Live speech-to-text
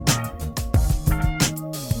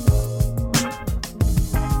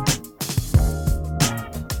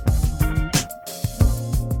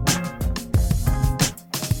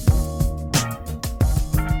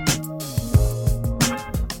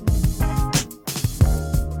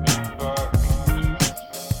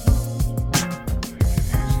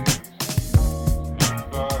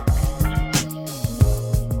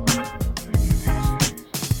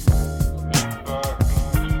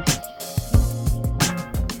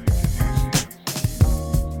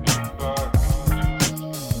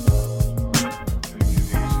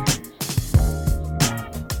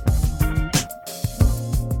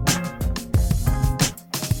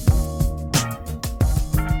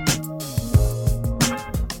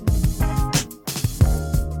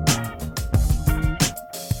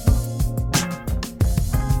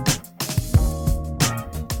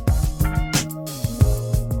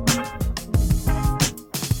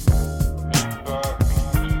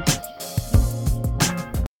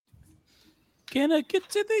Can I get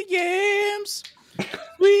to the yams?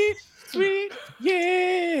 Sweet, sweet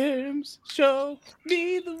yams. Show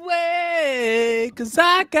me the way, 'cause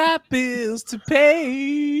I got bills to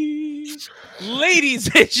pay. Ladies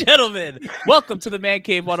and gentlemen, welcome to the Man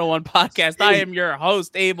Cave 101 podcast. I am your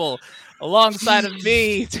host, Abel. Alongside of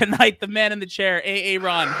me tonight, the man in the chair, A.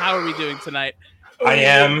 Ron. How are we doing tonight? I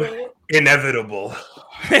am inevitable.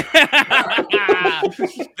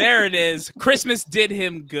 There it is. Christmas did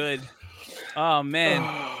him good. Oh, man.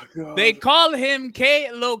 Oh, They call him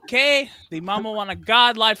K Lo K, the mama wanna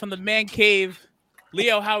god live from the man cave.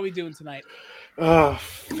 Leo, how are we doing tonight? Oh,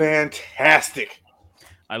 fantastic.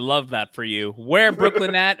 I love that for you. Where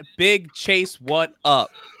Brooklyn at? Big Chase, what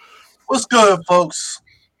up? What's good, folks?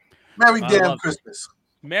 Merry I damn love it. Christmas.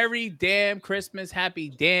 Merry damn Christmas. Happy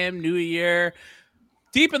damn New Year.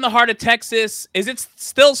 Deep in the heart of Texas. Is it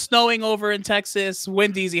still snowing over in Texas?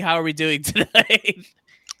 Windeasy, how are we doing tonight?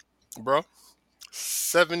 Bro,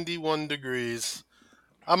 71 degrees.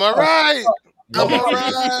 I'm all right. I'm all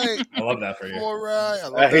right. I love that for I'm you. all right.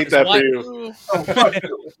 I hate that for you. you. Oh, fuck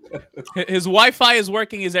you. His Wi-Fi is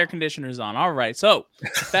working. His air conditioner's on. All right. So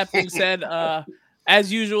that being said,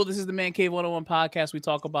 as usual, this is the Man Cave 101 podcast. We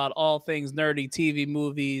talk about all things nerdy, TV,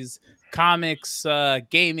 movies, comics,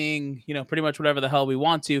 gaming, pretty much whatever the hell we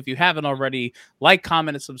want to. If you haven't already, like,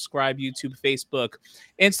 comment, and subscribe. YouTube, Facebook,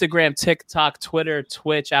 Instagram, TikTok, Twitter,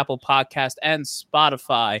 Twitch, Apple Podcast, and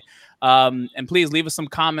Spotify. And please leave us some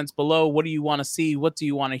comments below. What do you want to see? What do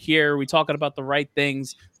you want to hear? Are we talking about the right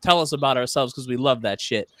things? Tell us about ourselves, because we love that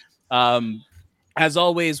shit. As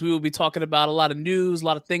always, we will be talking about a lot of news, a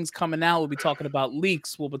lot of things coming out. We'll be talking about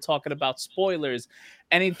leaks. We'll be talking about spoilers,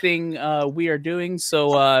 anything we are doing.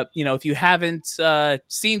 So, if you haven't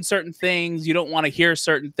seen certain things, you don't want to hear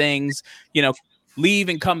certain things, leave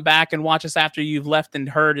and come back and watch us after you've left and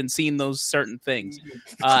heard and seen those certain things.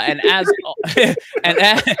 And as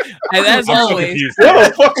always, Where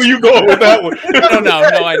the fuck were you going with that one?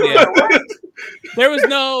 no idea. There was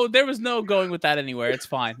no going with that anywhere. It's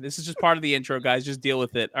fine. This is just part of the intro, guys. Just deal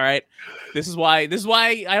with it. All right. This is why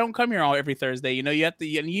I don't come here every Thursday. You have to.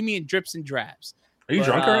 You mean drips and drabs. Are you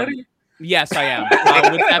drunk already? Yes, I am.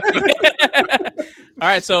 All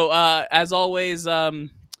right. So as always,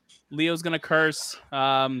 Leo's gonna curse.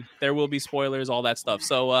 There will be spoilers, all that stuff.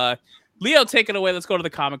 So Leo, take it away. Let's go to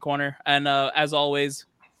the comic corner. And as always,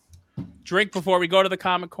 drink before we go to the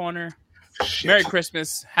comic corner. Shit. Merry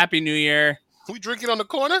Christmas. Happy New Year. We drinking on the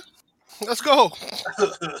corner? Let's go. All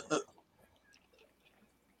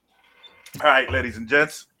right, ladies and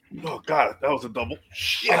gents. Oh, God, that was a double.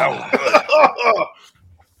 Shit.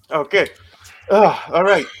 Okay. All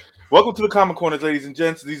right. Welcome to the Comic Corners, ladies and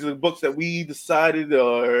gents. These are the books that we decided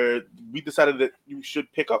that you should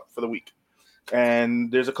pick up for the week. And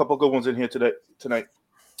there's a couple good ones in here tonight.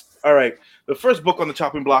 All right. The first book on the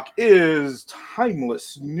chopping block is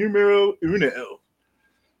Timeless Numero Uno.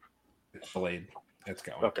 It's delayed. It's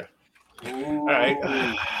going. Okay. All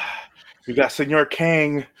right. We got Senor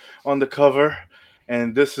Kang on the cover.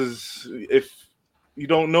 And this is, if you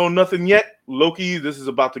don't know nothing yet, Loki, this is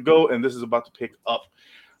about to go, and this is about to pick up.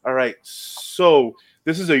 All right. So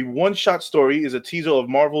this is a one-shot story, is a teaser of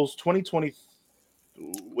Marvel's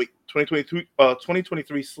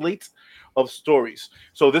 2023 slate of stories.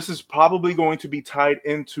 So this is probably going to be tied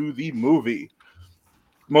into the movie,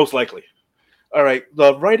 most likely. All right.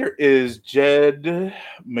 The writer is Jed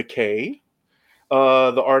McKay.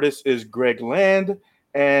 The artist is Greg Land,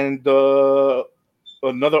 and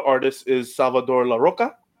another artist is Salvador La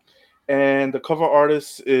Roca, and the cover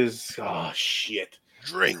artist is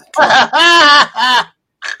Drink.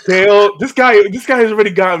 Kale. This guy has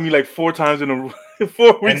already gotten me like 4 times in a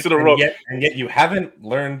 4 weeks in a row. And yet you haven't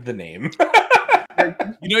learned the name.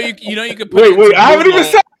 You could put Wait! I haven't even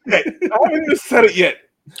said it yet.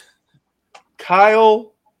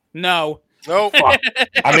 Kyle. No. Nope. I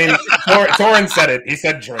mean, Torin said it. He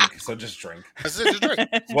said drink, so just drink. I said just drink.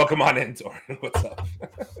 Welcome on in, Torin. What's up?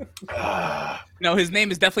 No, his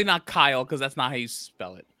name is definitely not Kyle, because that's not how you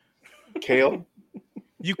spell it. Kale.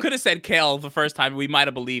 You could have said Kale the first time. We might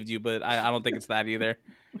have believed you, but I don't think it's that either.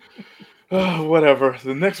 Whatever.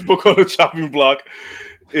 The next book on the chopping block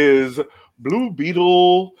is Blue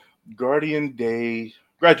Beetle Graduation Day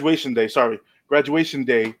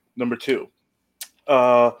number 2.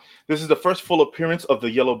 This is the first full appearance of the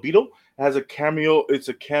Yellow Beetle. It has a cameo. It's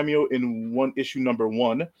a cameo in issue number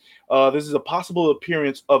 1. This is a possible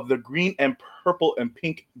appearance of the green and purple and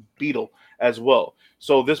pink beetle as well.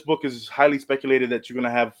 So this book is highly speculated that you're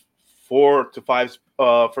going to have 4 to 5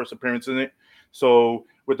 first appearances in it. So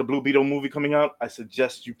with the Blue Beetle movie coming out, I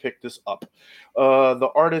suggest you pick this up. The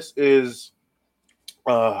artist is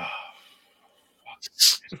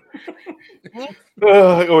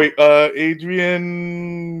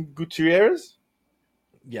Adrian Gutierrez.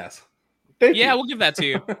 Yes. Thank Yeah, you. we'll give that to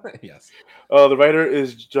you. Yes. The writer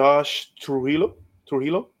is Josh Trujillo.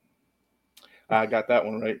 I got that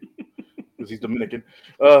one right because he's Dominican.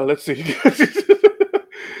 Let's see.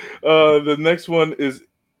 The next one is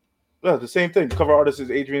the same thing. Cover artist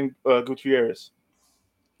is Adrian Gutierrez,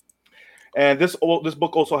 and this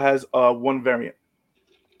book also has one variant.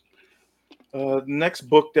 Next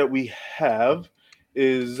book that we have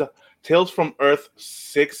is Tales from Earth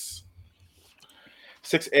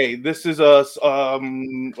 6A. This is a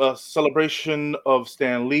celebration of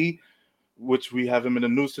Stan Lee, which we have him in the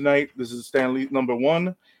news tonight. This is Stan Lee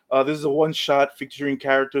 #1. This is a one-shot featuring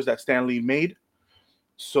characters that Stan Lee made.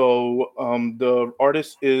 So the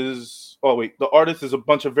artist is the artist is a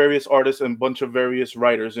bunch of various artists and a bunch of various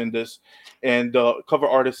writers in this, and the cover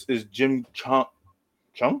artist is Jim Chung.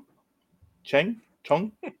 Come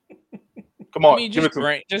on, I mean, give it just to me.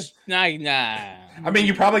 drink. Just nah. I mean,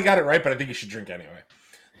 you probably got it right, but I think you should drink anyway.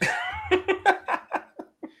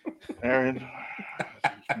 Aaron.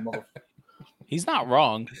 He's not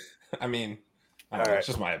wrong. I mean, I don't know, it's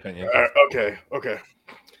just my opinion. Okay.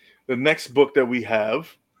 The next book that we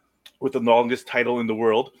have, with the longest title in the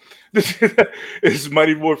world, is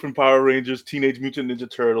Mighty Morphin Power Rangers Teenage Mutant Ninja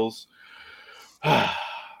Turtles.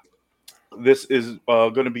 This is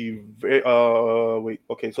going to be so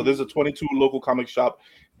there's a 22 local comic shop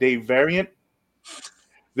day variant.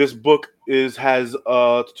 This book has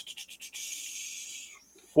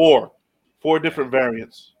four different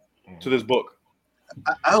variants to this book.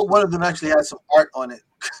 I hope one of them actually has some art on it.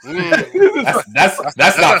 That's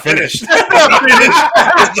not finished. That's not finished.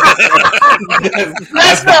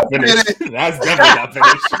 That's definitely not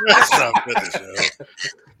finished. That's not finished,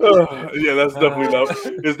 Yeah, that's definitely not.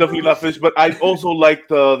 It's definitely not finished. But I also like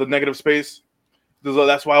the negative space.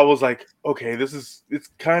 That's why I was like, okay, it's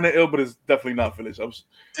kind of ill, but it's definitely not finished.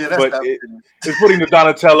 It's putting the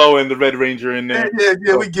Donatello and the Red Ranger in there.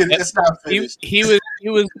 Yeah, we get it. It's not finished. He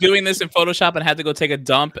was doing this in Photoshop and had to go take a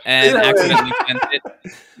dump and accidentally sent it.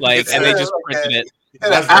 And they just printed it.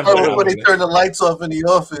 And an hour when they turn the lights off in the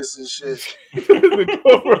office and shit. The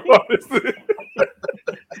cover artist.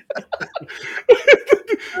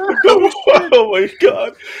 Oh my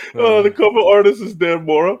god! The cover artist is Dan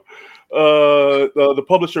Mora. The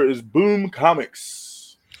publisher is Boom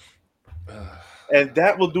Comics. And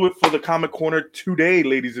that will do it for the Comic Corner today,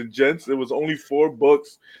 ladies and gents. It was only 4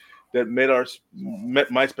 books that met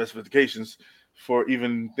my specifications for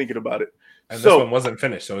even thinking about it. And this one wasn't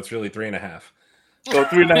finished, so it's really 3.5. So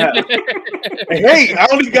 3.5. Hey, I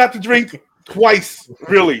only got to drink twice,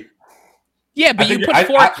 really. Yeah, but you put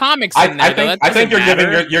 4 comics in there. I think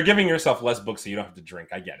you're giving yourself less books, so you don't have to drink.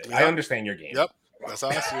 I get it. Yep. I understand your game. Yep, that's how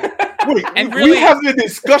I see it. Wait, and we have the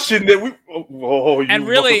discussion that we.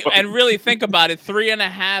 Really think about it.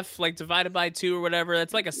 3.5, divided by 2 or whatever.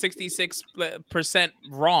 That's like a 66%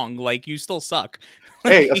 wrong. Like you still suck.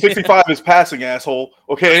 Hey, a 65 is passing, asshole.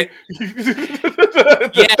 Okay. Thank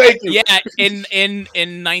you. Yeah. In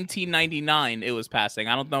 1999, it was passing.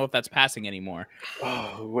 I don't know if that's passing anymore.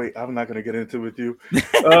 Oh wait, I'm not gonna get into it with you.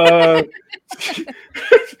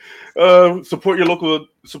 Support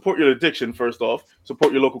your addiction. First off,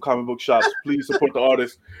 support your local comic book shops. Please support the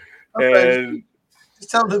artists. And just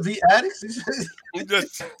tell them to be addicts.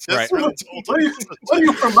 Right. What are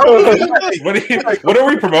you promoting? What are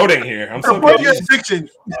we promoting here? I'm so support your addiction.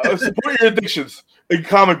 Support your addictions in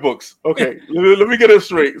comic books. Okay, let me get it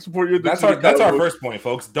straight. Support your addictions. That's our first point,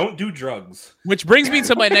 folks. Don't do drugs. Which brings me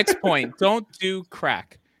to my next point. Don't do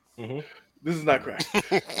crack. Mm-hmm. This is not crack.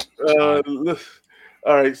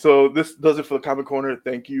 All right, so this does it for the Comic Corner.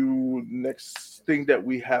 Thank you. Next thing that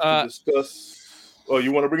we have to discuss. Oh,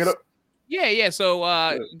 you want to bring it up? Yeah.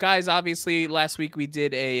 So, guys, obviously, last week we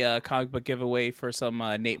did a comic book giveaway for some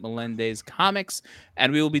Nate Melendez comics,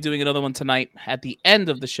 and we will be doing another one tonight at the end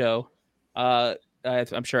of the show. I'm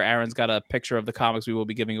sure Aaron's got a picture of the comics we will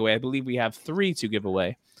be giving away. I believe we have 3 to give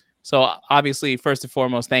away. So, obviously, first and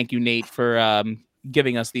foremost, thank you, Nate, for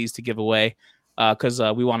giving us these to give away, because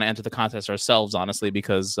we want to enter the contest ourselves, honestly,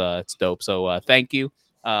 because it's dope. So, thank you.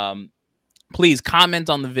 Please comment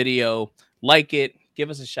on the video, like it. Give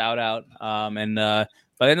us a shout out. And by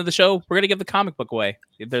the end of the show, we're going to give the comic book away.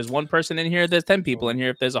 If there's 1 person in here, there's 10 people in here.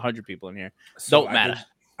 If there's 100 people in here, don't matter.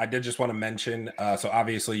 I did just want to mention, so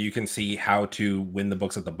obviously you can see how to win the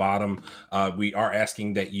books at the bottom. We are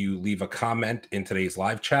asking that you leave a comment in today's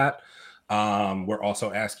live chat. We're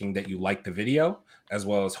also asking that you like the video, as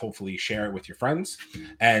well as hopefully share it with your friends.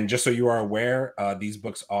 And just so you are aware, these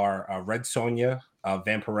books are Red Sonja,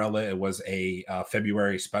 Vampirella, it was a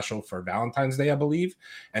February special for Valentine's Day, I believe,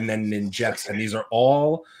 and then Ninjets, and these are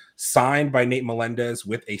all signed by Nate Melendez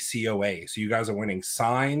with a COA. So you guys are winning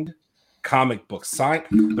signed comic books. Signed.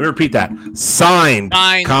 Let me repeat that. Signed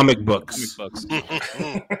comic books.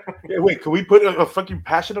 Yeah, wait, can we put a fucking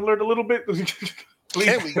passion alert a little bit? Please.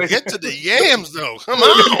 Can we get to the yams though? Come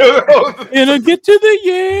on. And get to the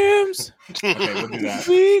yams. Okay, we'll do that.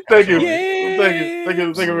 Thank you. Thank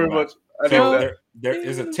you very much. So there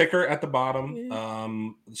is a ticker at the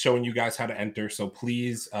bottom showing you guys how to enter. So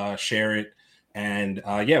please share it. And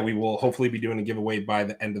we will hopefully be doing a giveaway by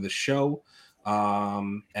the end of the show.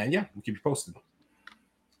 And we'll keep you posted.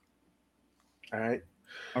 All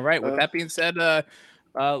right. With that being said,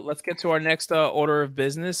 let's get to our next order of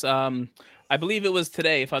business. I believe it was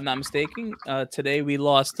today, if I'm not mistaken. Today we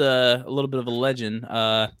lost a little bit of a legend,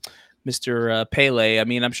 Mr. Pele. I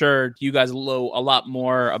mean, I'm sure you guys know a lot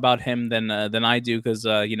more about him than I do, because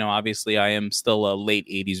obviously I am still a late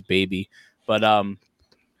 '80s baby. But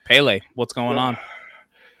Pele, what's going on?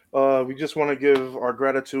 We just want to give our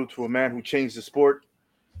gratitude to a man who changed the sport,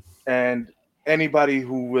 and anybody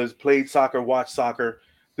who has played soccer, watched soccer,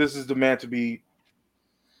 this is the man to be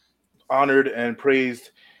honored and praised.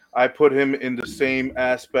 I put him in the same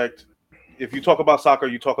aspect. If you talk about soccer,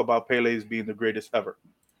 you talk about Pele as being the greatest ever.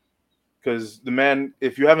 Because the man,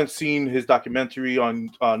 if you haven't seen his documentary on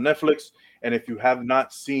Netflix, and if you have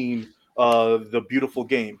not seen The Beautiful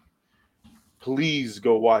Game, please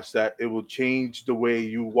go watch that. It will change the way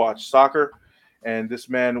you watch soccer. And this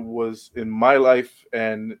man was in my life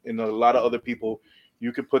and in a lot of other people.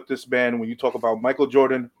 You could put this man, when you talk about Michael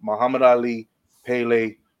Jordan, Muhammad Ali,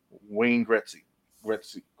 Pele, Wayne Gretzky.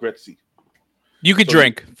 You could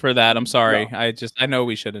drink for that. I'm sorry. No. I know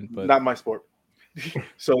we shouldn't, but not my sport.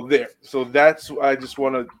 So that's, I just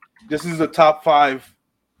want to, this is the top 5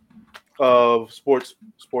 of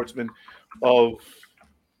sportsmen of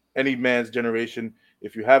any man's generation.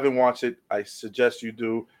 If you haven't watched it, I suggest you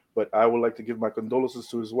do. But I would like to give my condolences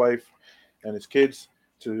to his wife and his kids,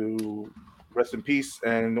 to rest in peace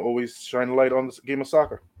and always shine a light on this game of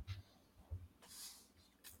soccer.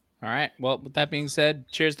 All right. Well, with that being said,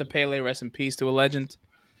 cheers to Pele. Rest in peace to a legend.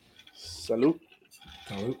 Salute.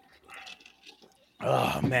 Salute.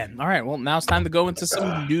 Oh, man. All right. Well, now it's time to go into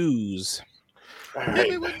some news. Right.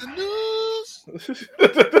 Hit me with the news.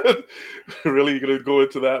 Really? You're going to go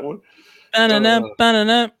into that one?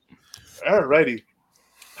 All righty.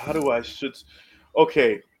 How do I should?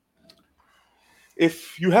 Okay.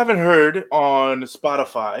 If you haven't heard on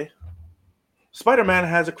Spotify, Spider-Man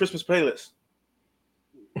has a Christmas playlist.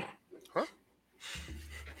 Huh?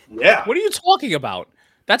 Yeah. What are you talking about?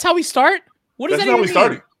 That's how we start? What does That's that how even we mean?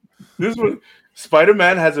 started. This was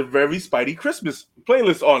Spider-Man has a very Spidey Christmas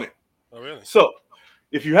playlist on it. Oh, really? So,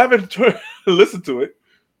 if you haven't listened to it,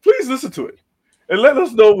 please listen to it and let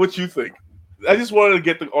us know what you think. I just wanted to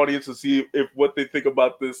get the audience to see if what they think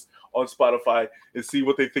about this on Spotify and see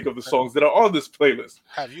what they think of the songs that are on this playlist.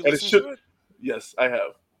 Have you listened to it? Yes, I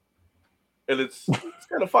have. And it's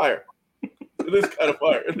kind of fire. It is kind of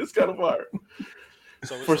fire.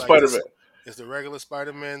 So for like Spider-Man. It's the regular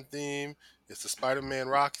Spider-Man theme. It's the Spider-Man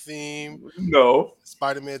rock theme. No.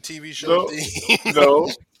 Spider-Man TV show theme.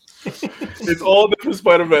 No. It's all different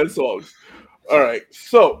Spider-Man songs. All right.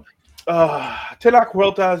 So, Tenoch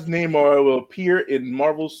Huerta's Namor will appear in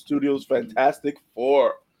Marvel Studios' Fantastic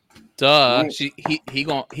Four. Duh. He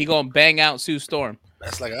gonna bang out Sue Storm.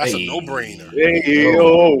 That's a no-brainer. Hey,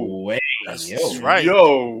 That's right.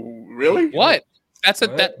 Yo, really? What?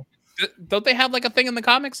 Don't they have like a thing in the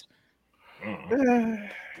comics?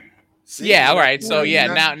 See, yeah, all right. So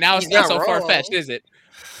now it's not so far-fetched, is it?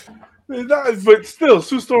 It's not, but still,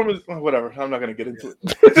 Sue Storm is whatever. I'm not gonna get into it.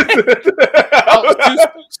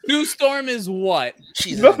 Sue Storm is what?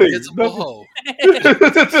 She's nothing. An invisible hoe.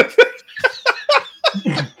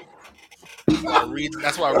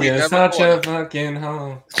 That's why I read. You're such a fucking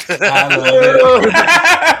hoe. I love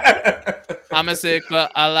it. I'm a sick,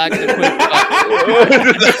 but I like to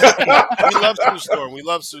We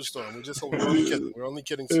love Sue Storm. We're only kidding. We're only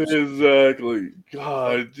kidding. Sue Storm. Exactly.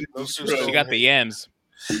 God, she got the yams.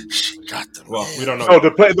 She got them. Well, we don't know.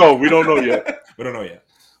 No, we don't know yet. We don't know yet.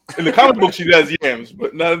 In the comic book, she has yams,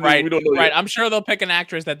 but not right. We don't know. Right. Yet. I'm sure they'll pick an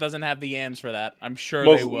actress that doesn't have the yams for that. I'm sure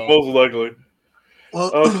they will. Most likely.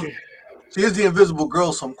 Well, okay. She is the Invisible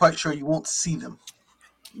Girl, so I'm quite sure you won't see them.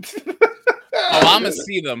 I'm gonna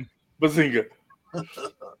see them. Bazinga.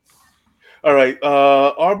 All right.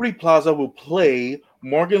 Aubrey Plaza will play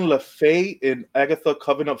Morgan Le Fay in Agatha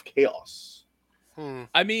Coven of Chaos.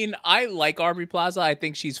 I mean, I like Aubrey Plaza. I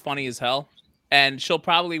think she's funny as hell. and she'll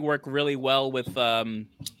probably work really well with the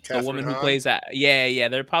woman who plays that. Yeah,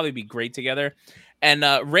 they'll probably be great together. And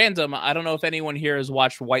random, I don't know if anyone here has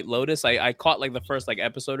watched White Lotus. I caught like the first like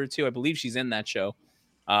episode or two. I believe she's in that show.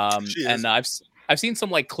 And I've seen some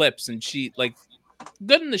like clips, and she like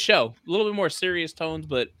good in the show. A little bit more serious tones,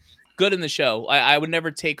 but good in the show. I would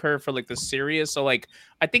never take her for like the serious. So like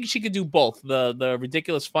I think she could do both the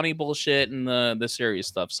ridiculous funny bullshit and the serious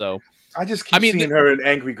stuff. So I just keep seeing her in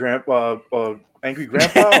Angry Grandpa. Angry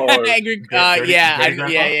Grandpa or Angry,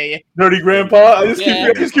 yeah. Dirty Grandpa. I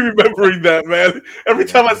just keep remembering that, man. Every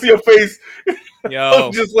time I see her face,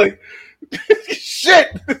 I'm just like,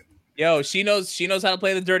 shit. Yo, she knows how to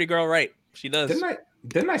play the dirty girl right. She does.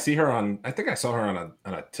 Didn't I see her on? I think I saw her on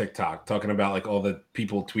a TikTok talking about like all the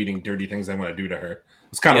people tweeting dirty things they want to do to her.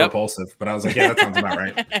 It's kind of repulsive, but I was like, yeah, that sounds about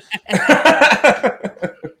right.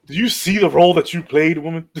 Did you see the role that you played,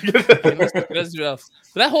 woman? But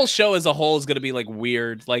that whole show as a whole is going to be like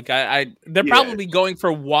weird. Like they're probably going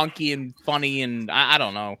for wonky and funny, and I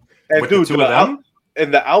don't know. And dude,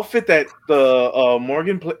 and the outfit that the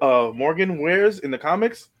Morgan wears in the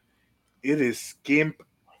comics, it is skimp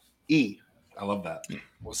E. I love that.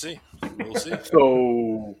 We'll see.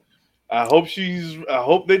 So I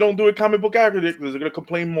hope they don't do a comic book accurate because they're gonna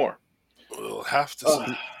complain more. We'll have to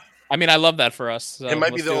see. I mean, I love that for us. So it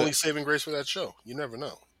might be the only saving grace for that show. You never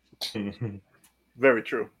know. Very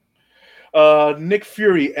true. Nick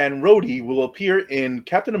Fury and Rhodey will appear in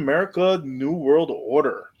Captain America: New World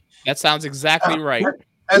Order. That sounds exactly right.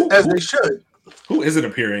 As they should. Who isn't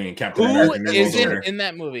appearing in Captain America? Who isn't in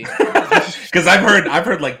that movie? Because I've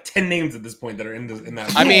heard like 10 names at this point that are in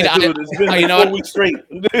that. I mean, it's been like 4 weeks straight.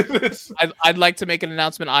 I'd like to make an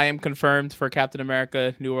announcement. I am confirmed for Captain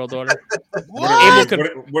America: New World Order.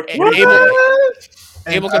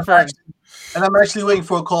 Able confirmed. And I'm actually waiting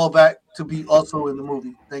for a call back to be also in the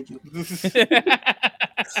movie. Thank you.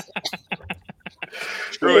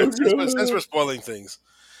 Screw it. Since we're spoiling things.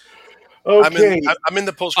 Okay. I'm in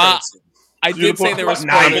the post-credit scene. I did say there was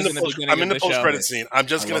spoilers in the beginning I'm in the post-credit show. scene. I'm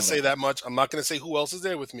just going to say that much. I'm not going to say who else is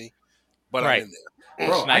there with me, but I'm in there.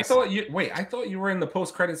 Bro, nice. I thought you were in the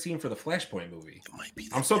post-credit scene for the Flashpoint movie. It might be.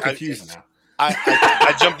 I'm so confused now.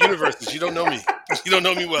 I jump universes. You don't know me. You don't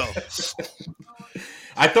know me well.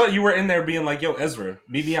 I thought you were in there being like, yo, Ezra,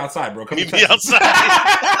 meet me outside, bro. Meet me outside.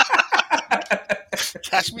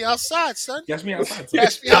 Catch me outside, son. Catch me outside.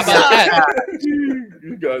 Catch me outside.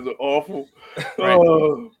 You guys are awful. Right.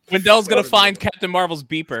 Wendell's going to find Captain Marvel's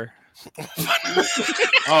beeper.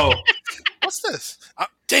 Oh. What's this?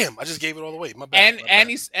 Damn, I just gave it all away. My bad.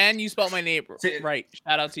 And you spelled my name right.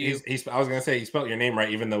 Shout out to you. I was gonna say he spelled your name right,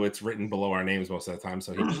 even though it's written below our names most of the time,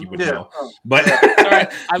 so he would know. But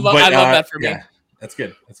I love that for me. Yeah, that's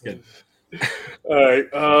good. All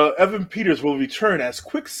right. Evan Peters will return as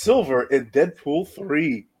Quicksilver in Deadpool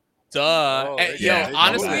 3. Duh.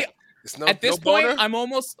 Honestly, at this point, I'm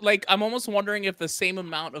almost wondering if the same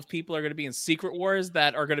amount of people are going to be in Secret Wars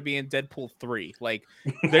that are going to be in Deadpool 3. Like,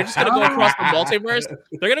 they're just going to go across the multiverse.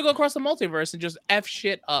 They're going to go across the multiverse and just F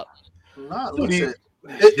shit up. Listen,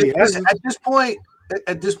 at this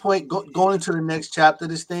point, going into the next chapter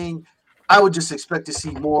of this thing, I would just expect to see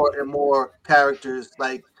more and more characters.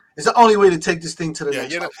 Like, it's the only way to take this thing to the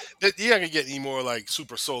next level. You're not gonna get any more like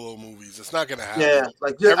super solo movies. It's not gonna happen. Yeah,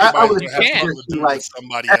 like I would expect to see like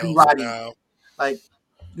somebody else now. Like,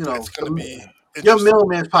 you know, it's gonna be. Your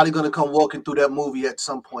middleman's probably gonna come walking through that movie at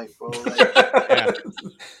some point, bro. Like,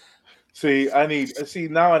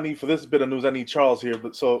 Now I need for this bit of news. I need Charles here,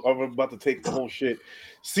 but so I'm about to take the whole shit.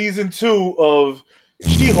 Season 2 of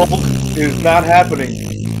She-Hulk is not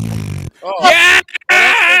happening. Oh.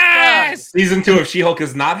 Yes! Season 2 of She-Hulk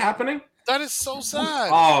is not happening? That is so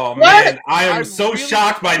sad. Oh, man. I am so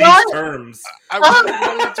shocked by these terms. I really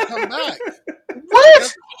wanted it to come back. What?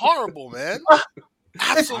 That's horrible, man.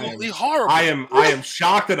 Absolutely horrible. I am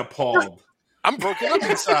shocked and appalled. I'm broken up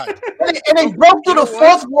inside. And they broke through the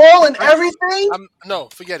fourth wall and everything? No,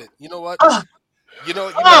 forget it. You know what? You know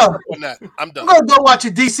on that. I'm done. I'm going to go watch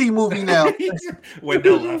a DC movie now.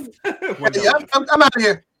 Wendell left. I'm out of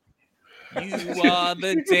here. You are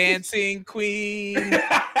the dancing queen,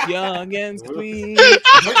 young and sweet,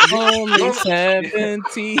 only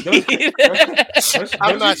 17.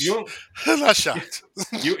 I'm not shocked.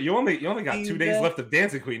 You only got 2 days left of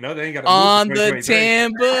Dancing Queen. No, they ain't got on the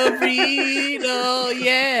tambourine. Oh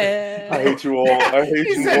yeah. I hate you all.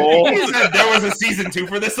 He said there was a season 2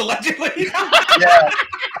 for this allegedly. Yeah.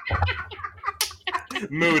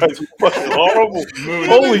 Mood. That's fucking horrible. Mood.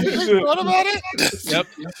 Holy shit. What about it? Yep.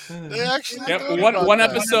 They actually. Yep. One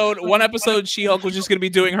episode. She-Hulk was just gonna be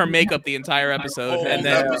doing her makeup the entire episode, and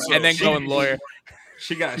then going lawyer.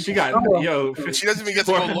 She got yo. She doesn't even get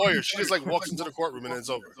to go lawyer. She just like walks into the courtroom and then it's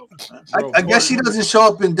over. I guess she doesn't show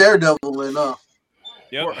up in Daredevil enough.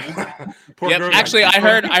 Yep. Yep. Actually, I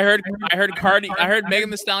heard Megan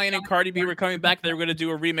Thee Stallion and Cardi B were coming back. They were going to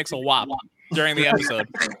do a remix of WAP during the episode.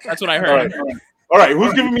 That's what I heard. All right.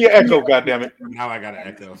 Who's giving me an echo? Goddammit. Now I got an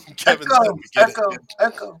echo.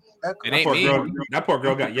 Echo. It ain't me. That poor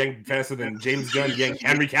girl got yanked faster than James Gunn yanked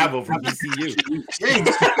Henry Cavill from DCU.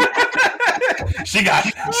 She got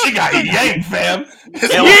yanked, fam.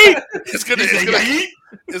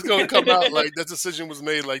 It's gonna come out like that decision was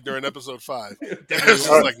made like during episode 5. It's just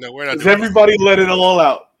like, no, we're not. Does everybody let it all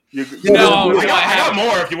out? I got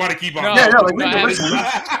more if you want to keep on.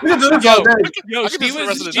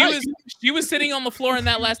 She was sitting on the floor in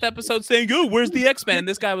that last episode saying, "Oh, where's the X-Men?" And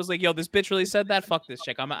this guy was like, "Yo, this bitch really said that. Fuck this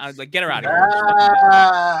chick. I was like, get her out of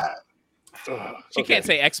here. She can't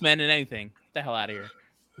say X-Men in anything. Get the hell out of here."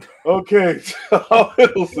 Okay.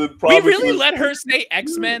 We really let her say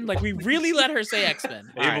X-Men? Like, we really let her say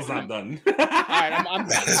X-Men? Abel's not done. All right,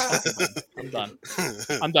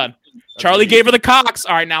 I'm done. Charlie gave her the cocks.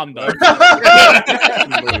 All right, now I'm done.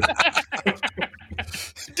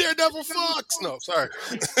 Daredevil Fox. No, sorry.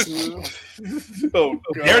 Oh,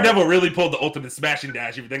 Daredevil really pulled the ultimate smashing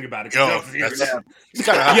dash. If you think about it. And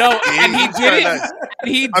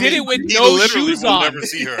he did it with no shoes on. Never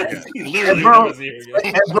see her again. He literally never see her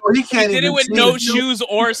again. He can't He did even it with see no it. shoes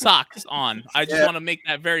or socks on. I just want to make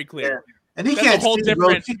that very clear. And he That's can't a whole see,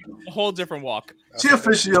 different, bro. a whole different walk. She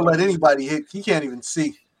officially will let anybody hit. He can't even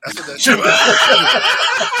see. That's what that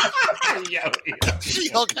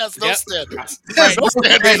She-Hulk has no standards. Right. No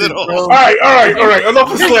standards at all. All right.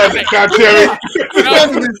 Enough of slamming, goddammit.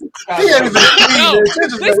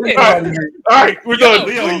 All right, we're done.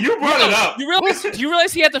 Leo, you brought it up. You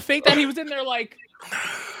realize he had to fake that? He was in there like...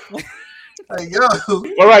 Like, yo.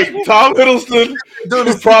 All right, Tom Hiddleston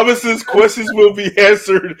promises questions will be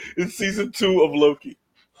answered in season 2 of Loki.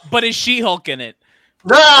 But is She-Hulk in it?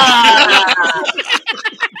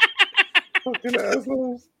 Fucking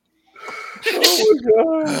assholes. Oh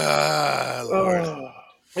my god. Lord.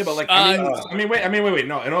 Yeah, but like, I mean, wait.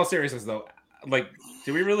 No, in all seriousness though, like,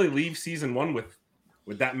 did we really leave season 1 with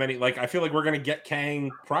that many? Like, I feel like we're gonna get Kang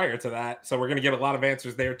prior to that, so we're gonna get a lot of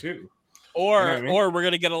answers there too. Or You know what I mean? or we're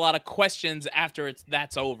gonna get a lot of questions after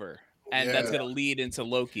that's over, and that's gonna lead into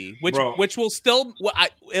Loki, which will still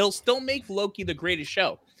it'll still make Loki the greatest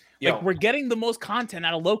show. Like, we're getting the most content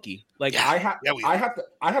out of Loki. Like, I have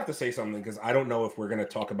to say something because I don't know if we're gonna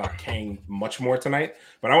talk about Kang much more tonight,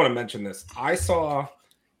 but I want to mention this. I saw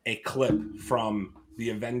a clip from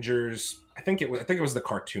the Avengers. I think it was the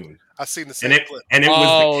cartoon. I've seen the same clip. And it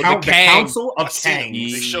was the Council of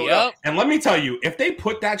Kangs. They showed up. And let me tell you, if they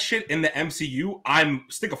put that shit in the MCU,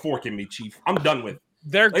 stick a fork in me, Chief. I'm done with it.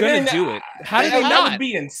 They're gonna do it. How did they not? That would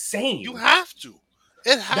be insane. You have to.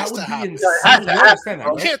 It has to happen.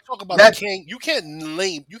 You can't talk about the Kang. You can't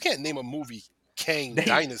name a movie Kang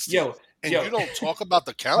Dynasty. You don't talk about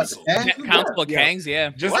the Council. Council of Kangs, yeah.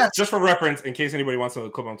 Just for reference, in case anybody wants to know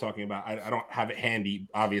the clip I'm talking about, I don't have it handy.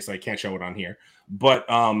 Obviously, I can't show it on here. But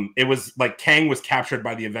it was like Kang was captured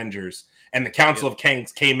by the Avengers, and the Council of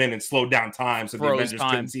Kangs came in and slowed down time, so the Avengers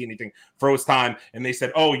couldn't see anything. Froze time, and they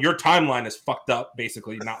said, "Oh, your timeline is fucked up."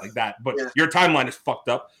 Basically, not like that, but your timeline is fucked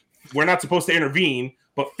up. We're not supposed to intervene,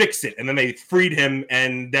 but fix it. And then they freed him,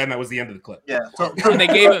 and then that was the end of the clip. Yeah. And they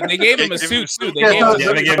gave him a suit too. They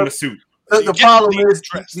gave him a suit. The problem is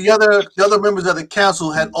the other members of the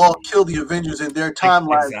council had all killed the Avengers in their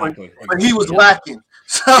timeline, but he was lacking.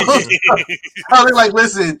 So they're like,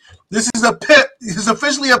 listen, this is a pip. This is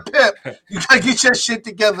officially a pip. You gotta get your shit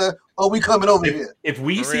together, or we coming over here. If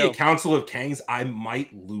we see a Council of Kangs, I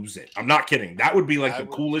might lose it. I'm not kidding. That would be like the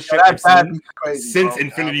coolest shit I've seen since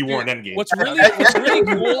Infinity War and Endgame.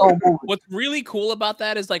 What's really cool about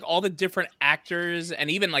that is like all the different actors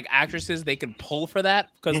and even like actresses they can pull for that,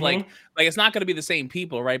 because like it's not going to be the same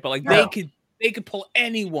people, right? But like they could pull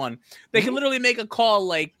anyone. They can literally make a call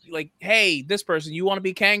like, hey, this person, you want to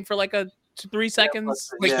be Kang for like 3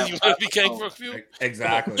 seconds? You want to be Kang for a few?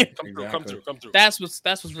 Exactly. Come through. That's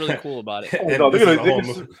what's really cool about it.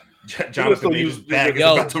 Jonathan Major's bag is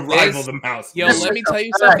about to rival the mouse. Yo, let me tell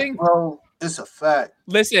you something. Bro, it's a fact.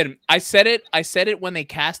 Listen, I said it when they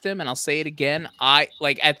cast him, and I'll say it again.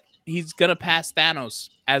 He's gonna pass Thanos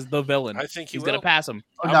as the villain. I think he's gonna pass him.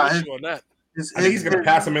 I'm with you on that. I think he's going to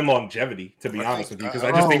pass him in longevity, to be honest with you, because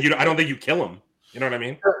I don't think you kill him. You know what I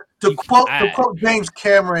mean? To quote James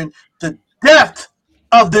Cameron, the depth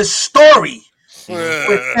of this story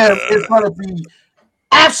with him is going to be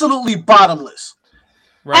absolutely bottomless.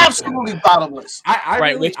 Right. Absolutely bottomless.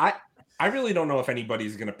 I I really don't know if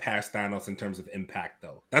anybody's gonna pass Thanos in terms of impact,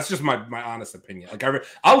 though. That's just my honest opinion. Like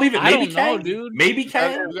I'll leave it. Maybe Kang, dude. Maybe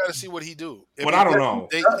Kang. We gotta see what he do. But I don't know.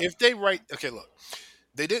 If they write, okay, look,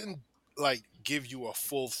 they didn't like give you a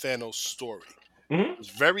full Thanos story. Mm-hmm.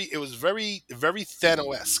 It was very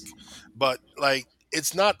Thanos-esque, but like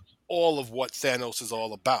it's not all of what Thanos is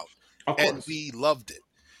all about. And we loved it.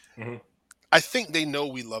 Mm-hmm. I think they know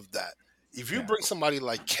we loved that. If you bring somebody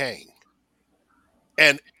like Kang,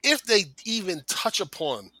 and if they even touch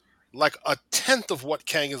upon like a tenth of what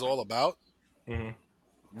Kang is all about,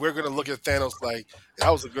 we're gonna look at Thanos like that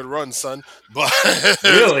was a good run, son. But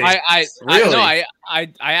really, I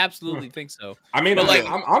absolutely think so. I mean, like,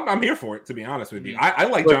 I'm here for it, to be honest with you. I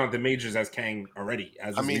like Jonathan Majors as Kang already.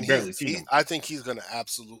 We've barely seen him. I think he's gonna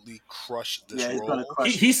absolutely crush this role.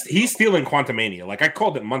 He's stealing Quantumania. Like I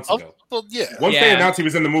called it months ago. Well, yeah. Once they announced he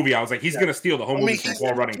was in the movie, I was like, he's gonna steal the whole movie from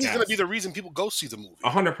Paul Rudding. He's gonna be the reason people go see the movie.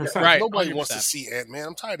 100%. Right. Nobody 100%. wants to see Ant-Man.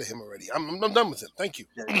 I'm tired of him already. I'm done with him. Thank you.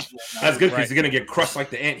 That's good because he's gonna get crushed like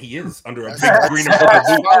the ant he is under a big green and purple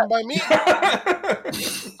boot. By me.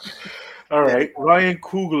 All right. Ryan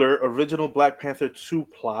Coogler, original Black Panther 2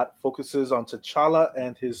 plot focuses on T'Challa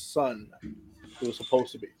and his son. It was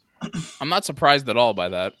supposed to be. I'm not surprised at all by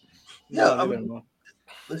that. Yeah,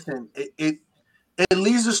 listen, it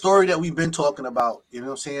leads the story that we've been talking about. You know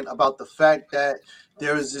what I'm saying, about the fact that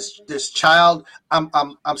there is this child.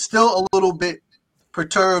 I'm still a little bit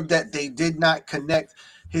perturbed that they did not connect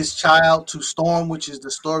his child to Storm, which is the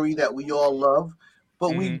story that we all love.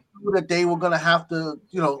 But we knew that they were going to have to,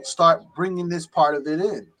 start bringing this part of it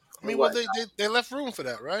in. I mean, well, they left room for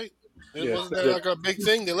that, right? It wasn't that like a big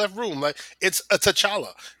thing. They left room. Like it's a T'Challa.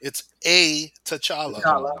 It's a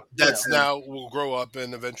T'Challa that's now will grow up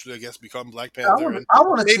and eventually, I guess, become Black Panther. I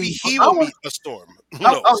want to maybe he will meet a Storm.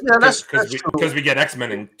 Because we get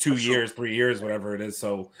X-Men in 2 years, 3 years, whatever it is.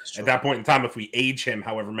 So at that point in time, if we age him,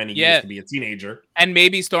 however many years to be a teenager, and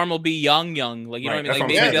maybe Storm will be young, like you know what I mean. Like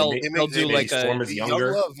maybe they'll do like Storm is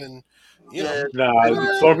younger.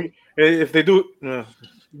 Stormy. If they do,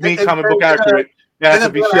 being comic book accurate. She has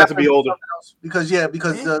to be older because of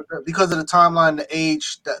the timeline, the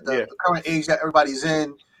age, the current age that everybody's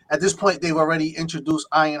in. At this point, they've already introduced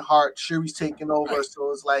Ironheart. Shuri's taking over,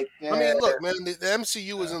 so it's like. I mean, look, man, the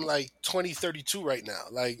MCU is in like 2032 right now.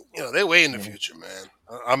 Like, they're way in the future, man.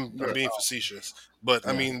 I'm being facetious, but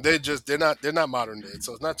I mean, they're not modern day,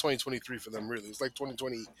 so it's not 2023 for them really. It's like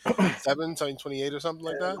 2027, 2028 or something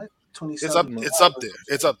like that. It's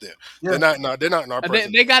up there. Yeah. They're not in our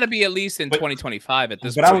present. They got to be at least in 2025 at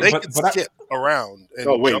this point. They can skip around.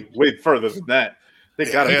 And wait further than that. They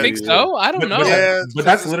got to. You think so? I don't know. But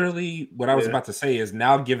that's literally what I was about to say. Is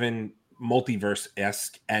now given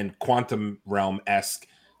multiverse-esque and quantum realm-esque,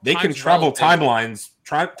 they can travel timelines.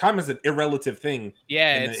 Time is an irrelative thing.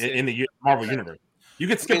 Yeah, in the Marvel universe. You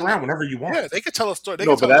can skip around whenever you want. Yeah, they could tell a story.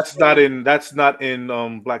 But that's not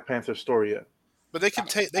in Black Panther's story yet. But they can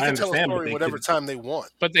tell a story whatever time they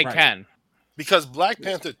want. But they can. Because Black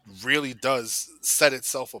Panther really does set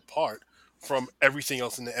itself apart from everything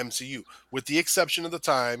else in the MCU, with the exception of the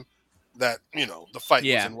time that, the fight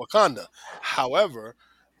was in Wakanda. However,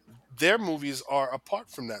 their movies are apart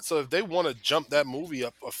from that. So if they want to jump that movie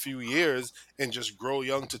up a few years and just grow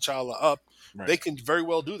young T'Challa up, they can very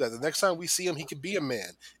well do that. The next time we see him, he could be a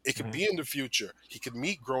man. It could be in the future. He could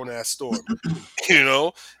meet grown-ass Storm,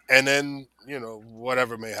 and then,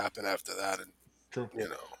 whatever may happen after that. And,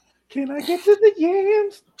 Can I get to the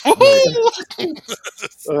yams?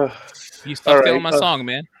 You stopped stealing my song,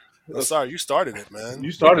 man. Sorry, you started it, man.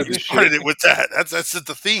 You started it with that. That's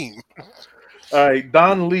the theme. All right,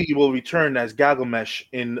 Don Lee will return as Gilgamesh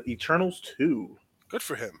in Eternals 2. Good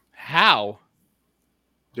for him. How?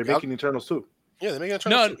 They're making Eternals 2. Yeah, they're making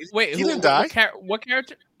Eternals 2. Wait, he didn't die. What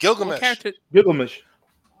character? Gilgamesh.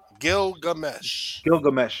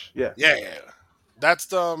 Gilgamesh. Yeah. Yeah. That's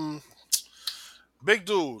the big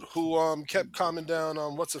dude who kept calming down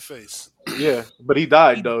on what's her face. Yeah, but he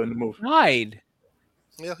died though in the movie. Died.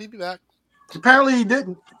 Yeah, he'd be back. Apparently he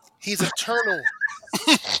didn't. He's eternal.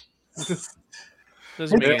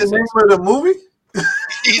 Doesn't make any sense. sense. The name of the movie?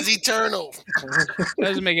 He's eternal.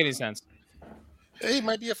 Doesn't make any sense. Hey, it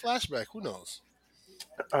might be a flashback. Who knows?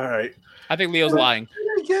 All right. I think Leo's lying.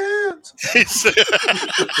 Leo's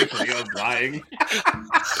lying.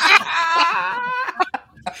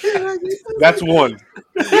 That's one.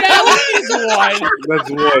 Yeah,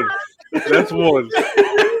 one.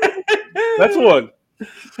 That's one.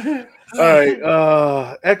 All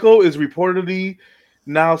right. Echo is reportedly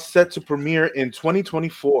now set to premiere in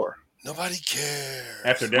 2024. Nobody cares.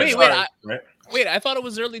 After Wait, I thought it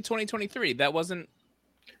was early 2023. That wasn't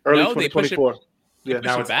early 2024. Yeah.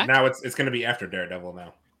 Now it's going to be after Daredevil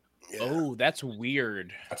now. Yeah. Oh, that's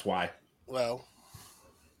weird. That's why. Well,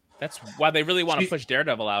 that's why they really want to push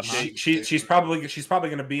Daredevil out. Huh? She's probably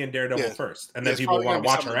going to be in Daredevil first, and then people want to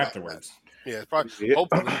watch her afterwards. Yeah, it's probably.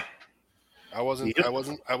 Hopefully. I wasn't.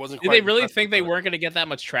 Did they really think they weren't going to get that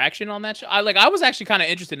much traction on that show? I was actually kind of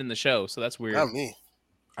interested in the show, so that's weird. Not me.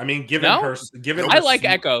 I mean, I like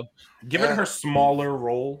Echo. Given her smaller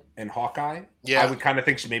role in Hawkeye, yeah, I would kind of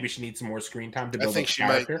think maybe she needs some more screen time to build up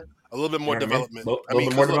character. A little bit more development. A little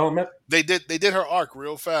bit more development. They did her arc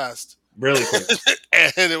real fast, really quick,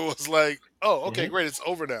 and it was like, oh, okay, great, it's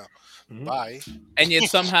over now. Mm-hmm. Bye. And yet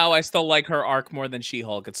somehow I still like her arc more than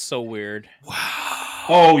She-Hulk. It's so weird. Wow.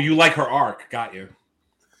 Oh, you like her arc? Got you.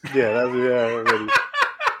 Yeah, I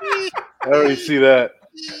already see that.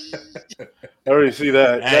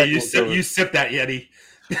 Hey, you sip that, Yeti.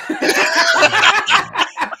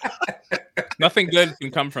 Nothing good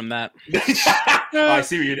can come from that. I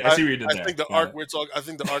see what you did there. I think the arc we're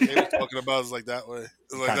talking talking about is like that way.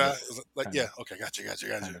 It's like that. It's like yeah. Okay, got you.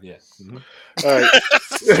 Yeah. Mm-hmm. All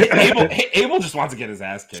right. Abel just wants to get his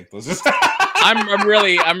ass kicked. I'm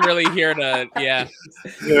really here to He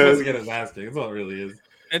wants to get his ass kicked. That's all it really is.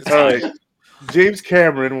 It's all right. James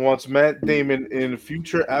Cameron wants Matt Damon in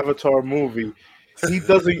future Avatar movie. He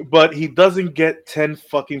doesn't get 10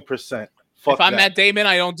 fucking %. If I'm Matt Damon,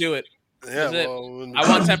 I don't do it. Yeah, I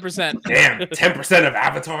want 10%. Damn, 10% of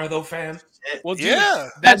Avatar though, fam. Well, dude, yeah,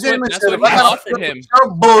 that's what he offered him.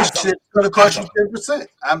 Your bullshit gonna cost you 10%.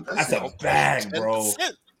 That's a bag, bro.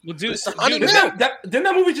 Well, dude, didn't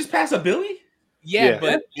that movie just pass $1 billion? Yeah,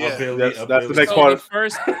 but that's the next part.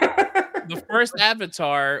 The first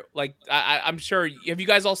Avatar, like I'm sure. Have you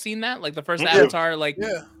guys all seen that? Like the first Avatar, like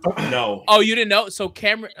no. Oh, you didn't know? So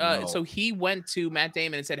Cameron, so he went to Matt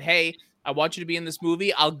Damon and said, "Hey, I want you to be in this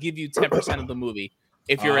movie. I'll give you 10% of the movie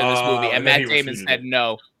if you're in this movie." And Matt Damon said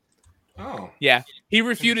no. Oh, yeah, he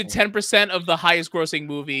refuted 10% of the highest grossing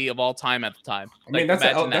movie of all time at the time. I mean,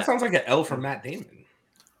 that sounds like an L for Matt Damon.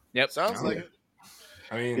 Yep, sounds like it.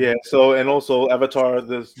 I mean, yeah. So and also Avatar,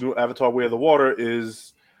 this new Avatar: Way of the Water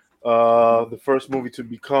is the first movie to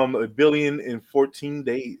become $1 billion in 14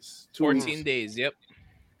 days. 14 days. Yep.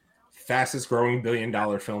 Fastest growing $1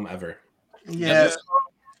 billion film ever. Yes.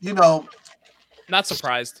 You know, not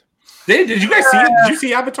surprised. Did you guys see it? Did you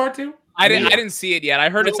see Avatar too? I didn't see it yet. I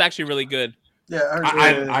heard it's actually really good. Yeah,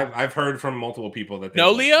 I've heard from multiple people that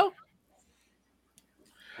no, Leo.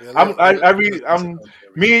 Yeah,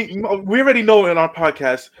 we already know in our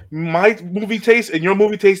podcast, my movie taste and your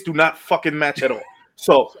movie taste do not fucking match at all.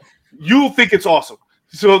 So you think it's awesome.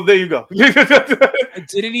 So there you go. I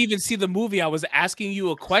didn't even see the movie. I was asking you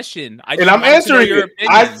a question. I'm answering it.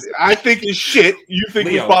 I think it's shit. You think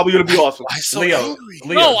it's probably going to be awesome. Leo,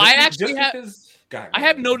 no, I actually I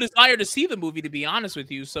have no desire to see the movie, to be honest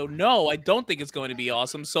with you. So no, I don't think it's going to be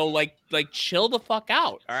awesome. So like chill the fuck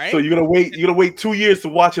out. All right. So you're gonna wait 2 years to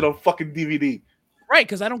watch it on fucking DVD. Right,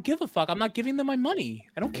 because I don't give a fuck. I'm not giving them my money.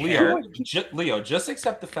 I don't care. Leo, just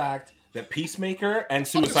accept the fact that Peacemaker and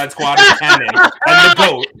Suicide Squad is canon and the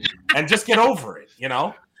GOAT, and just get over it, you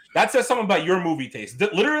know? That says something about your movie taste.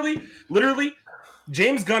 Literally,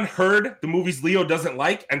 James Gunn heard the movies Leo doesn't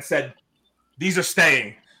like and said, these are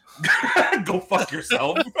staying. Go fuck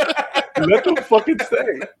yourself. Let them fucking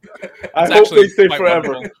stay. I hope they stay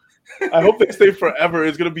forever. I hope they stay forever.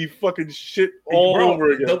 It's gonna be fucking shit all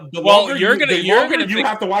over again. The longer you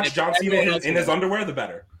have to watch John Cena in his underwear, the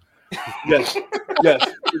better. Yes,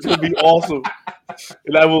 it's gonna be awesome,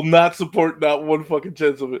 and I will not support not one fucking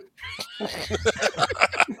chance of it.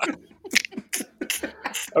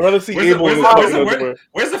 I'd rather see Abel in his underwear.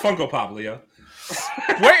 Where's the Funko Pop, Leo?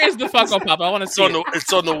 Where is the Funko Pop? I want to see it.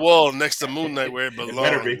 It's on the wall next to Moon Knight where it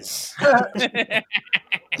belongs.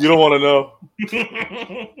 You don't want to know.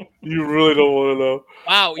 You really don't want to know.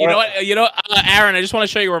 Wow. You know what? Aaron, I just want to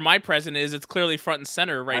show you where my present is. It's clearly front and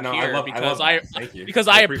center right here because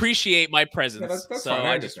I appreciate my presence. Yeah, so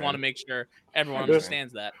I just want to make sure everyone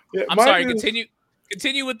understands that. Yeah, I'm sorry.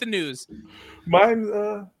 Continue with the news. Mine.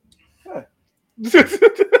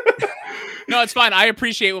 No, it's fine. I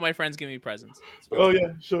appreciate when my friends give me presents. Oh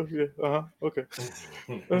yeah, sure, yeah, okay.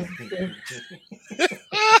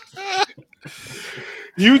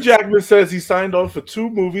 Hugh Jackman says he signed on for 2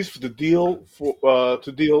 movies for the deal a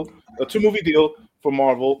 2-movie deal for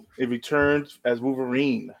Marvel. It returns as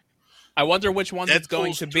Wolverine. I wonder which one it's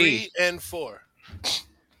going to be. 3 and 4.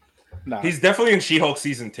 Nah. He's definitely in She-Hulk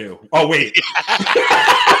season 2. Oh wait.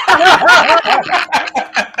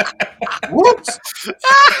 Whoops!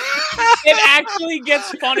 It actually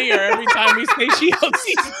gets funnier every time we say She-Hulk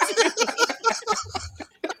season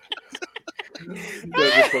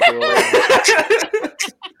 2.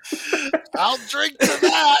 I'll drink to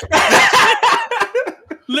that.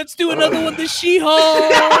 Let's do another one. The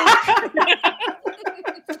She-Hulk.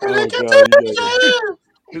 Oh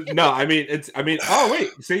God, No, I mean it's. I mean, oh wait,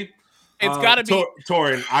 see, it's got to be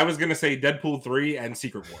Torin. I was gonna say Deadpool 3 and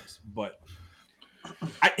Secret Wars, but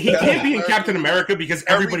he can't be in Captain America because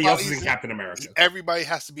everybody else is in Captain America. Everybody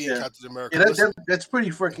has to be in Captain America. Yeah, that's pretty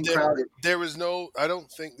freaking crowded. There is no. I don't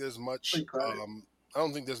think there's much. I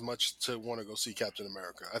don't think there's much to want to go see Captain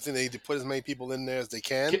America. I think they need to put as many people in there as they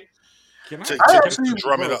can. To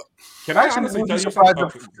drum it up. Can I honestly tell you something?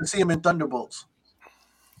 To see him in Thunderbolts,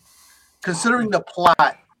 considering the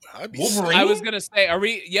plot. I was gonna say, are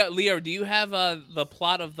we? Yeah, Leo, do you have the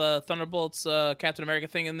plot of the Thunderbolts Captain America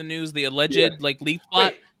thing in the news? The alleged leaked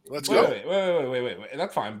plot. Let's go. Wait.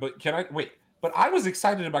 That's fine, but can I wait? But I was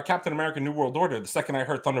excited about Captain America: New World Order the second I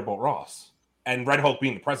heard Thunderbolt Ross and Red Hulk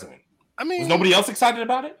being the president. I mean, was nobody else excited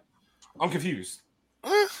about it? I'm confused.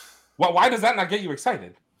 Why does that not get you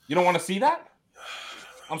excited? You don't want to see that?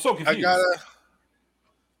 I'm so confused.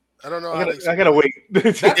 I don't know. I gotta wait.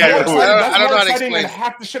 That's I don't know how to explain than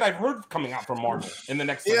half the shit I've heard coming out from Marvel in the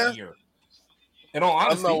next year. In all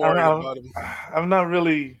honesty, I'm not worried about him. I'm not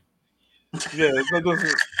really. Yeah, it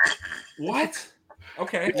doesn't. What?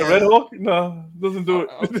 Okay. The Red Hulk? No, doesn't do it.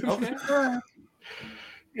 Okay.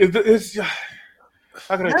 It's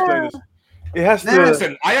how can I explain this? It has to.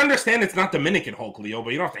 Listen, I understand it's not Dominican Hulk, Leo, but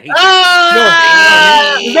you don't have to hate it.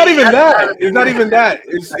 No, it's not even that. It's not even that.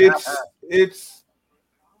 It's.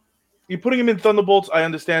 You're putting him in Thunderbolts. I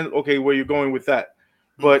understand. Okay, where you're going with that,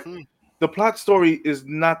 but the plot story is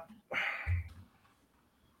not.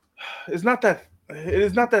 It's not that. It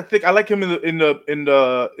is not that thick. I like him in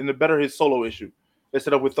the better his solo issue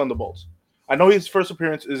instead of with Thunderbolts. I know his first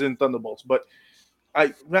appearance is in Thunderbolts, but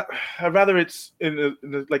I'd rather it's in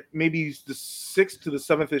the like maybe the 6th to the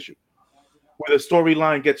 7th issue where the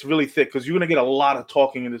storyline gets really thick because you're gonna get a lot of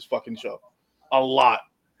talking in this fucking show, a lot.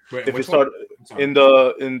 Wait, if you start in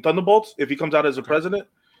Thunderbolts, if he comes out as a president,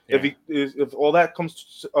 if all that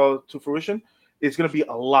comes to fruition, it's gonna be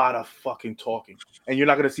a lot of fucking talking, and you're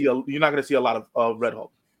not gonna see a lot of Red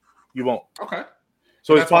Hulk. You won't. Okay.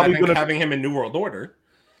 So it's probably gonna having him in New World Order.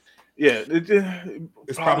 Yeah,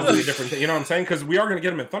 it's probably a different thing. You know what I'm saying? Because we are going to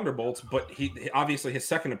get him in Thunderbolts, but he obviously his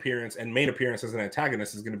second appearance and main appearance as an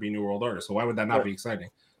antagonist is going to be New World Order. So why would that not be exciting?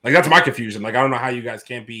 Like that's my confusion. Like I don't know how you guys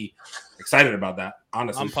can't be excited about that.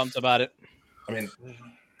 Honestly, I'm pumped about it. I mean,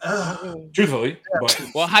 truthfully, but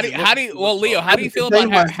well, Leo, how do you feel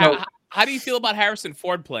about how do you feel about Harrison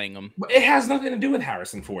Ford playing him? It has nothing to do with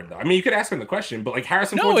Harrison Ford, though. I mean, you could ask him the question, but like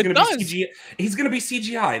Harrison Ford's going to be CGI. He's going to be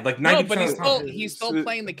CGI, like 90%. No, but he's still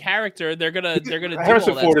playing the character. They're gonna.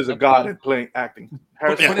 Harrison Ford is a god at playing acting.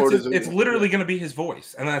 Harrison Ford it's literally going to be his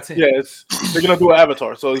voice, and that's it. Yeah, they're going to do an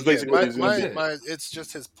Avatar, so it's basically it's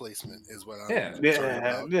just his placement is what I'm. Yeah,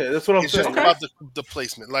 that's what I'm saying. Just about the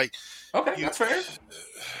placement, like. Okay, that's fair.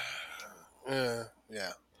 Yeah.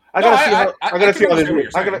 I gotta see how they do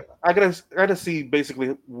it. I gotta see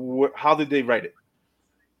basically how did they write it.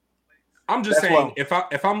 I'm just saying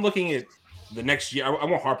if I'm looking at the next year, I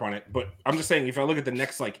won't harp on it, but I'm just saying if I look at the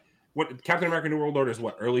next what Captain America: New World Order is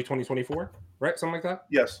early 2024, right? Something like that.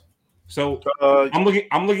 Yes. So I'm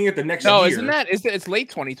looking at the next year. No, isn't that? It's late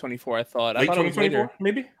 2024? I thought. Late 2024,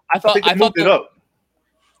 maybe. I thought they moved it up.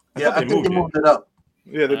 Yeah, I think they moved it up.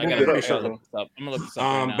 Yeah, they moved it up. I'm gonna look this up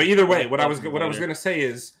right now. But either way, what I was gonna say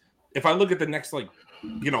is, if I look at the next 5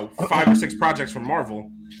 or 6 projects from Marvel,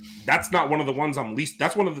 that's not one of the ones I'm least.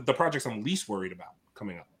 That's one of the projects I'm least worried about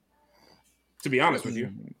coming up. To be honest with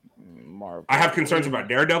you, Marvel. I have concerns about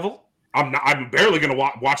Daredevil. I'm barely gonna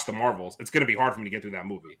watch the Marvels. It's gonna be hard for me to get through that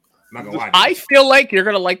movie. I'm not gonna lie. I feel like you're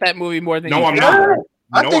gonna like that movie more than I'm not.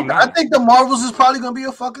 I think the Marvels is probably gonna be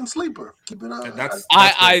a fucking sleeper. Keep it up.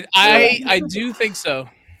 I do think so.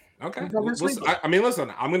 Okay. Listen,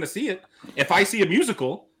 listen. I'm gonna see it. If I see a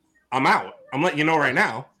musical, I'm out. I'm letting you know right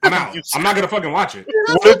now. I'm out. I'm not gonna fucking watch it.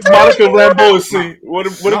 What if Monica Rambeau is singing? What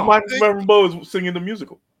if Monica Rambeau is singing the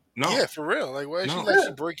musical? No. Yeah, for real. Like, why is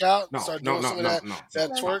she break out and start doing some of that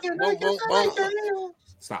twerk? Boom.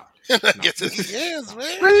 Stop. Get to the hands,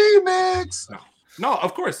 man. Remix. No,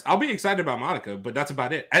 of course. I'll be excited about Monica, but that's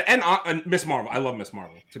about it. And Miss Marvel. I love Miss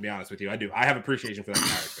Marvel, to be honest with you. I do. I have appreciation for that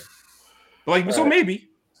character. But so maybe.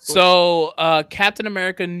 So Captain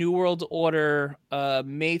America New World Order,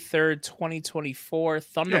 May 3rd, 2024.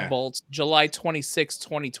 Thunderbolts, July 26th,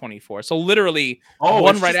 2024. So literally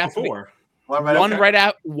one right after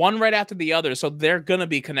one right after the other. So they're gonna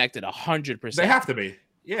be connected 100%. They have to be.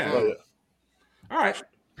 Yeah. All right,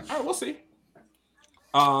 we'll see.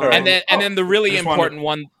 And then the really important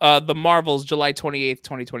one, the Marvels, July 28th,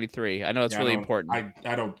 2023. I know it's really important.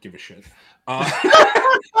 I don't give a shit.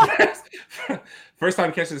 First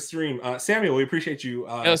time catching the stream. Samuel, we appreciate you.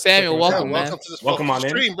 Yo, Samuel, welcome, man. Welcome to this welcome on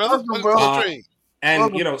stream, in. brother. Welcome to the stream.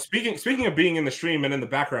 And you know, speaking of being in the stream and in the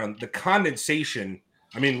background, the condensation.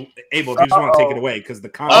 I mean, Abel, if you just want to take it away, because the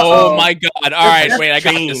condensation. Oh my God! All right, wait, I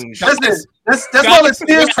got this. Listen, that's all it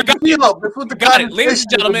is for Kilo. Got it, ladies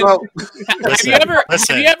and gentlemen.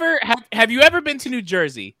 Have you ever been to New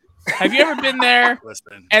Jersey? Have you ever been there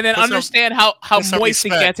and then understand how moist it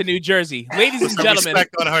gets in New Jersey? Ladies and gentlemen,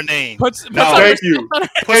 respect on her name. Thank you,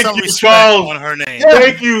 Charles. On her name. Yeah.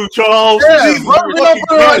 Thank you, Charles.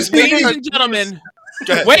 Ladies and gentlemen,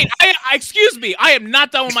 wait, excuse me, I am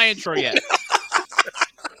not done with my intro yet.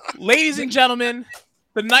 Ladies and gentlemen,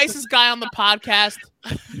 the nicest guy on the podcast,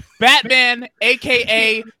 Batman,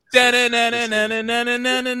 aka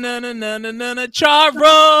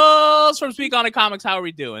Charles from Speak on It Comics. How are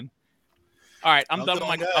we doing? All right, I'm done with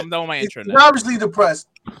my intro now. You're obviously depressed.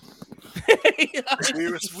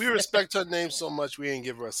 we respect her name so much we ain't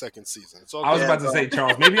give her a second season. I was about to say,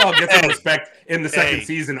 Charles, maybe I'll get some respect in the second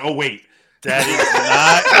season. Oh wait, that is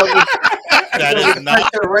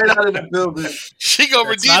not right out of the building. She gonna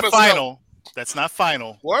redeem herself. Final. That's not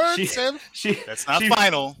final. Word, that's not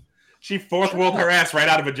final. She fourth world her ass right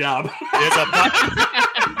out of a job.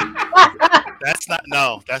 That's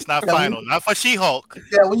not final. Not for She-Hulk.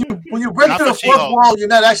 Yeah, when you break through the fourth wall, you're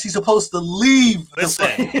not actually supposed to leave. Listen,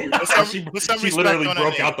 she literally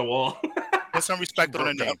broke out the wall. Put some respect on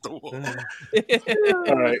her name.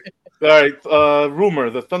 All right. Rumor: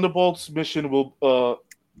 the Thunderbolts' mission will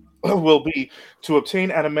be to obtain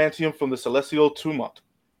adamantium from the Celestial Tiamat.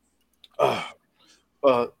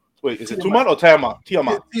 Wait, is it Tiamat or Tiamat?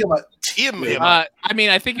 Tiamat. I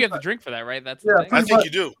mean, I think you have to drink for that, right? That's I think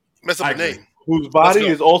you do. Mess up the name. Whose body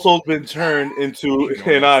has also been turned into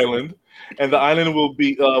an island, and the island will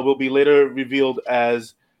be later revealed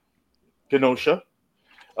as Genosha,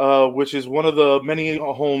 which is one of the many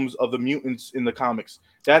homes of the mutants in the comics.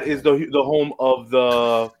 That is the home of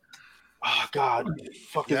the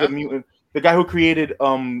is a mutant. The guy who created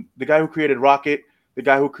Rocket, the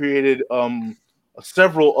guy who created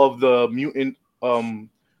several of the mutant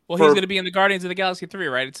well, he's going to be in the Guardians of the Galaxy 3,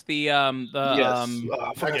 right? It's the I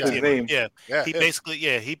forgot his name.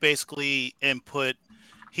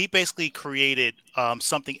 He basically created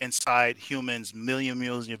something inside humans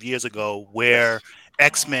millions of years ago, where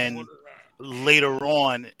X-Men later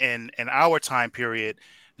on in our time period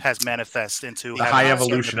has manifested into the high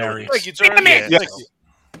evolutionary. Thank you,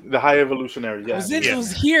 The high evolutionary. Yeah, it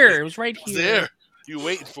was here. It was right here. There. You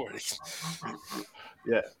waiting for it?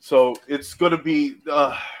 Yeah. So it's going to be.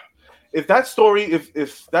 If that's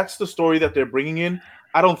the story that they're bringing in,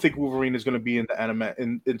 I don't think Wolverine is going to be in the anime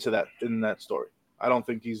in that story. I don't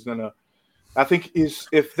think he's gonna. I think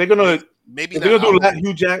if they're gonna do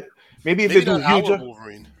Hugh Jack, maybe if they do Hugh Jack,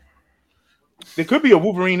 Wolverine, there could be a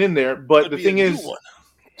Wolverine in there. But the thing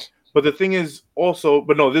is also,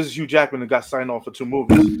 but no, this is Hugh Jackman that got signed off for 2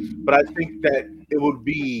 movies. But I think that it would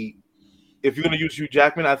be, if you're gonna use Hugh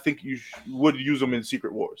Jackman, I think you would use him in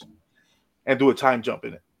Secret Wars and do a time jump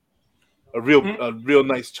in it. A real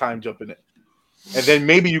nice time jump in it, and then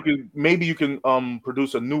maybe you can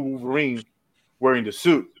produce a new Wolverine wearing the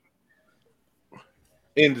suit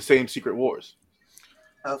in the same Secret Wars.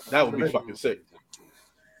 That would be fucking sick.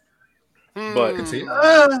 But I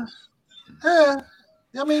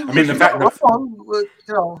mean, the fact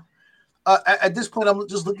that at this point, I'm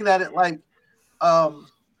just looking at it like,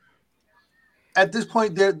 at this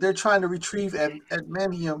point, they're trying to retrieve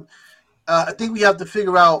adamantium. I think we have to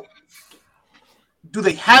figure out. Do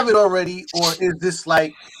they have it already, or is this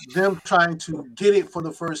like them trying to get it for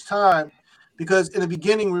the first time? Because in the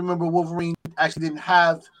beginning, remember, Wolverine actually didn't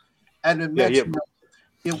have adamantium.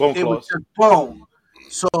 It was just bone.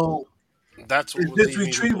 So that's what this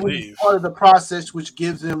retrieval is part of the process, which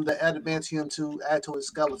gives them the adamantium to add to his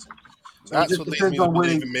skeleton. So that's what depends on where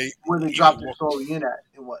they drop the story in at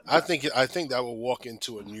and what. I think that will walk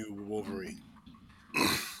into a new Wolverine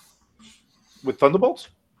with Thunderbolts.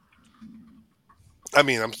 I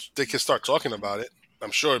mean, they can start talking about it.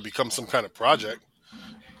 I'm sure it becomes some kind of project.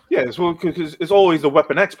 Yeah, because it's always the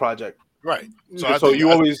Weapon X project, right? So you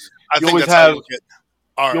always have new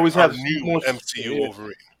MCU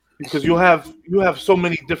Wolverine, because you have so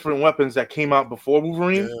many different weapons that came out before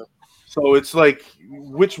Wolverine. Yeah. So it's like,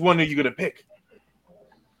 which one are you gonna pick?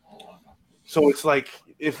 So it's like,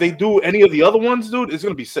 if they do any of the other ones, dude, it's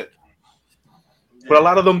gonna be sick. But a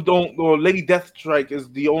lot of them don't. Lady Deathstrike is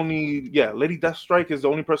the only. Yeah, Lady Deathstrike is the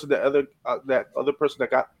only person that other person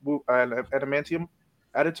that got adamantium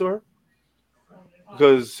added to her.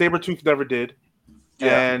 Because Sabretooth never did,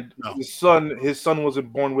 and his son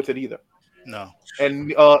wasn't born with it either. No.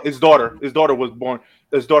 And his daughter was born.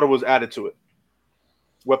 His daughter was added to it.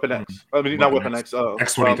 Weapon X. I mean, not Weapon X.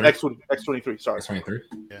 X-23. X-23. Sorry. X-23.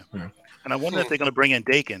 Yeah. And I wonder if they're going to bring in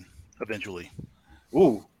Dakin eventually.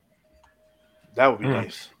 Ooh, that would be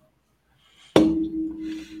nice.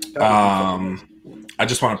 I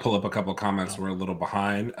just want to pull up a couple of comments. We're a little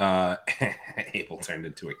behind. Abel turned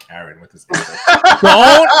into a Karen with his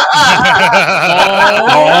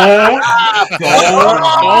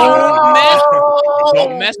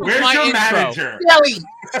don't mess with Where's my your intro. manager?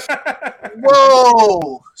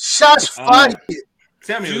 Whoa! Shots fired.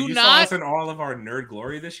 Samuel, Do you not- saw us in all of our nerd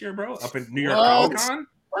glory this year, bro. Up in New York Comic Con.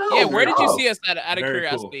 Yeah, where did you see us out of Very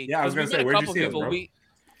curiosity? cool. Yeah, I was gonna say, where'd you see us, bro?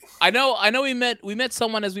 I know we met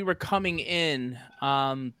someone as we were coming in.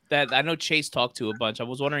 That I know Chase talked to a bunch. I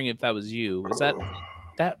was wondering if that was you. Was that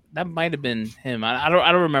might have been him. I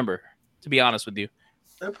don't remember, to be honest with you.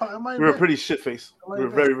 We were pretty shit faced. We were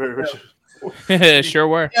very, very rich. Sure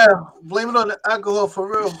were. Yeah, blame it on the alcohol for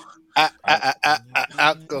real.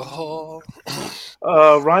 Alcohol.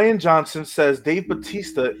 Ryan Johnson says Dave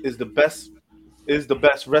Bautista is the best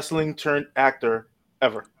wrestling turned actor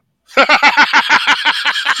ever.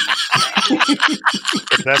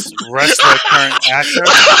 The best wrestler turned actor.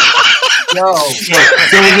 Yo,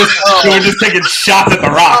 So we're just taking shots at The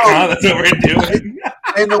Rock, huh? That's what we're doing.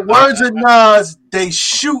 in the words of Nas, they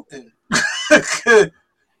shooting.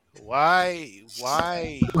 Why?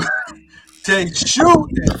 They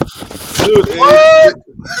shooting. Dude,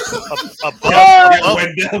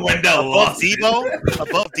 Wendell Above lost Debo. it.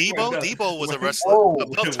 Above Debo. Debo was a wrestler. Oh.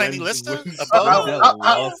 Above Tiny Lister. How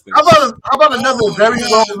about another very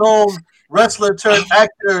well-known wrestler turned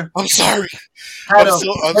actor? I'm sorry. Had I'm a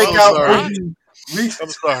so breakout sorry. movie.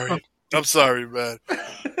 I'm sorry, man.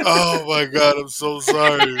 Oh my god, I'm so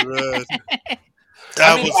sorry, man.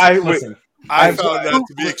 I found that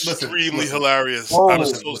to be extremely hilarious. I'm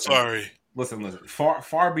so sorry. Listen.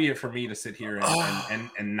 Far be it for me to sit here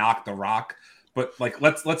and knock The Rock, but like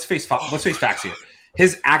let's face facts here.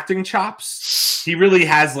 His acting chops, he really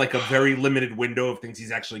has like a very limited window of things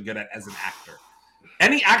he's actually good at as an actor.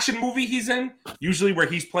 Any action movie he's in, usually where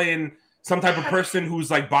he's playing some type of person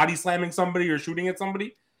who's like body slamming somebody or shooting at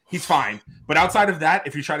somebody, he's fine. But outside of that,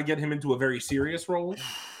 if you try to get him into a very serious role,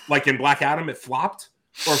 like in Black Adam, it flopped.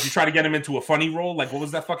 Or if you try to get him into a funny role, like what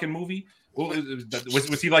was that fucking movie?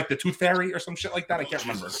 Was he like the Tooth Fairy or some shit like that? I can't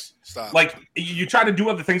remember. Stop. Like you try to do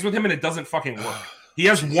other things with him and it doesn't fucking work. He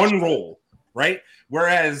has one role, right?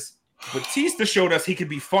 Whereas Batista showed us he could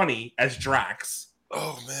be funny as Drax.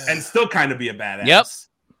 Oh man, and still kind of be a badass. Yep.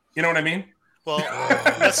 You know what I mean? Well,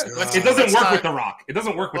 it doesn't work with The Rock. It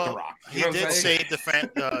doesn't work with The Rock. He did save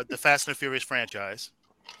the Fast and Furious franchise.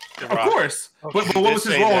 Of course. But what was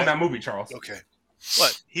his role in that movie, Charles? Okay.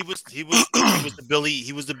 What he was the Billy.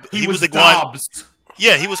 He was the Dobbs.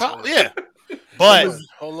 Yeah, he was. Yeah, but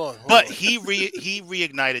hold on. But he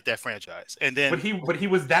reignited that franchise, and then but he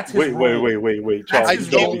was that's his role. Wait,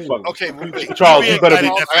 Charles. Okay,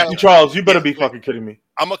 Charles, you better be fucking kidding me.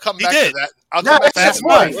 I'm gonna come back to that. I'll come come back to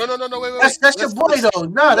that. No, wait. That's your boy, though.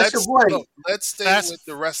 No, that's your boy. No, let's stay with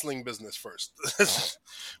the wrestling business first.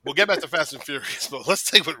 We'll get back to Fast and Furious, but let's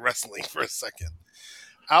stay with wrestling for a second.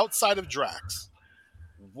 Outside of Drax,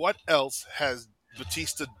 what else has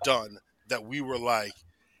Batista done that we were like,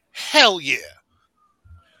 hell yeah?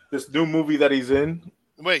 This new movie that he's in.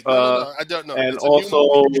 Wait, no, I don't know. And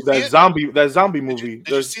also that zombie movie. Did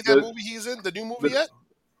you see that movie he's in? The new movie yet?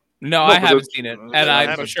 No, I haven't seen it, and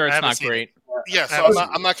I'm sure it's not great. Yeah, so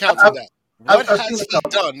I'm not counting that. What has he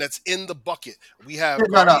done that's in the bucket? We have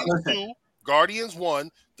Guardians 2, Guardians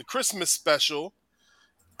 1, the Christmas special,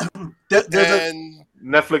 and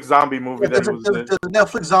Netflix zombie movie. There's a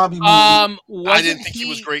Netflix zombie movie. I didn't think he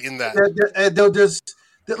was great in that.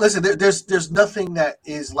 There's nothing that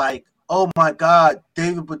is like, oh my God,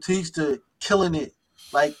 David Bautista killing it.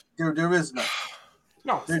 Like there is none.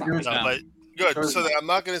 No, there is none. But good. So I'm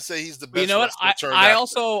not going to say he's the best. You know what? I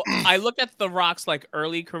also I looked at The Rock's like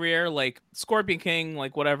early career, like Scorpion King,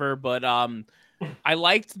 like whatever. But I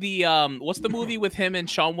liked the what's the movie with him and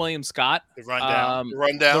Sean William Scott? The Rundown.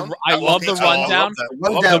 Rundown. I love The Rundown.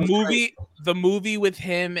 The movie with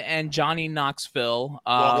him and Johnny Knoxville.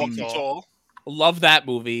 Love that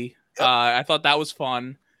movie. Yep. I thought that was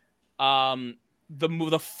fun.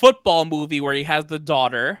 The football movie where he has the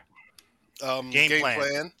daughter. Game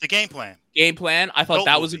plan. The Game Plan. Game Plan. I thought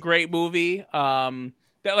that was a great movie.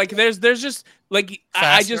 Like there's just like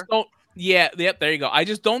I just don't. Yeah, yep. There you go. I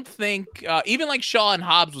just don't think even like Shaw and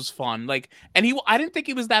Hobbs was fun. Like, and I didn't think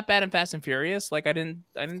he was that bad in Fast and Furious. Like, I didn't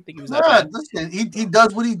think he was that bad. Listen, he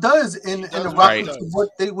does what he does in the Rock.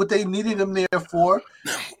 What they needed him there for.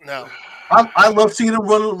 No, I love seeing him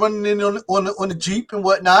running in on the Jeep and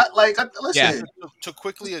whatnot. Like, listen. To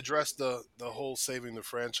quickly address the whole saving the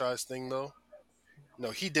franchise thing, though. No,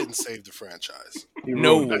 he didn't save the franchise.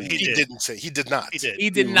 No, he didn't say. He did not. He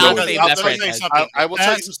did not save that franchise. I will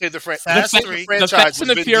tell you who saved the franchise. The Fast and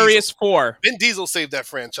the Furious 4. Vin Diesel saved that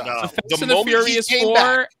franchise. No. The Fast and the Furious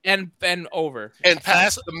 4 and over. And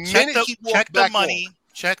Fast, the minute he walked back money.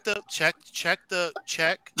 Check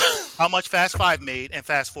how much Fast 5 made and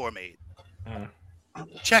Fast 4 made.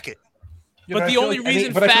 Check it. But the only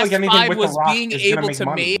reason Fast 5 was being able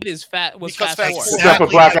to make is Fast 4.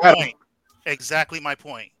 Exactly my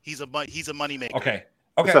point. He's a money maker. Okay.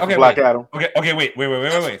 Black Adam. Okay. Wait.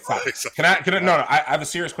 Can I? No. I have a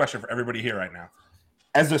serious question for everybody here right now.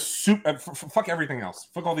 As a fuck everything else.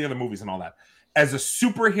 Fuck all the other movies and all that. As a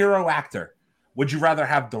superhero actor, would you rather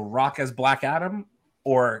have The Rock as Black Adam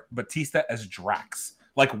or Batista as Drax?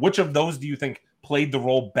 Like, which of those do you think played the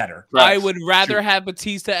role better? Drax. I would rather have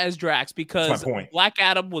Batista as Drax because Black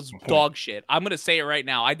Adam was dog shit. I'm going to say it right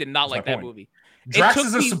now. I did not like that movie. Drax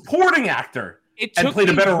is a supporting actor and played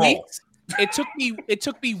a better role. It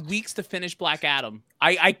took me weeks to finish Black Adam.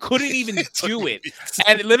 I couldn't even do it.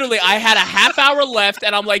 And literally, I had a half hour left,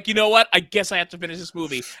 and I'm like, you know what? I guess I have to finish this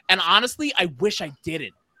movie. And honestly, I wish I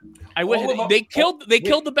didn't. I wish they killed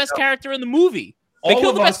the best character in the movie. All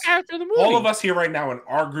of us here right now in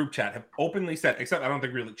our group chat have openly said, except I don't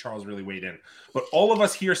think really Charles really weighed in, but all of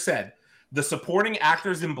us here said the supporting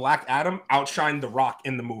actors in Black Adam outshined The Rock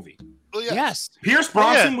in the movie. Well, yes. Pierce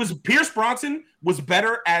Bronson was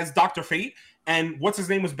better as Dr. Fate, and what's his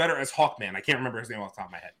name was better as Hawkman. I can't remember his name off the top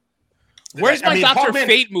of my head. Where's my Dr.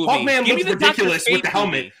 Fate movie? Hawkman looked ridiculous with the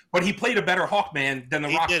helmet, but he played a better Hawkman than The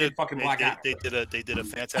Rock did fucking Black Adam. They did a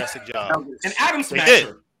fantastic job. And Adam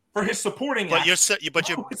Smasher for his supporting. But you're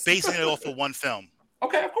basing it off of one film.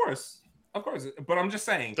 Okay, of course. But I'm just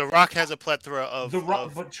saying. The Rock has a plethora of...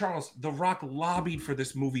 But Charles, The Rock lobbied for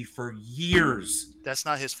this movie for years. That's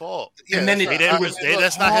not his fault. Yeah, and then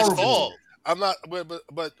that's not his fault. I'm not,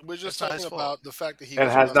 but we're just talking about the fact that he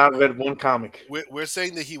has not read one comic. We're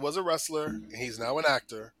saying that he was a wrestler and he's now an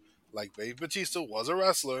actor. Like Dave Bautista was a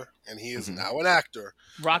wrestler and he is now an actor.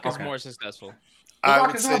 Rock is more successful. I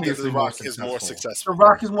would say that The Rock is more successful. The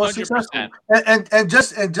Rock is more 100%. Successful. And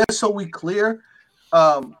just so we clear,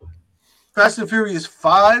 Fast and Furious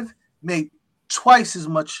 5 made twice as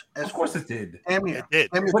much as. Of course, it did. It did.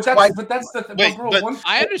 But that's the Wait,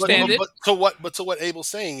 I understand it. So what Abel's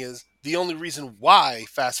saying is the only reason why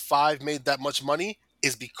Fast 5 made that much money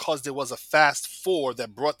is because there was a Fast 4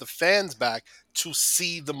 that brought the fans back to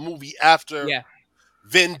see the movie after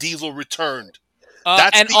Vin Diesel returned.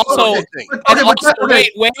 That's and also,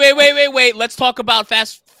 wait. Let's talk about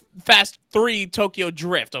Fast 3 Tokyo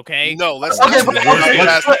Drift, okay? No, let's actually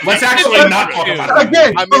not talk about it.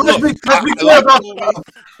 Again, let's be clear about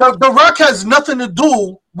The Rock has nothing to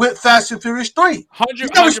do with Fast and Furious 3.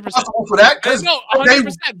 100%. Responsible for that because they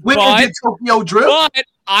went and did Tokyo Drift. But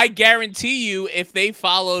I guarantee you, if they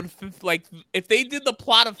followed, if they did the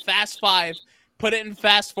plot of Fast 5, put it in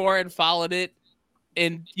Fast 4 and followed it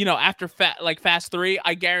in, after Fast 3,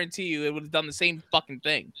 I guarantee you it would have done the same fucking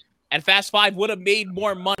thing. And Fast 5 would have made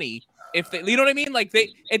more money if they, you know what I mean? Like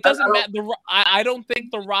it doesn't matter. I don't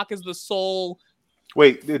think The Rock is the sole.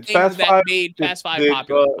 Wait, did Fast 5 made Fast 5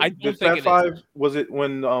 popular? I don't think Fast 5 was it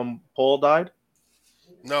when Paul died?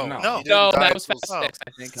 No, that was Fast 6.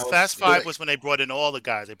 I think Fast 5 was when they brought in all the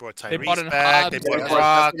guys. They brought Tyrese back. They brought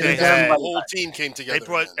Rock. The whole team came together. They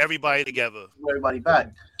brought everybody together. Everybody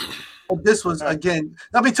back. But this was again.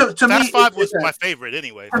 I mean, to Fast me, 5 was my favorite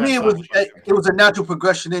anyway. For me, it was a natural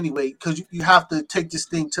progression anyway because you have to take this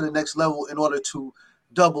thing to the next level in order to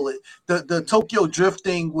double it. The Tokyo Drift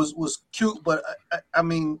thing was cute, but I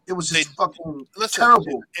mean, it was just fucking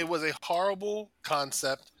terrible. It was a horrible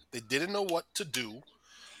concept. They didn't know what to do.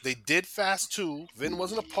 They did Fast 2. Vin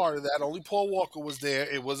wasn't a part of that. Only Paul Walker was there.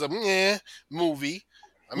 It was a movie.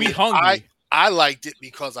 I mean, I liked it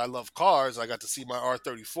because I love cars. I got to see my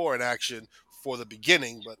R34 in action for the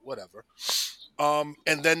beginning, but whatever.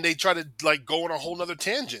 And then they try to go on a whole nother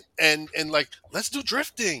tangent and let's do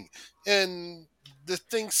drifting. And the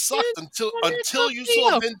thing sucked until you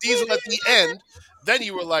saw Vin Diesel at the end. Then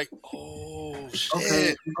you were like, oh shit.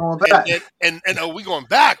 Okay, we're going back. And we going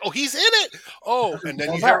back. Oh, he's in it. Oh, and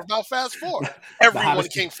then you hear about Fast 4. Everyone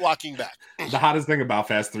came flocking back. The hottest thing about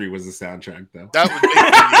Fast 3 was the soundtrack, though. That was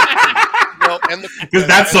because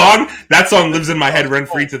that song lives in my head rent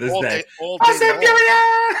free to this day.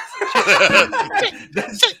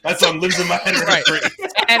 That song lives in my head rent free.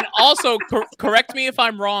 And also, correct me if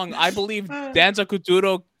I'm wrong. I believe Danza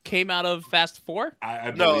Kuduro came out of Fast 4.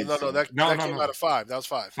 No. That came out of 5. That was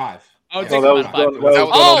 5. Oh, take 5 out of 5.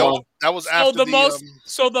 That was after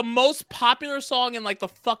the most popular song in like the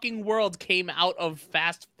fucking world came out of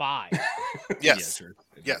Fast 5. Yes.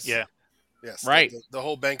 Yeah. Yes. Right. The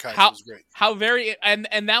whole bank heist was great. How very and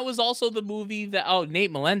that was also the movie that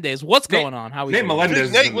Nate Melendez. What's going on? How Nate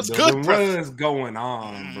Melendez? Nate, what's good, bro? What is going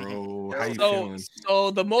on, bro? How you feeling?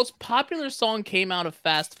 So the most popular song came out of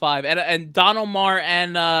Fast 5, and Don Omar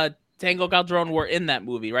and Tango Calderon were in that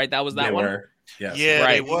movie, right? That was that one. Yes. Yeah,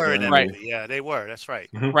 right. they were in that right. movie. Yeah, they were. That's right.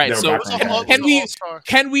 Right. So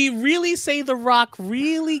can we really say The Rock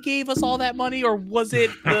really gave us all that money, or was it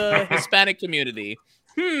the Hispanic community?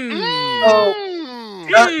 So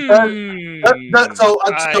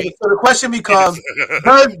the question becomes: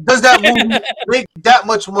 does that movie make that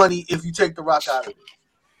much money if you take The Rock out of it?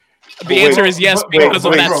 The answer is yes, because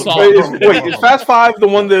of that song. Is Fast 5 the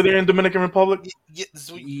one that they're in Dominican Republic?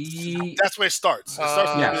 That's where it starts. It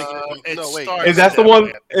starts in Dominican Republic. No, wait. Is that the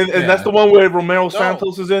one? And that's the one where Romero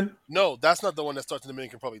Santos is in? No, that's not the one that starts in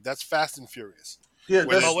Dominican Republic. That's Fast and Furious. Yeah.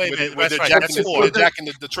 Where they're jacking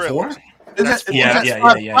the trailers. Yeah.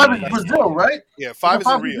 5 is Brazil, right? Yeah, 5 is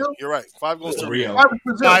in Rio. You're right. 5 goes to Rio. 5 is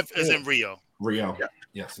Brazil. 5 is in Rio. Yeah.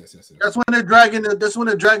 Yes. That's when they're dragging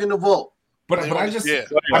the vault. But I just,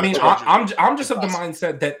 I mean, I'm just of the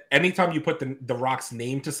mindset that anytime you put the Rock's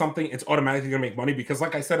name to something, it's automatically gonna make money because,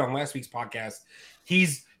 like I said on last week's podcast,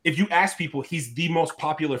 if you ask people, he's the most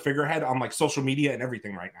popular figurehead on like social media and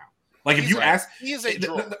everything right now. Like if you ask, he is a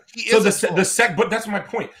draw. But that's my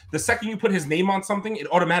point. The second you put his name on something,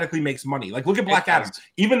 it automatically makes money. Like look at Black Adam,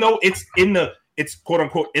 even though it's quote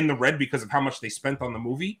unquote in the red because of how much they spent on the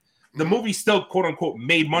movie. The movie still, quote unquote,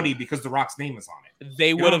 made money because The Rock's name is on it.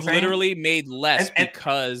 They would have literally made less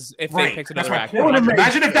because if they picked another actor.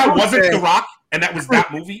 Imagine if that wasn't The Rock and that was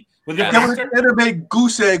that movie. It would have made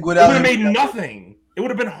Goose Egg It without. would have made nothing. It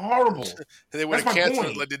would have been horrible. They would have canceled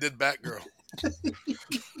it like they did Batgirl.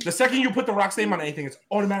 The second you put The Rock's name on anything, it's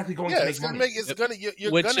automatically going to make money.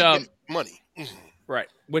 You're gonna get money. Right.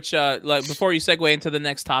 Which, like, before you segue into the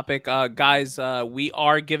next topic, guys, we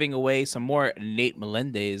are giving away some more Nate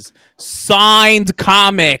Melendez signed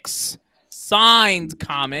comics. Damn,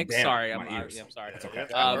 sorry, I'm sorry. That's okay.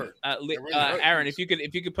 Aaron, if you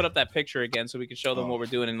could put up that picture again so we can show them what we're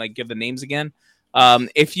doing and like give the names again.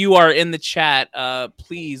 If you are in the chat,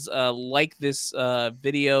 please like this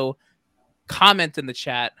video, comment in the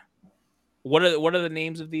chat. What are the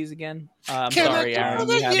names of these again? I'm sorry, Aaron.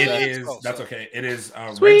 That's okay. It is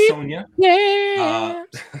Red Sonja. Yeah.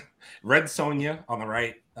 Red Sonja on the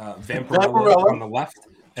right, Vampirella on the left,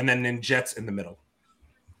 and then Ninjets in the middle.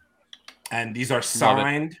 And these are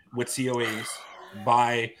signed with COAs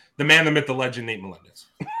by the man, the myth, the legend, Nate Melendez.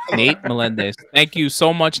 Nate Melendez. Thank you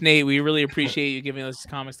so much, Nate. We really appreciate you giving us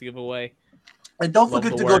comics to give away. And don't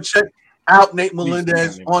forget to go check out Nate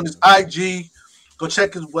Melendez on his IG. Go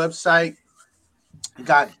check his website. You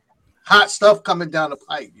got hot stuff coming down the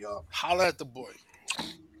pipe, y'all. Holla at the boy.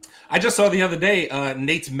 I just saw the other day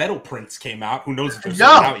Nate's metal prints came out. Who knows if they're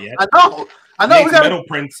sold out yet? I know. Nate's metal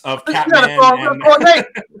prints of Catman. Nate.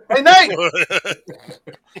 Hey, Nate.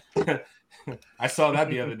 I saw that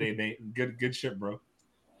the other day, Nate. Good shit, bro.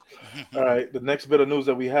 All right. The next bit of news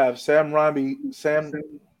that we have: Sam Raimi.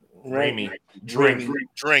 Drink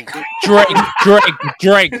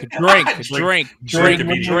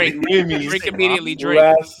immediately.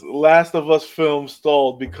 Last of Us film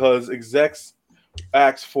stalled because execs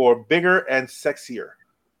asked for bigger and sexier.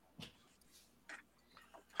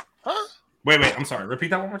 Huh? Wait. I'm sorry.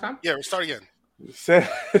 Repeat that one more time. Yeah, we'll start again. Sam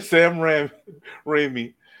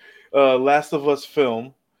Raimi, Last of Us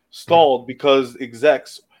film stalled because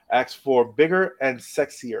execs asked for bigger and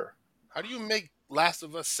sexier. How do you make Last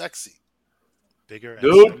of Us sexy? Bigger,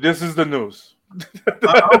 dude. This is the news.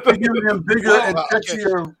 I'll be giving him bigger and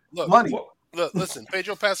sexier money. Look, listen.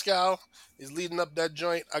 Pedro Pascal is leading up that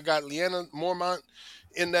joint. I got Lyanna Mormont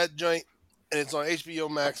in that joint, and it's on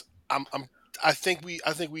HBO Max. I think we're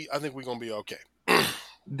gonna be okay.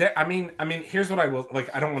 I mean, here's what I will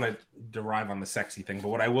like. I don't want to derive on the sexy thing, but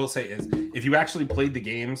what I will say is, if you actually played the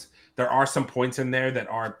games, there are some points in there that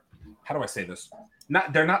are, how do I say this?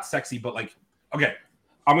 They're not sexy, but like, okay,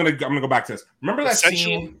 I'm gonna go back to this. Remember that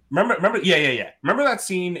scene? Remember? Yeah. Remember that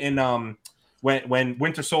scene in when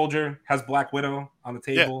Winter Soldier has Black Widow on the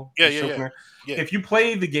table? Yeah. If you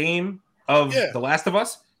play the game of The Last of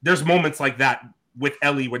Us, there's moments like that with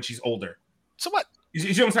Ellie when she's older. So what? You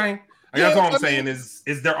see what I'm saying? That's all I'm saying is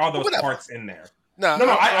there are those parts in there. No,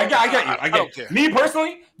 I get you. I get you. Me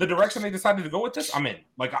personally, the direction they decided to go with this, I'm in.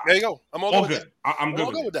 Like, there you go. I'm all good. I'm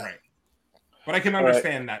good with that. Right. But I can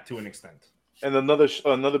understand that to an extent. And another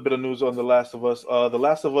bit of news on The Last of Us. The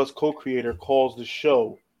Last of Us co-creator calls the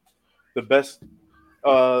show the best,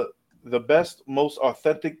 most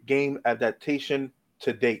authentic game adaptation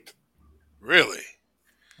to date. Really?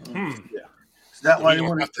 Yeah. Is that why We're you gonna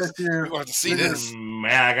want have to to, check your? we're gonna have to see this.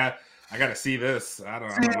 Man, I got to see this. I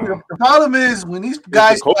don't See, know. the problem is when these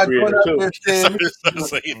guys start going co-creator, out too. there Yes, saying I'm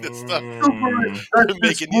saying this stuff. super this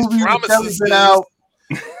Making these movie that's never promises. been out,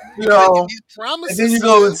 you know, These promises. and then you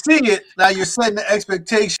go and see it. Now you're setting the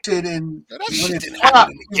expectation, and That when shit it's didn't happen pop,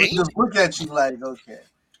 in the people game. just look at you like, okay.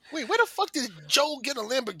 Wait, where the fuck did Joe get a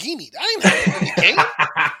Lamborghini? That ain't happening in the game.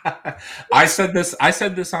 I said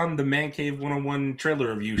this on the Man Cave 101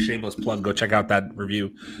 trailer review. Shameless plug. Go check out that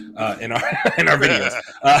review in our videos.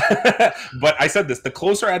 But I said this: the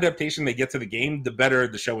closer adaptation they get to the game, the better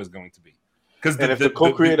the show is going to be. Because if the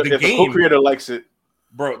co-creator likes it,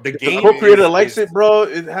 bro, if the co-creator likes it, bro,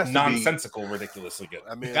 it has to nonsensical, ridiculously good.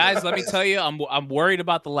 I mean, Guys, let me tell you, I'm worried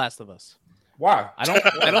about The Last of Us. Why? I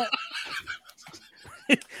don't.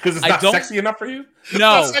 Because it's not sexy enough for you? No,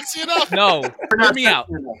 not sexy enough. No. Hear me out.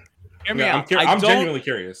 Hear me out. I'm genuinely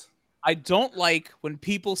curious. I don't like when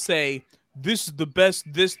people say this is the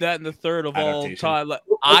best, this, that, and the third of all time.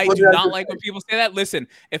 I do not like when people say that. Listen,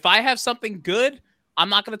 if I have something good, I'm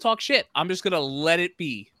not going to talk shit. I'm just going to let it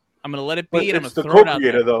be. I'm going to let it be, and I'm going to throw it out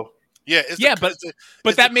there. Though. Yeah, but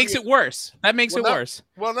that makes it worse. That makes it worse.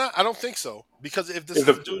 Well, no, I don't think so. Because if this is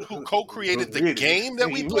the dude who co-created the game that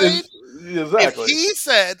we played, exactly. if he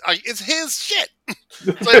said it's his shit,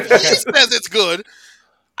 so if he says it's good,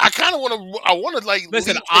 I kind of want to. I want to like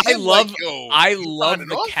listen. I love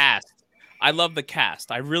the cast. I love the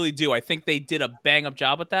cast. I really do. I think they did a bang up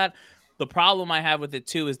job with that. The problem I have with it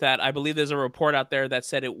too is that I believe there's a report out there that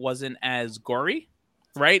said it wasn't as gory.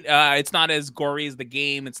 Right? It's not as gory as the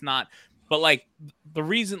game. It's not, but like the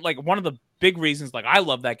reason, like one of the big reasons, like I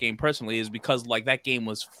love that game personally, is because like that game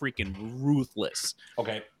was freaking ruthless.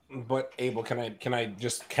 Okay, but Abel, can I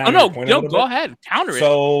just counter? Go ahead, counter it.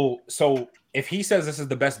 So if he says this is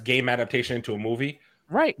the best game adaptation into a movie,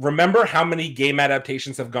 right? Remember how many game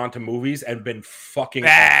adaptations have gone to movies and been fucking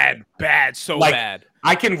bad, awful. Bad.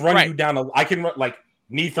 I can run you down. I can like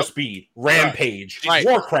Need for Speed, Rampage,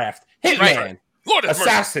 Warcraft, Hitman. Lord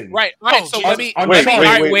Assassin. Right. So let me wait.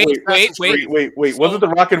 Wait. Was it the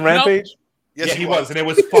Rockin' Rampage? Yes, yeah, he was, and it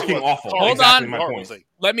was fucking awful. Hold on. My point.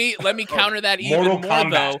 Let me counter that even more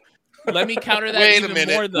though. Let me counter that even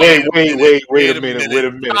more though. Wait a minute.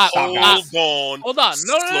 Hold on.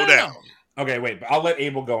 No. Slow down. Okay, wait, but I'll let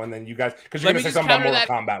Abel go, and then you guys, because you're going to say something about Mortal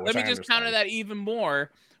Kombat. Let me just counter that even more.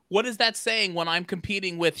 What is that saying when I'm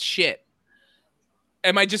competing with shit?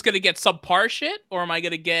 Am I just going to get subpar shit, or am I going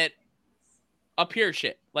to get up here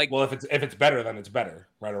shit? Like, well, if it's better, then it's better,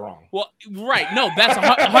 right or wrong. Well, right, no, that's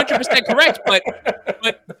 100% correct. But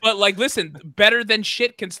like, listen, better than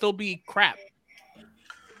shit can still be crap.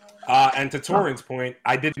 And to Torin's point,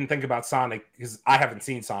 I didn't think about Sonic because I haven't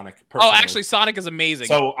seen Sonic. Personally. Oh, actually, Sonic is amazing.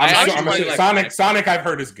 So Sonic I've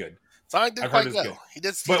heard is good. Sonic did quite well.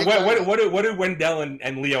 But what did Wendell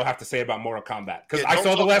and Leo have to say about Mortal Kombat? Because I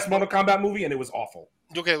saw the last Mortal Kombat movie and it was awful.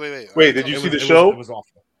 Okay, wait. Did you see the show? It was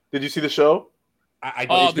awful. Did you see the show? The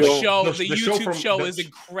YouTube show is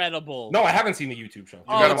incredible. No, I haven't seen the YouTube show.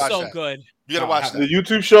 It's so good. You gotta watch the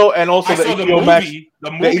YouTube show and also the HBO Max.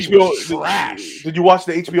 The movie was trash. Did you watch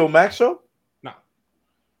the HBO Max show? No.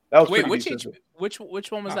 That was which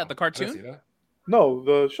one was that? The cartoon? No,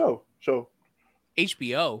 the show.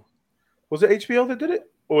 HBO. Was it HBO that did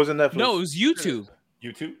it, or was it Netflix? No, it was YouTube.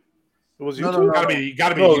 YouTube. It was YouTube. No. Gotta be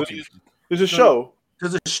YouTube. There's a show.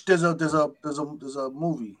 There's a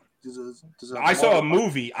movie. I saw a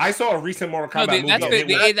movie. I saw a recent Mortal Kombat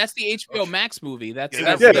movie. That's the HBO Max movie. That's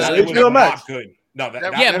HBO Max. Good. No, but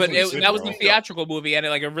that was the theatrical movie, and it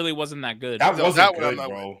really wasn't that good. That wasn't good,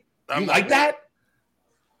 bro. You like that?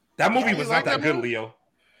 That movie was not that good, Leo.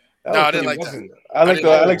 No, I didn't like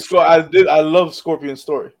that. I love Scorpion's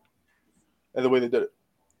story, and the way they did it.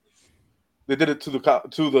 They did it to the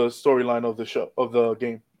storyline of the show of the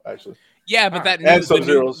game, actually. Yeah, but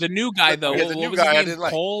the new guy though. The new guy I didn't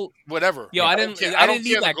like. Whatever. Yo, I didn't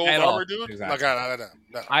need that guy at all. Dude. Exactly.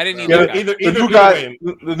 I didn't need that guy.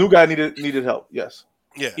 The new guy needed help. Yes.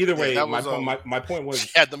 Yeah. Either way, my point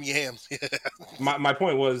was had them yams. my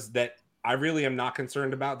point was that I really am not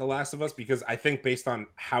concerned about The Last of Us because I think based on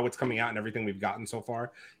how it's coming out and everything we've gotten so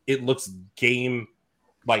far, it looks game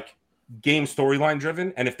storyline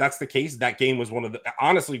driven. And if that's the case, that game was one of the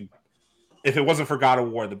honestly. If it wasn't for God of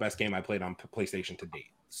War, the best game I played on PlayStation to date.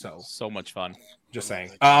 So much fun. Just saying.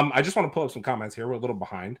 I just want to pull up some comments here. We're a little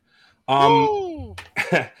behind. Dillinger.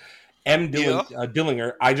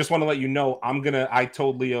 I just want to let you know I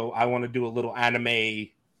told Leo I want to do a little anime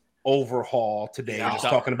overhaul today, Yeah. just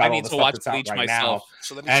talking about all the stuff that's out right now.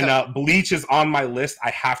 So And Bleach is on my list.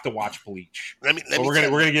 I have to watch Bleach. We're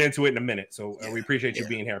gonna get into it in a minute. So we appreciate you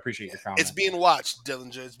being here. I appreciate your comment. It's being watched,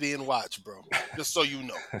 Dillinger. It's being watched, bro. Just so you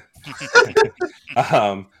know.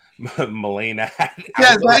 Melina had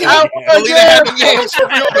Melina had them games for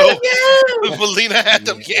real though. Melina had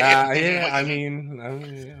them games. Yeah, I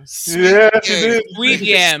mean, sweet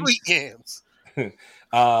yams.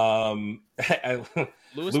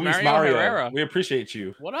 Luis Mario Herrera. We appreciate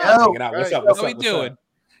you. What up? Hanging out. What's up? How we doing?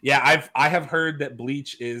 Yeah, I have heard that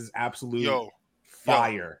Bleach is absolute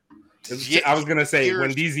fire. I was gonna say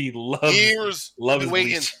when DZ loves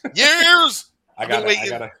Bleach. Years.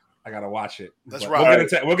 I gotta watch it. That's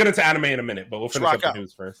right. We'll get into anime in a minute, but we'll finish up the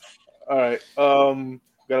news first. All right.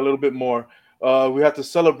 Got a little bit more. We have to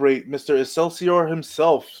celebrate Mr. Excelsior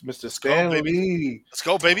himself, Mr. Stan Lee. Let's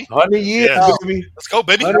go, baby. 100 years, baby. Let's go,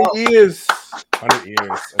 baby. 100 years. 100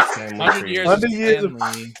 years of Stan Lee. 100 years of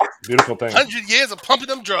beautiful thing. 100 years of pumping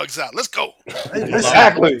them drugs out. Let's go.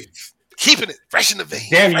 Exactly. Keeping it fresh in the vein.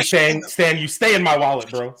 Damn you, Stan. You stay in my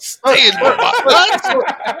wallet, bro. Stay in my wallet.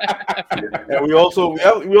 And we also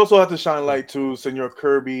have to shine light to Senor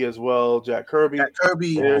Kirby as well. Jack Kirby.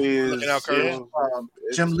 There he is. Looking out, Kirby.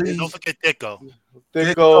 Jim Lee. Don't forget Dicko.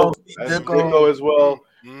 Dicko as well.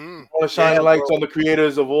 I want to shine lights on the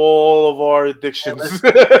creators of all of our addictions.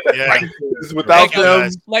 Without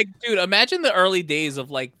them, dude, imagine the early days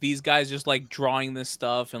of these guys just drawing this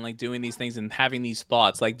stuff and doing these things and having these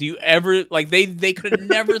thoughts. Do you ever they could have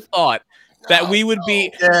never thought that we would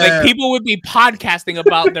be people would be podcasting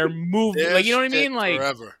about their movie. You know what I mean?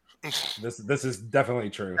 Forever. This is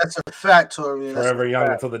definitely true. That's a fact, Tori. Forever young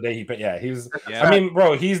until the day I mean,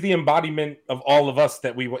 bro, he's the embodiment of all of us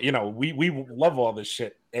that we love all this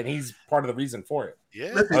shit, and he's part of the reason for it.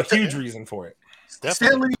 Yeah, a huge reason for it.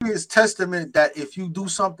 Stan Lee is testament that if you do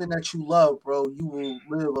something that you love, bro, you will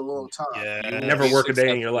live a long time. Yeah, you never work a day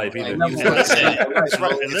in your life either. That's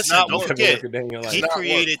right. And listen, don't forget, he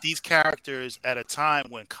created these characters at a time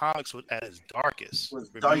when comics was at its darkest.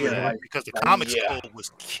 Because the comics code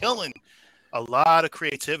was killing a lot of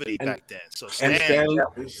creativity back then. So Stan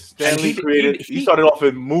Lee created. He started off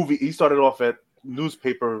in movie. He started off at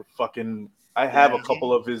newspaper. I have a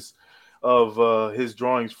couple of his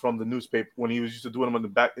drawings from the newspaper when he was used to doing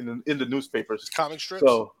them in the newspapers. Comic strips.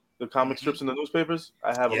 So the comic strips in the newspapers, I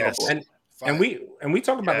have a couple. And we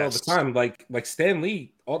talk about it all the time. Like Stan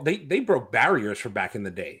Lee, they broke barriers for back in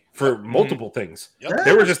the day for multiple things. Yep.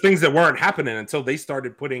 There were just things that weren't happening until they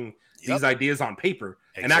started putting these ideas on paper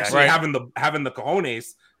and actually having the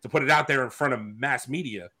cojones to put it out there in front of mass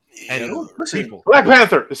media. And people. Black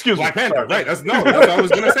Panther, excuse me. Black Panther, right? That's what I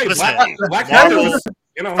was gonna say. Black Panther was,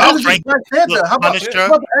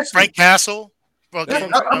 Frank Castle,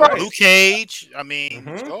 Luke Cage. I mean,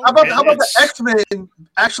 how about the X-Men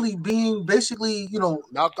actually being basically, a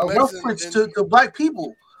reference to black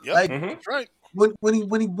people? That's right. When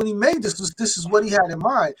he made this is what he had in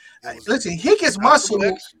mind. Listen, he gets my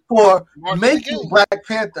salute for making Black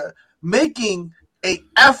Panther, making a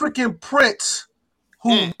African prince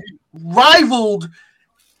who rivaled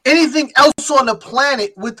anything else on the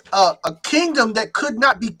planet with a kingdom that could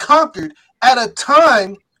not be conquered at a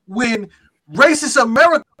time when racist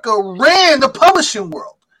America ran the publishing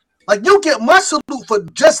world. You get my salute for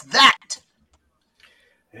just that.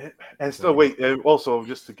 And still, also,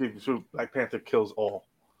 just to give you through, Black Panther kills all.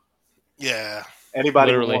 Yeah.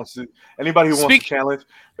 Anybody who wants to challenge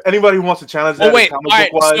that. Oh wait, all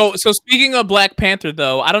right. So speaking of Black Panther,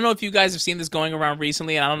 though, I don't know if you guys have seen this going around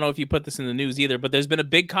recently, and I don't know if you put this in the news either. But there's been a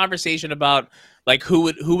big conversation about who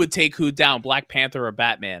would take who down, Black Panther or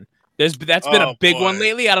Batman. That's been a big one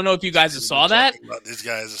lately. I don't know if you guys saw that. These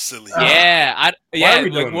guys are silly. Why are we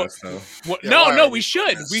doing this, no, we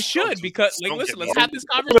should because listen, let's have this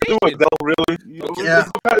conversation.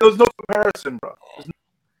 There's no comparison, bro.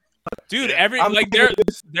 Dude,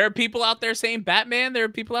 there are people out there saying Batman. There are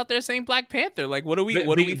people out there saying Black Panther. What do we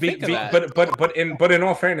think of that? But in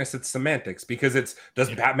all fairness, it's semantics because does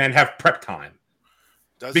Batman have prep time?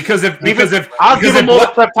 Because I'll give him all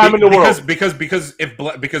the prep time in the world. Because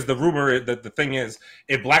the rumor that the thing is,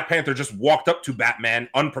 if Black Panther just walked up to Batman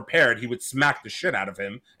unprepared, he would smack the shit out of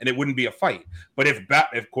him, and it wouldn't be a fight. But if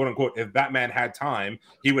quote unquote, if Batman had time,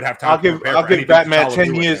 he would have time. I'll give Batman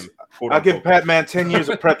 10 years. I'll give Batman 10 years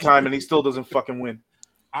of prep time, and he still doesn't fucking win.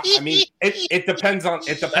 I mean, it depends on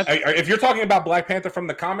it. If you're talking about Black Panther from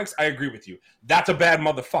the comics, I agree with you. That's a bad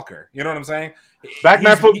motherfucker. You know what I'm saying? Black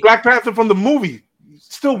Panther from the movie.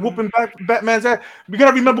 Still whooping Batman's ass. We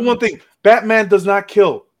gotta remember one thing: Batman does not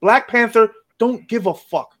kill. Black Panther don't give a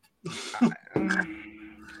fuck.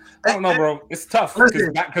 I don't know, bro. It's tough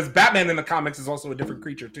because Batman in the comics is also a different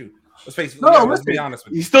creature too. Let's face it. Let's be honest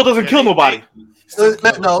with you. He still doesn't kill nobody.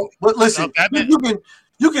 No, but listen,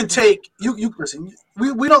 you can take you listen.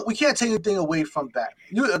 We can't take anything away from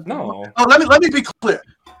Batman. No. Oh, let me be clear.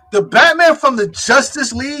 The Batman from the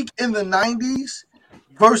Justice League in the 90s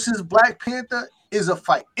versus Black Panther is a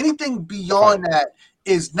fight. Anything beyond that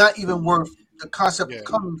is not even worth the concept of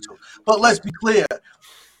coming to. But let's be clear.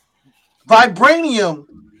 Vibranium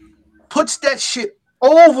puts that shit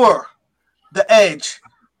over the edge,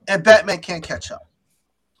 and Batman can't catch up.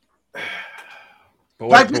 But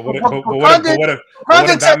what if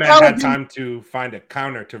Batman had time to find a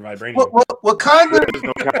counter to Vibranium?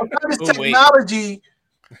 Wakanda's technology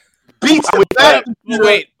beats the Batman.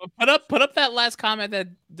 Wait, put up that last comment that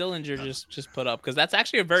Dillinger just put up, because that's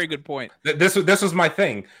actually a very good point. This was my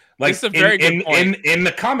thing. Like, it's a very good point. In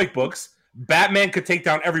the comic books, Batman could take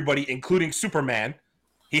down everybody, including Superman.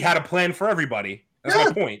 He had a plan for everybody. That's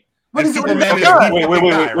my point. Wait.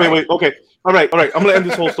 Okay. All right. I'm gonna end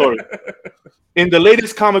this whole story. In the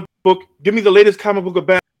latest comic book, give me the latest comic book of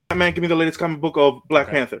Batman. Give me the latest comic book of Black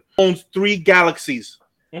Panther. Owns 3 galaxies.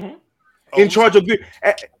 In charge of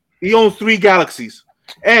he owns 3 galaxies,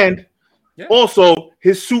 and also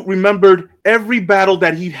his suit remembered every battle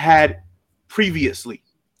that he had previously.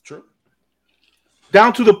 True.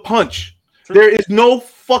 Down to the punch. True. There is no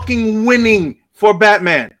fucking winning for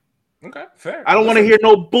Batman. Okay, fair. I don't want to hear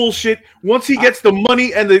no bullshit. Once he gets the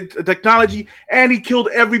money and the technology, and he killed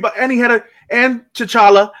everybody, and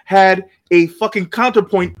T'Challa had a fucking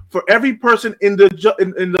counterpoint for every person in the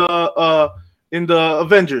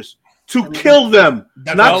Avengers to kill them.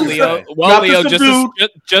 Leo,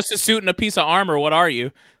 just a suit and a piece of armor. What are you?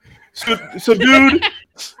 Subdued,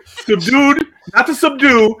 not to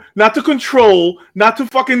subdue, not to control, not to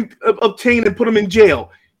fucking obtain and put him in jail,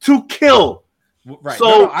 to kill. Right.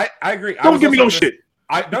 So I agree. Don't give me no shit.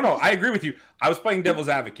 I agree with you. I was playing devil's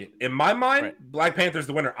advocate. In my mind, Black Panther's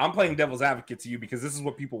the winner. I'm playing devil's advocate to you because this is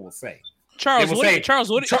what people will say. Charles has been waiting. Go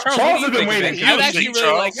ahead.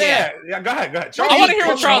 Charles, I want to hear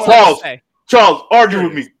what Charles has to say. Charles, argue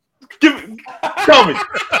with me. Tell me,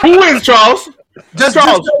 who wins, Charles?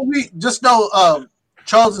 Just know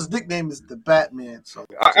Charles's nickname is the Batman. So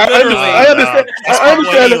I understand. I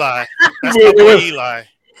understand. Eli.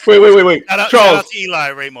 Wait. Shout Charles. out to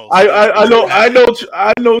Eli Ramos.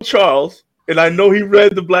 I know Charles, and I know he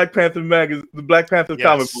read the Black Panther magazine, the Black Panther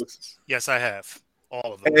comic books. Yes, I have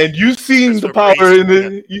all of them. And you've seen the power in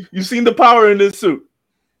this. You've seen the power in this suit.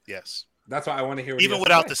 Yes, that's why I want to hear. Even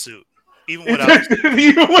without the suit.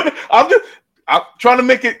 I'm trying to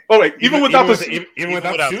make it. All right. Even without the suit. Even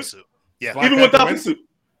without the suit. Yeah. Even without the suit.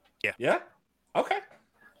 Yeah. Yeah. Okay.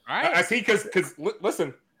 All right. I see. Because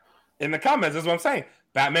listen, in the comments, that's what I'm saying.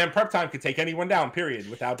 Batman prep time could take anyone down. Period.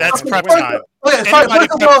 Without that's prep time. Let's kill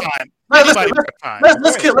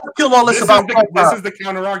all this about prep time. This is the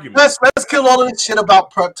counter argument. Let's kill all of this shit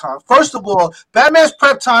about prep time. First of all, Batman's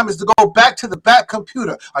prep time is to go back to the Bat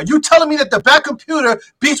computer. Are you telling me that the Bat computer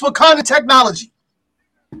beats Wakanda technology?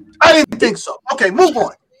 I didn't think so. Okay, move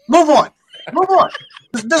on.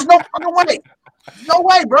 There's no fucking way. No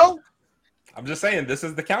way, bro. I'm just saying, this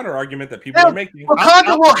is the counter argument that people are making.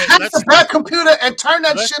 Wakanda will hack the Bat computer and turn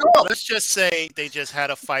that shit off. Let's just say they just had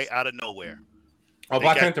a fight out of nowhere.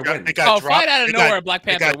 Black Panther wins. Fight out of nowhere, Black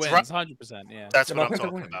Panther wins. 100%. Yeah, that's what I'm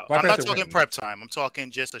talking about. I'm not talking prep time. I'm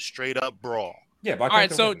talking just a straight up brawl. Yeah. All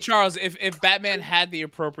right. So Charles, if Batman had the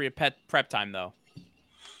appropriate prep time, though,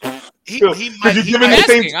 I'm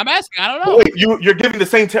asking. I don't know. Wait, you're giving the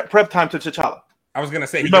same prep time to T'Challa. I was gonna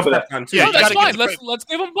say he gets prep time too. No, that's fine. Let's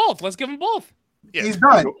give them both. Yeah. He's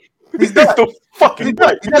done. He's done. Fucking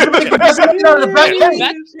done. You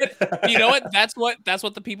know what? That's what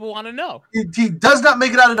the people want to know. He does not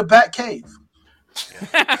make it out of the Bat cave.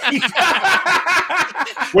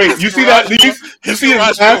 Wait, you see that? You see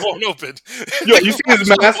his mask? Yo, you see his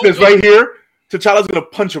mask that's right here? T'Challa's gonna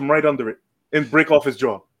punch him right under it and break off his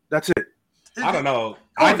jaw. That's it. I don't know.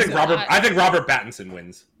 I think Robert Pattinson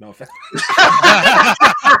wins. No offense.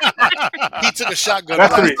 He took a shotgun.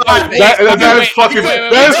 That is fucking three.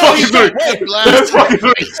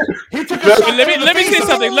 Let me say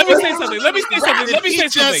something.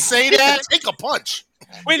 Just say that. Take a punch.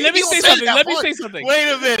 Wait, let me say something.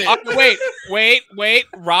 Wait a minute. Wait.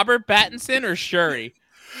 Robert Pattinson or Shuri?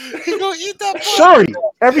 He gonna eat that punch. Shuri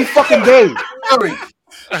every fucking day. Shuri.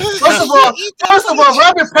 First of all,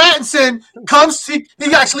 Robert Pattinson comes. He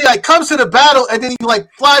actually comes to the battle and then he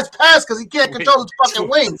flies past because he can't control his fucking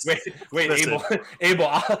wings. Wait,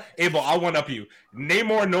 Abel, I'll one up you.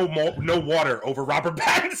 Namor no water over Robert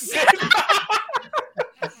Pattinson.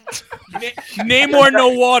 Namor, no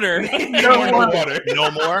water. Namor, no water.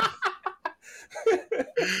 No more.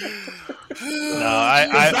 No,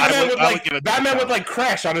 I would give it. Batman would like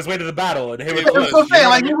crash on his way to the battle, and he would. That's what I'm saying.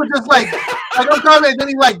 Like he would just like I'm coming, then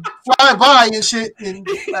he like fly by and shit, and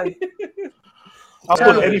like. I'll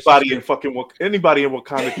put anybody in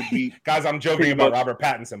Wakanda could beat. Guys, I'm joking about Robert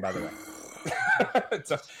Pattinson, by the way.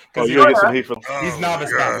 Oh, you're getting some hate for he's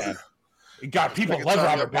novice Batman. God, people love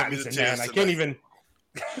Robert Pattinson, man. I can't even.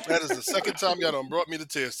 That is the second time y'all done brought me to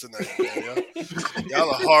tears tonight. Man. Y'all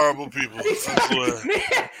are horrible people.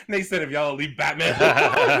 They said if y'all leave Batman.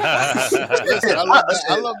 Listen, I love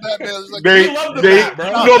Batman. Like, they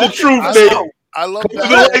bro. know the truth, Nate. I love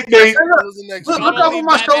Batman. Look over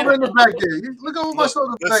my shoulder in the back there. Look over my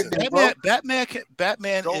shoulder in the back there, bro.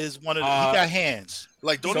 Batman is one of the. He got hands.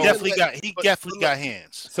 Like, he definitely got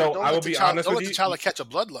hands. So I will be honest with you. Don't let T'Challa catch a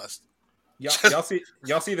bloodlust.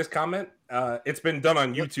 Y'all see this comment? It's been done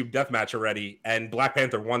on YouTube Deathmatch already, and Black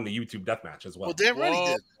Panther won the YouTube Deathmatch as well. Well, damn right he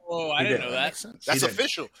did. Oh, I didn't know that. That's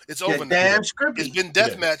official. It's over now. Damn scripted. It's been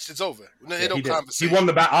deathmatched. It's over. He won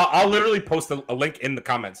the battle. I'll literally post a link in the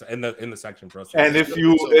comments in the section for us. And if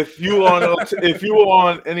you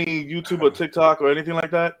on any YouTube or TikTok or anything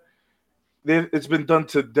like that, it's been done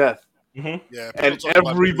to death. Mm-hmm. Yeah, and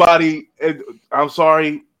everybody. I'm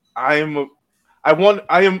sorry. I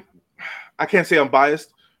can't say I'm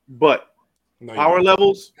biased, but power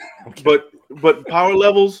levels, but power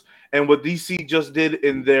levels, and what DC just did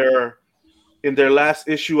in their last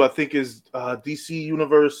issue, I think is DC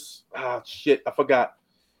Universe. Shit, I forgot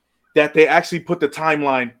that they actually put the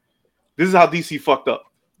timeline. This is how DC fucked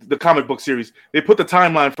up the comic book series. They put the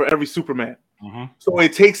timeline for every Superman, so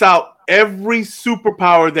it takes out every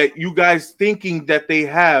superpower that you guys thinking that they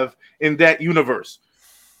have in that universe.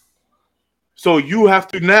 So you have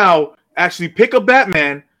to now actually pick a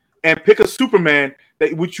Batman and pick a Superman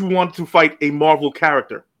that which you want to fight a Marvel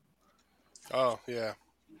character. Oh, yeah.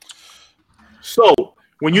 So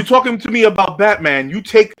when you're talking to me about Batman, you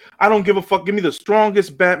take, I don't give a fuck, give me the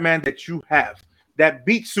strongest Batman that you have that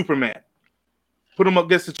beats Superman. Put him up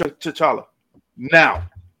against T'Challa. Now.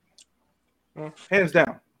 Hands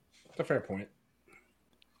down. That's a fair point.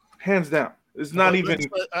 Hands down. It's not even...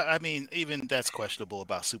 I mean, even that's questionable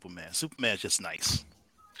about Superman. Superman's just nice.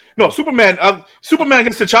 No, Superman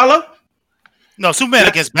against T'Challa? No, Superman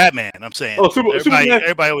against Batman, I'm saying. Oh, Superman.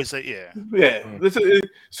 Everybody always say, yeah. Yeah.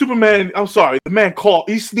 Superman, I'm sorry. The man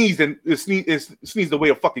he sneezed and sneezed away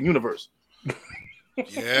a fucking universe.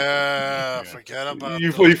 Yeah, forget about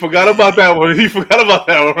you forgot about that one. He forgot about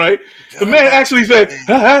that one, right? The man actually said,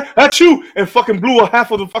 "Achoo," and fucking blew a half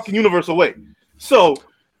of the fucking universe away. So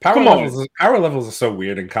power levels are so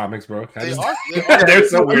weird in comics, bro. They're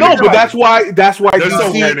so weird. No, but that's why they're DC,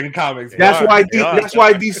 so weird in comics. That's why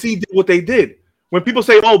DC did what they did. When people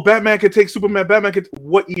say, "Oh, Batman could take Superman," Batman could.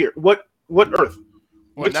 What year? What Earth?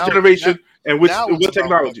 Which generation? And what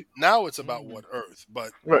technology? Now it's about what Earth,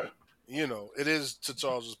 but right. You know, it is to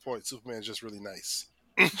Charles's point. Superman's just really nice.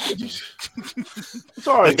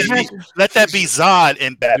 Sorry, let that be Zod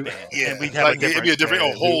and Batman. Yeah, and we'd have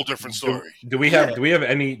a whole different story. Do we have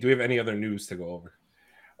any other news to go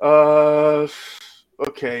over?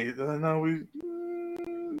 Okay. No,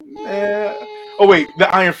 oh wait,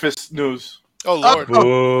 the Iron Fist news. Oh Lord!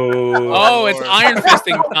 Oh, it's Iron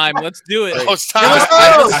Fisting time. Let's do it. Oh, it's time.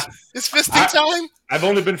 It's fisting time. I've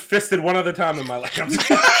only been fisted one other time in my life.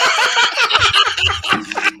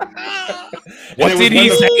 What did he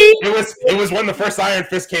say? It was when the first Iron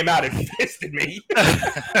Fist came out. It fisted me.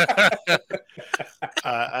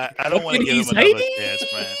 I don't want to give him another chance,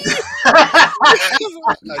 man.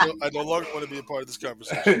 I no longer want to be a part of this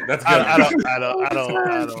conversation. That's good. I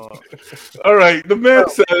don't. All right, the man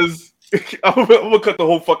says, I'm gonna cut the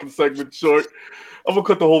whole fucking segment short. I'm gonna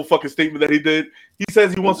cut the whole fucking statement that he did. He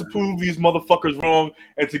says he wants to prove these motherfuckers wrong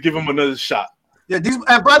and to give him another shot. Yeah,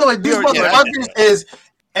 and by the way, these motherfuckers is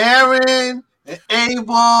Aaron and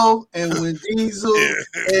Abel and Vin Diesel.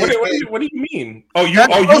 What do you mean? You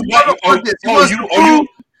want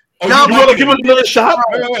to give him another shot?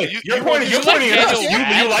 Wait. You're pointing at us.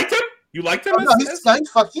 You liked him? You liked him? No, he's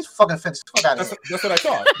fucking offensive. That's what I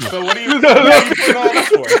thought. So what are you putting all that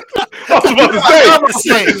for? I was about to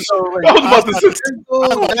say,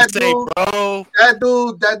 bro. That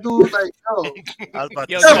dude, like,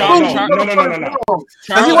 yo. No.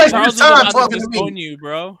 Charles is about to disown you,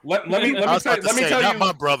 bro. Let me tell you. Not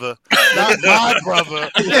my brother. Not my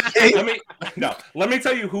brother. Let me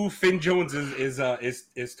tell you who Finn Jones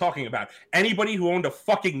is talking about. Anybody who owned a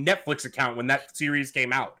fucking Netflix account when that series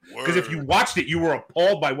came out. Because if you watched it, you were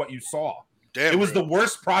appalled by what you saw. It was the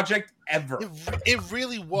worst project ever. It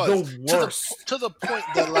really was. The worst. To the point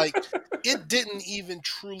that, like, it didn't even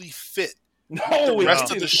truly fit the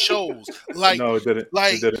rest of the shows. Like, no, it didn't.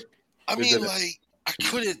 Like, it didn't. I mean, like,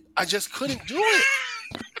 I just couldn't do it.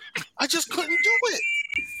 I just couldn't do it.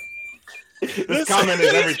 This comment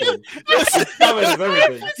is everything. This comment is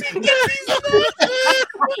everything.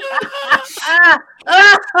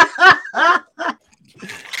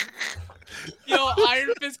 Yo,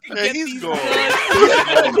 Ironfist can get these going.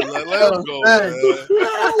 Let him go, man.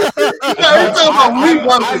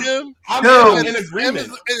 I'm in agreement.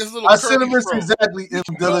 I sent him exactly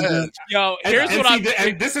intelligent. Yo, here's what I'm.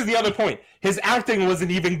 And this is the other point. His acting wasn't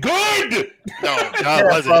even good. No, it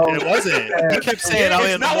wasn't. It wasn't. He kept saying,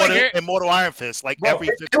 "I'm Immortal Iron Fist." Like every.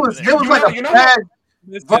 It was like a bad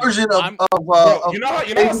version of you know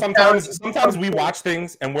how sometimes we watch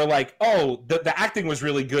things and we're like, oh, the acting was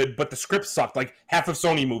really good, but the script sucked. Like half of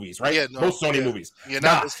Sony movies, right? Yeah, most Sony movies.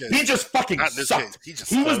 Yeah, he just fucking sucked.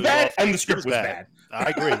 He was bad, and the script was bad. I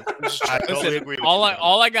agree. I totally agree.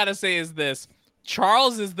 All I gotta say is this: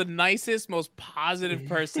 Charles is the nicest, most positive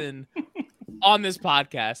person on this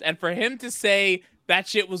podcast, and for him to say that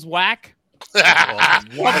shit was whack.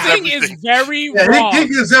 One thing is very wrong. He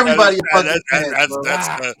gives everybody a fucking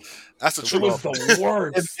that's the truth. It was the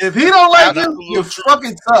worst. If he don't like you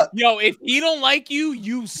fucking suck. Yo, if he don't like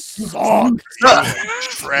you suck.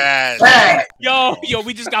 Trash. Yo,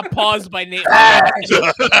 we just got paused by Nate. I'm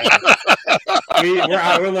a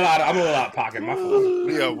little out of pocket. My fault.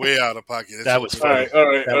 We are way out of pocket. That was funny. All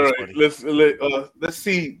right. Let's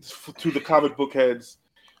see to the comic book heads.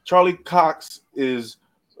 Charlie Cox is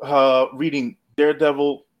reading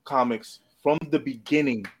Daredevil comics from the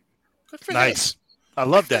beginning. Nice. I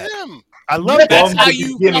love that. I love that. That's how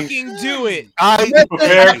you fucking do it. I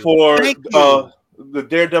prepare for the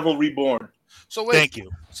Daredevil Reborn. So wait. Thank you.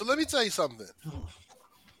 So let me tell you something.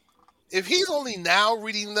 If he's only now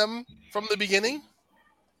reading them from the beginning,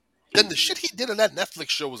 then the shit he did in that Netflix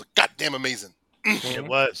show was goddamn amazing. It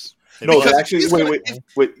was. No, actually, wait.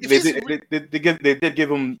 They did give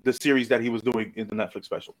him the series that he was doing in the Netflix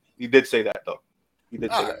special. He did say that, though. He did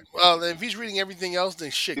say that. Well, then if he's reading everything else, then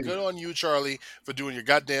shit. Good on you, Charlie, for doing your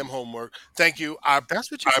goddamn homework. Thank you. That's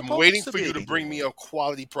what you're I'm waiting for you to bring me a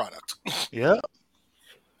quality product. Yeah,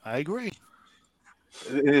 I agree.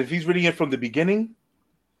 If he's reading it from the beginning,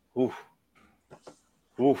 oof.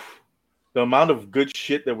 The amount of good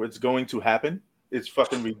shit that was going to happen is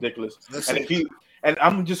fucking ridiculous. If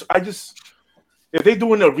they're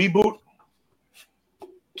doing a reboot,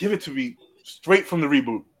 give it to me straight from the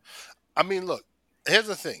reboot. I mean, look, here's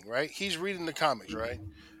the thing, right? He's reading the comics, right?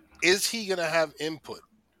 Is he going to have input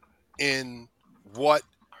in what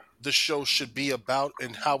the show should be about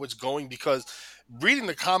and how it's going? Because reading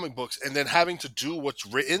the comic books and then having to do what's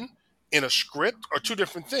written in a script are two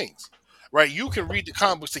different things. Right, you can read the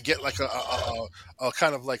comic books to get like a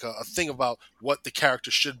kind of like a thing about what the character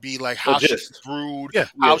should be, like how should he brood,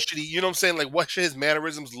 how should he, you know what I'm saying, like what should his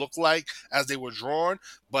mannerisms look like as they were drawn.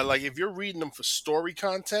 But like if you're reading them for story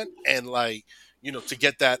content and like, you know, to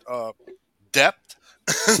get that depth,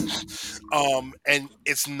 and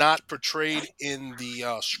it's not portrayed in the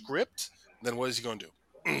script, then what is he going to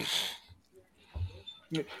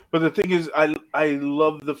do? But the thing is, I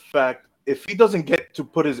love the fact. If he doesn't get to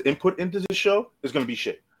put his input into the show, it's going to be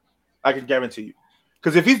shit. I can guarantee you.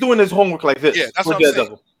 Because if he's doing his homework like this, that's what I'm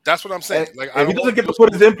saying. That's what I'm saying. Like, if he doesn't get to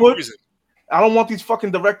put his input, I don't want these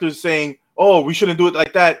fucking directors saying, "Oh, we shouldn't do it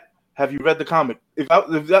like that." Have you read the comic? If I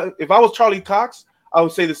was Charlie Cox, I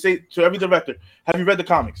would say to every director, "Have you read the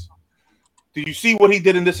comics? Did you see what he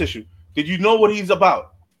did in this issue? Did you know what he's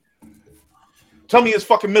about? Tell me his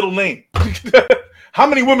fucking middle name. How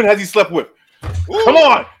many women has he slept with? Ooh. Come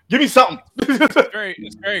on." Give me something.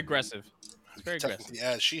 It's very aggressive. It's very aggressive.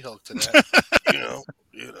 Yeah, She-Hulk to that. you know.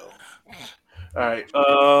 All right.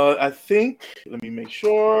 I think. Let me make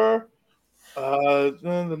sure.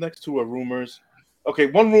 The next two are rumors. Okay,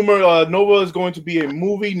 one rumor. Nova is going to be a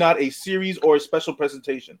movie, not a series or a special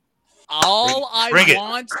presentation. All I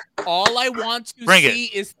want to see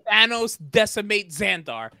is Thanos decimate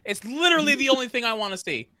Xandar. It's literally the only thing I want to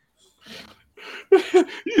see.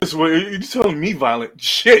 You're telling me violent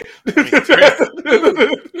shit. Dude,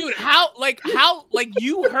 how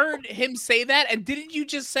you heard him say that, and didn't you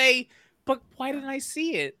just say, but why didn't I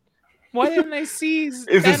see it? Why didn't I see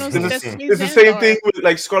Thanos decimate Xandar? It's the same thing with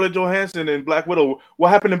like Scarlett Johansson and Black Widow. What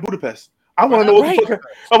happened in Budapest? I want to know what the fuck.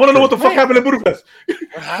 I want to know what the fuck happened in Budapest.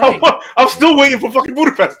 I'm still waiting for fucking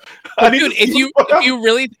Budapest. Dude,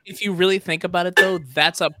 if you really think about it though,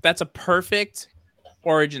 that's a perfect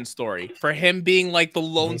origin story for him being like the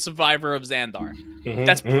lone survivor of Xandar.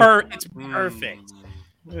 That's it's perfect.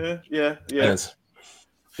 Yeah. Yes.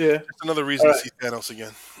 Yeah. That's another reason to see Thanos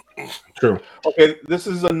again. True. Okay, this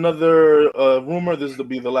is another rumor. This will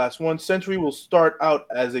be the last one. Sentry will start out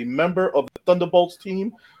as a member of the Thunderbolts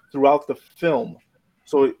team throughout the film.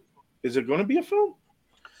 So, is it going to be a film?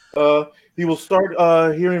 He will start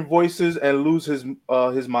hearing voices and lose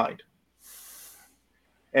his mind,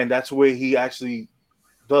 and that's the way he actually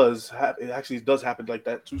does. It actually does happen like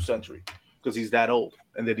that to Sentry because he's that old,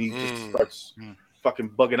 and then he just starts fucking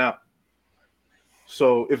bugging out.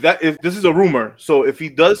 So if this is a rumor, so if he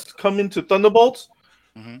does come into Thunderbolts,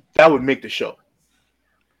 that would make the show.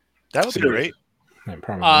 That would be great.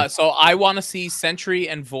 So I want to see Sentry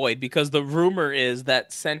and Void because the rumor is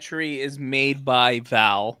that Sentry is made by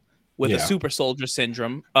Val with a super soldier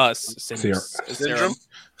syndrome. Syndrome. Syndrome.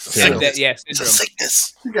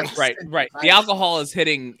 Sickness. Right. The alcohol is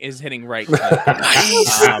hitting right.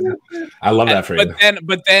 I love that for you.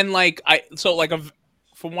 But then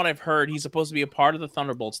from what I've heard, he's supposed to be a part of the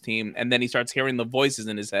Thunderbolts team, and then he starts hearing the voices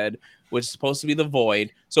in his head, which is supposed to be the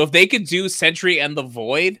Void. So if they could do Sentry and the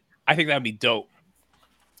Void, I think that'd be dope.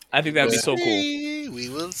 I think that'd be so cool. We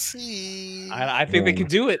will see. I think they could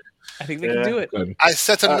do it. I think they can do it. Good. I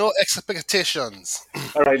set no expectations.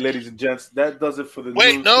 All right, ladies and gents, that does it for the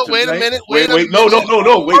wait news a tonight. minute. Wait. No.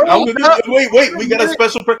 Wait. We got a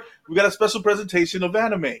special presentation of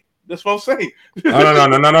anime. That's what I'm saying.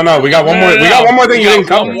 No. We got one more. We got one more thing you didn't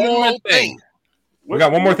cover. We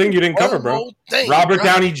got one more thing you didn't cover, bro. Robert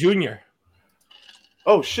Downey Jr.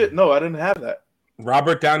 Oh shit! No, I didn't have that.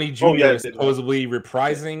 Robert Downey Jr. is supposedly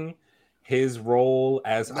reprising his role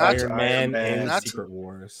as Iron Man in Secret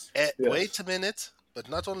Wars. Wait a minute. But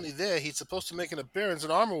not only there, he's supposed to make an appearance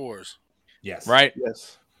in Armor Wars. Yes. Right?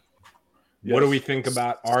 Yes. What do we think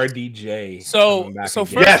about RDJ? So first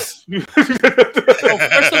of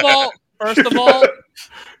all,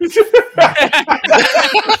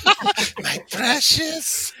 my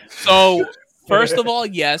precious. So first of all,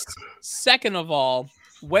 yes. Second of all,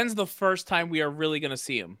 when's the first time we are really going to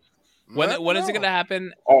see him? When is it going to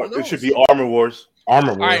happen? Oh, it should be Armor Wars.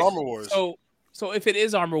 Armor Wars. Right. Armor Wars. So if it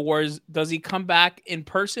is Armor Wars, does he come back in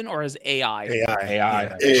person or as AI? AI.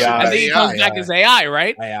 I think he comes back as AI,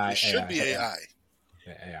 right? It should be AI.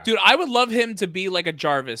 Dude, I would love him to be like a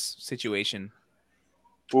Jarvis situation.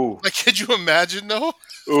 Ooh. Like, could you imagine, though?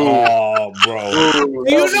 Oh, bro.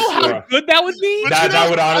 Do you know how good that would be? That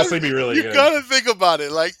would honestly be really good. You gotta think about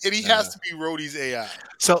it. Like, and he has to be Rhodey's AI.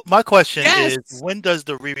 So my question is, when does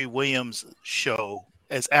the Riri Williams show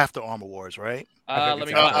as after Armor Wars, right? Let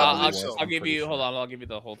me. I'll give you. Hold on. I'll give you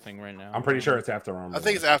the whole thing right now. I'm pretty sure it's after Armor. I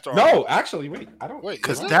think it's after Armor. No, actually, wait. I don't. Wait,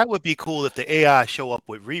 because that would be cool if the AI show up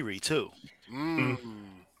with Riri too. We're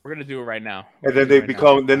gonna do it right now. And then they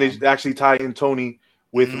become. Then they actually tie in Tony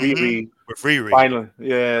with Riri. With Riri. Finally,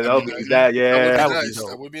 yeah, that would be that. Yeah,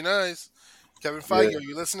 that would be nice. Kevin Feige, are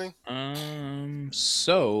you listening?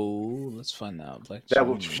 So let's find out.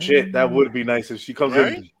 That would be nice if she comes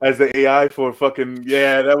in as the AI for fucking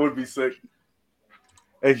that would be sick.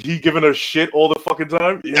 And he giving her shit all the fucking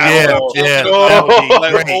time.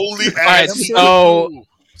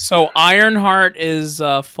 So Ironheart is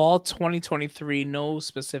fall 2023. No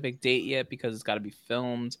specific date yet because it's got to be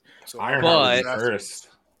filmed. So Ironheart first.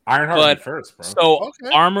 Ironheart first, bro. So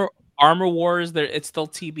Armor Wars, it's still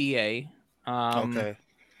TBA. Okay.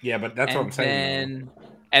 Yeah, but that's what I'm saying.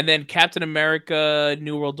 And then Captain America: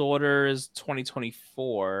 New World Order is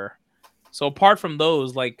 2024. So apart from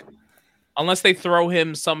those, like, unless they throw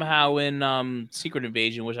him somehow in Secret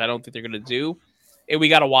Invasion, which I don't think they're gonna do, we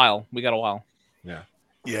got a while. Yeah.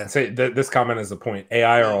 Yeah. Say this comment is the point.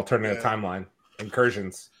 AI or alternative timeline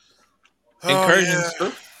incursions. Incursions.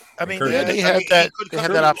 Yeah. I mean, they had that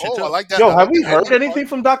option too. I like that. Yo, have we heard anything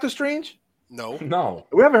from Doctor Strange? No.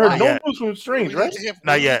 We haven't heard no news from Strange, right?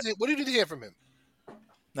 Not yet. What did you hear from him?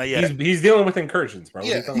 Not yet. He's dealing with incursions, bro.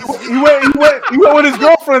 Yeah. He went with his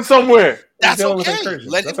girlfriend somewhere. That's okay.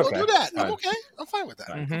 Let him go do that. I'm Right. okay. I'm fine with that.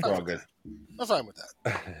 Mhm. We're all good. I'm fine with that.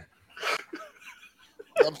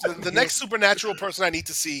 The next supernatural person I need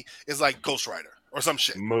to see is like Ghost Rider or some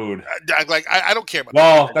shit. Mood. I don't care about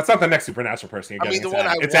Well, that. that's not the next supernatural person. I mean, the one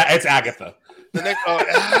it's Agatha. The next,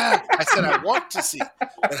 I said I want to see.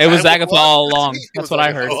 It was Agatha all along. That's what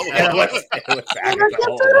I heard. It was Agatha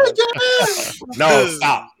all along. No,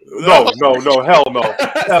 stop. No, hell no.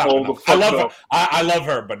 Hell the fuck no. I love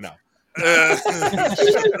her, but no.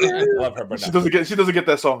 Love her, but no. She doesn't get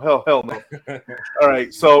that song. Hell no. All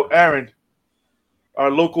right, so Aaron, our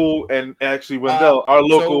local, and actually Wendell, our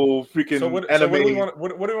local freaking anime. So what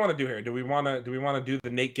do we want to do here? Do we want to do the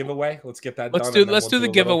Nate giveaway? Let's get that done. Let's do the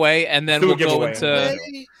giveaway, and then we'll go into.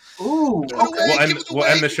 Ooh, we'll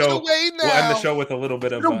end the show. We'll end the show with a little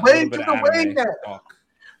bit of anime talk.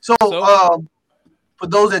 So, for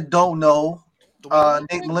those that don't know,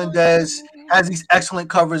 Nate Melendez has these excellent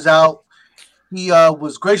covers out. He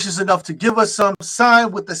was gracious enough to give us some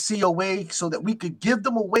signed with the COA so that we could give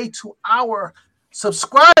them away to our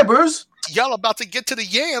subscribers. Y'all about to get to the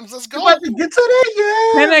yams. Let's go. About to get to the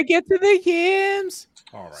yams. Can I get to the yams?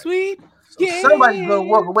 All right. Sweet. So somebody's gonna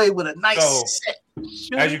walk away with a nice set.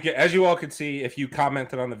 As you all can see, if you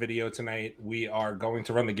commented on the video tonight, we are going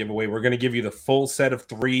to run the giveaway. We're going to give you the full set of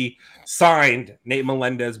 3 signed Nate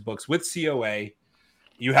Melendez books with COA.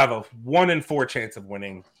 You have a 1 in 4 chance of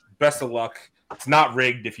winning. Best of luck. It's not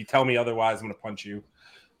rigged. If you tell me otherwise, I'm going to punch you.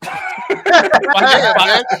 I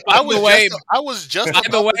was just by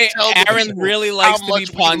the way, Aaron really likes to be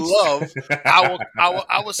punched. Love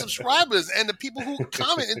our subscribers and the people who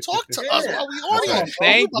comment and talk to us while we audio.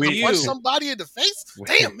 Thank you. Punch somebody in the face.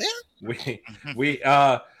 Damn, man. We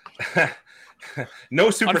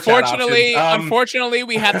no super chat options. Unfortunately,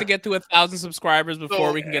 we have to get to 1,000 subscribers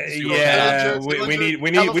before we can get the super chat.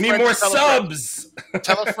 We need more subs.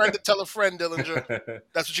 Tell a friend to tell a friend, Dillinger.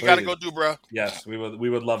 That's what you got to go do, bro. Yes, we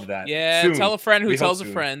would love that. Yeah, soon. Tell a friend who tells a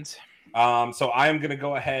friend. So I am gonna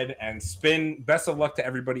go ahead and spin. Best of luck to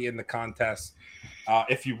everybody in the contest.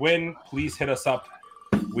 If you win, please hit us up.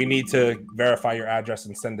 We need to verify your address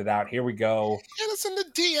and send it out. Here we go. Hit us in the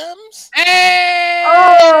DMs. Hey!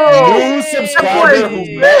 New subscriber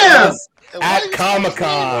who met us at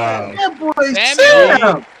Comic-Con. That boy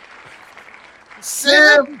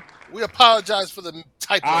Sam. We apologize for the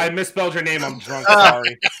typo. I misspelled your name. I'm drunk.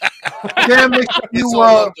 Sorry. Damn, make sure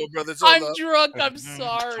I'm drunk. I'm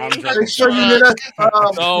sorry. Make sure you hit us.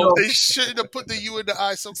 They shouldn't have put the U in the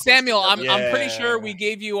I. So Samuel, I'm pretty sure we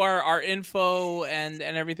gave you our info and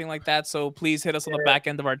everything like that. So please hit us on the back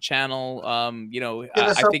end of our channel. Hit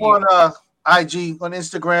us up on IG, on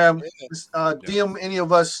Instagram. DM any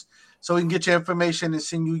of us so we can get your information and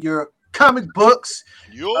send you your comic books.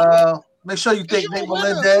 Make sure you thank Nate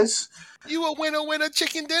Melendez. You a winner,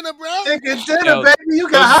 chicken dinner, bro. Chicken dinner, baby. You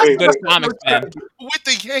got hot comics, man. With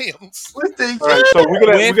the yams. With the yams. All right, so we're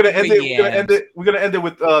gonna end it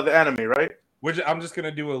with the anime, right? I'm just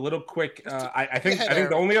gonna do a little quick. I think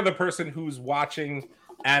the only other person who's watching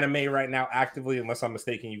anime right now actively, unless I'm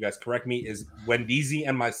mistaken, you guys correct me, is Wendeezy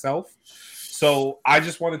and myself. So I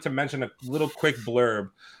just wanted to mention a little quick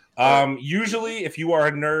blurb. Usually if you are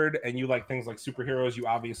a nerd and you like things like superheroes, you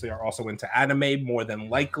obviously are also into anime more than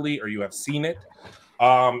likely, or you have seen it.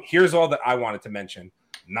 Here's all that I wanted to mention.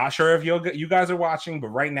 Not sure if you guys are watching, but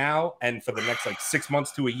right now and for the next 6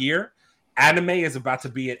 months to a year, anime is about to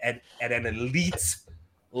be at an elite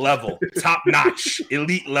level, top notch,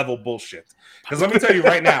 elite level bullshit. Because let me tell you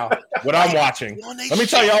right now what I'm watching. Let me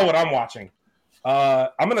tell y'all what I'm watching.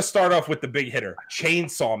 I'm gonna start off with the big hitter,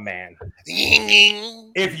 Chainsaw Man.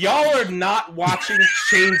 If y'all are not watching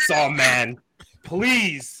Chainsaw Man,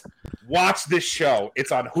 please watch this show.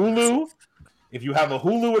 It's on Hulu. If you have a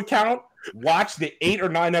Hulu account, watch the 8 or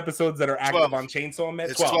 9 episodes that are active on Chainsaw Man.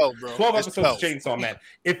 It's 12, bro. 12 episodes of Chainsaw Man.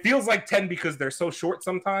 It feels like 10 because they're so short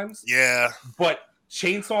sometimes. Yeah. But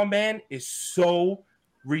Chainsaw Man is so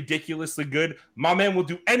ridiculously good. My man will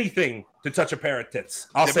do anything to touch a pair of tits.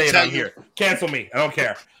 I'll say it on here. Cancel me. I don't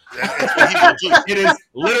care. It is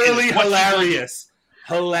literally hilarious.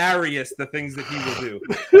 Hilarious the things that he will do.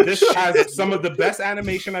 This has some of the best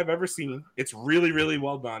animation I've ever seen. It's really, really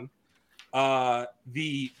well done.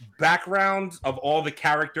 The background of all the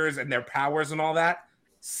characters and their powers and all that,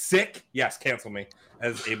 sick. Yes, cancel me,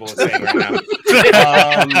 as Abel is saying right now.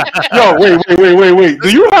 No, wait.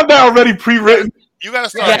 Do you have that already pre-written? You gotta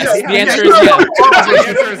start. Yes, the answer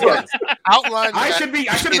is yes. Outline. I should be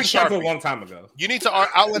canceled a long time ago. You need to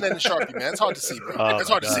outline that in Sharpie, man. It's hard to see, bro. It's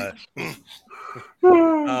hard to see.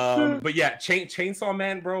 But yeah, Chainsaw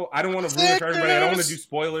Man, bro. I don't want to ruin it for everybody. I don't want to do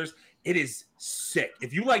spoilers. It is sick.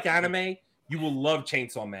 If you like anime, you will love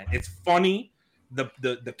Chainsaw Man. It's funny.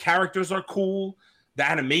 The characters are cool. The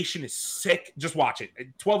animation is sick. Just watch it.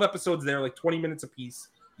 12 episodes there, 20 minutes apiece.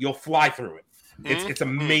 You'll fly through it. It's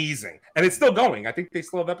amazing, and it's still going. I think they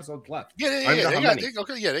still have episodes left. Yeah. They got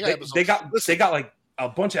episodes. They got a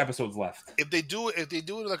bunch of episodes left. If they do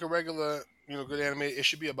it like a regular, good anime, it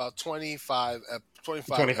should be about 25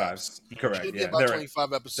 episodes. Correct. It should be Yeah. about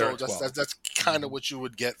 25 episodes. They're That's kind of what you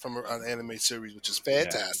would get from an anime series, which is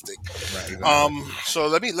fantastic. Yeah. Right, exactly. So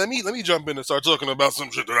let me jump in and start talking about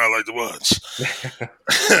some shit that I like to watch.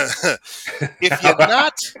 if you're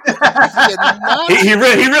not, he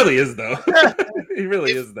really is though. He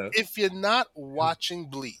really is though. If you're not watching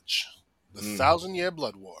Bleach, the 1,000-Year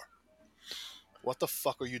Blood War, what the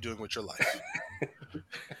fuck are you doing with your life?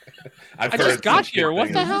 I just got here.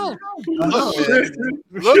 What the hell?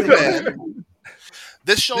 Look, man.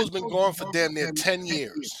 This show's been going for damn near 10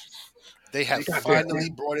 years. They have finally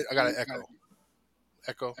brought it. I got an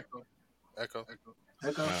echo.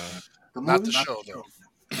 Not the show, though.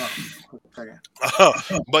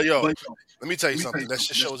 But yo, let me tell you something. That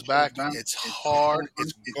shit shows back. It's hard.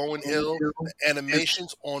 It's going ill. The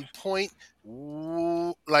animation's on point.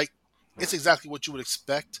 Like, it's exactly what you would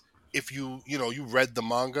expect if you read the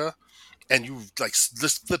manga and you like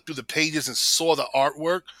just flipped through the pages and saw the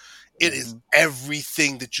artwork. It is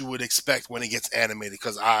everything that you would expect when it gets animated.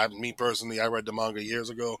 Because me personally, I read the manga years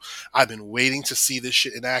ago. I've been waiting to see this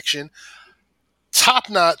shit in action. Top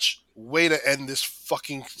notch way to end this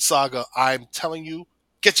fucking saga. I'm telling you,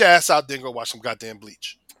 get your ass out there and go watch some goddamn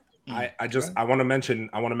Bleach. I want to mention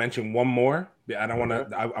one more.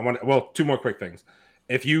 Two more quick things.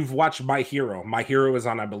 If you've watched My Hero is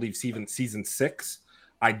on, I believe, season 6.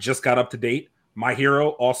 I just got up to date. My Hero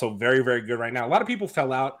also very, very good right now. A lot of people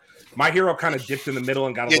fell out. My Hero kind of dipped in the middle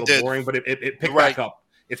and got a little boring, but it picked back up.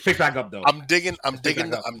 It's picked back up though. I'm digging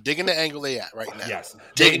the angle they at right now. Yes,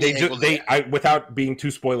 they without being too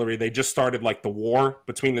spoilery, they just started like the war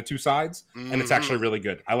between the two sides, and it's actually really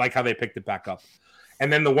good. I like how they picked it back up.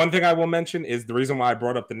 And then the one thing I will mention is the reason why I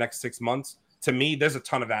brought up the next 6 months. To me, there's a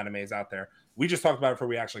ton of animes out there. We just talked about it before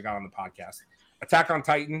we actually got on the podcast. Attack on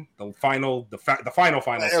Titan, the final Okay,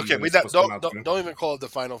 season. Don't even call it the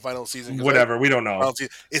final season. Whatever, we don't know.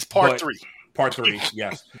 It's part 3. Part 3,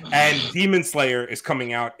 yes. And Demon Slayer is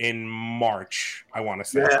coming out in March, I want to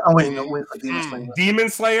say. Yeah, I'm waiting for Demon Slayer. Demon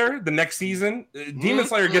Slayer, the next season, Demon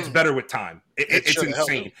Slayer gets better with time. It's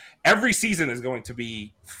insane. Every season is going to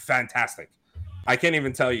be fantastic. I can't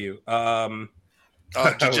even tell you. Jujutsu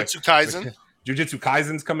Kaisen. Jujutsu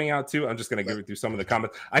Kaisen's coming out too. I'm just going to give it through some of the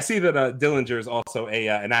comments. I see that Dillinger is also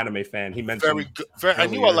an anime fan. He mentioned very good. I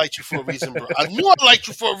knew I liked you for a reason, bro. I knew I liked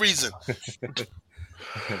you for a reason.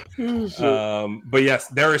 But yes,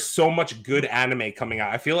 there is so much good anime coming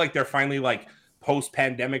out. I feel like they're finally like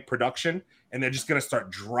post-pandemic production, and they're just gonna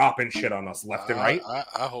start dropping shit on us left and right.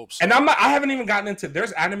 I hope so. And I haven't even gotten into.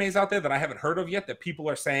 There's animes out there that I haven't heard of yet that people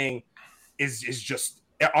are saying is just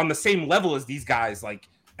on the same level as these guys. Like,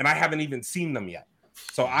 and I haven't even seen them yet.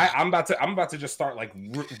 So I'm about to just start like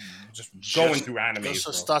going through animes.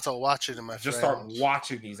 Just start to watch it, start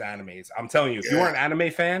watching these animes. I'm telling you, if you are an anime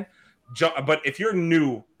fan. But if you're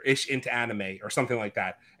new-ish into anime or something like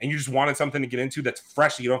that, and you just wanted something to get into that's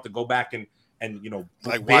fresh, you don't have to go back and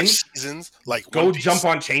like watch seasons, like go jump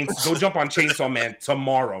on Chainsaw Man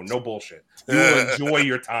tomorrow. No bullshit. You will enjoy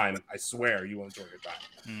your time. I swear, you will enjoy your time.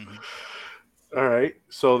 Mm-hmm. All right,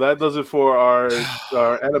 so that does it for our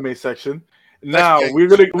anime section. Now we're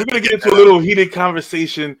gonna get into a little heated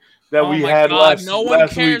conversation that we had last. No one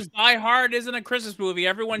cares. Week. Die Hard isn't a Christmas movie.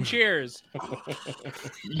 Everyone cheers.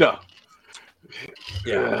 No.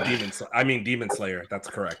 Yeah, Demon Slayer. That's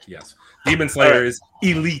correct. Yes, Demon Slayer is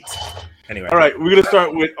elite. Anyway, all right, we're gonna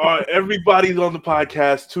start with everybody's on the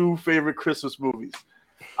podcast 2 favorite Christmas movies.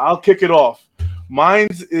 I'll kick it off.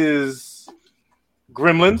 Mine's is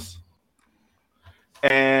Gremlins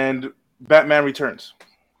and Batman Returns.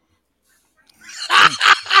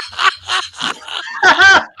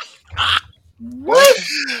 What?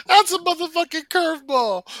 That's a motherfucking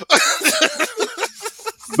curveball.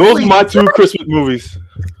 Those are my 2 Christmas movies.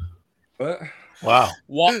 What? Wow.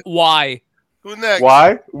 Why? Who next?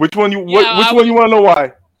 Why? Which one you? Which one you want to know?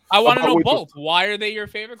 Why? I want to know both. Why are they your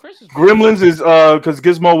favorite Christmas movies? Gremlins is because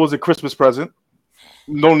Gizmo was a Christmas present.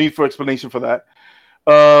 No need for explanation for that.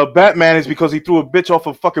 Batman is because he threw a bitch off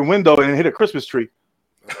a fucking window and hit a Christmas tree.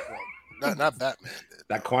 Not Batman.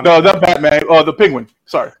 Not Batman. The Penguin.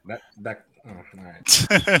 Sorry. All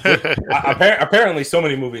right. Apparently, so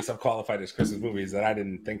many movies have qualified as Christmas movies that I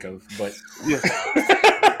didn't think of. But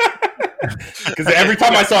because every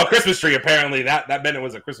time I saw a Christmas tree, apparently that meant it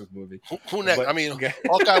was a Christmas movie. Who next? But, I mean, okay.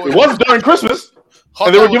 It was during Christmas,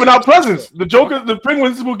 and they were giving out presents. The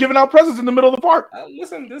Penguins were giving out presents in the middle of the park.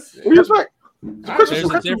 Listen, this. What do you expect?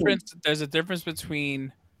 There's a difference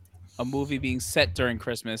between a movie being set during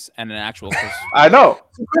Christmas and an actual Christmas movie. I know.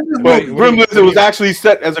 But Gremlins, it was actually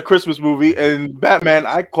set as a Christmas movie, and Batman,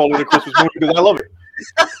 I call it a Christmas movie because I love it.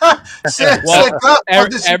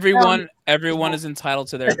 Everyone is entitled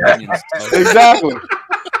to their opinions. So. Exactly.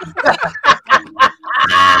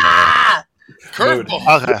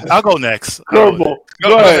 Curveball. Okay, I'll go next. Curveball.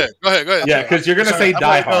 Go ahead. Yeah, because you're gonna say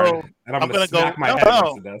Die Hard, and I'm gonna smack my head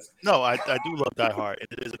against the desk. No, I do love Die Hard, and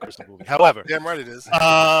it is a Christmas movie. However, damn right it is.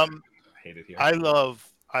 I hate it here. I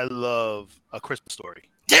love A Christmas Story.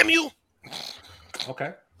 Damn you.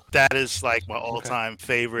 Okay. That is like my all-time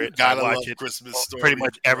favorite. I watch watch it Christmas Story pretty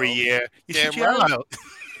much every year. You shoot your eye out.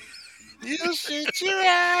 You shoot your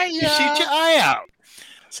eye out.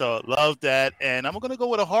 So love that, and I'm gonna go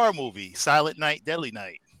with a horror movie, Silent Night, Deadly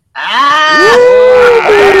Night. Okay,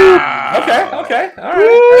 all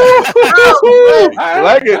right. I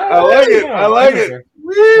like it. I like it.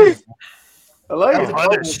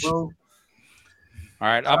 All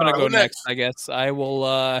right, I'm gonna go next. I guess I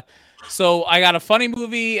will. So I got a funny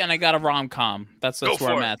movie and I got a rom-com. That's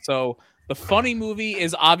where I'm at. So the funny movie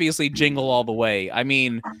is obviously Jingle All the Way. I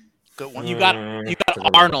mean, you got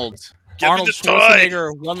Arnold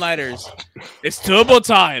Schwarzenegger one-liners. It's turbo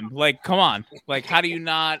time. Like, come on. Like, how do you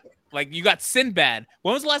not? Like, you got Sinbad.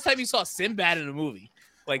 When was the last time you saw Sinbad in a movie?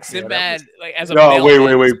 Like Sinbad, like as a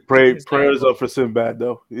wait. Prayers up for Sinbad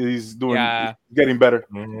though. He's getting better.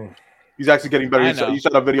 Mm-hmm. He's actually getting better. You saw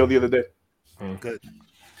that video the other day. Good.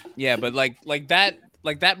 Yeah, but like that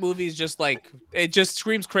movie is just like, it just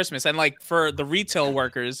screams Christmas. And like for the retail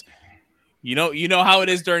workers, you know how it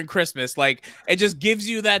is during Christmas. Like it just gives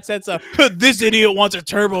you that sense of this idiot wants a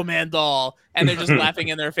Turbo Man doll, and they're just laughing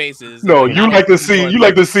in their faces. No, you like the scene. You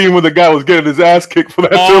like the scene when the guy was getting his ass kicked for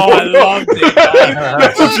that. I loved it.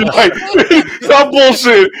 That's what you like. Stop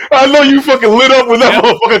bullshit. I know you fucking lit up with that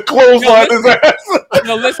motherfucking clothesline his ass.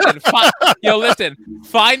 Listen.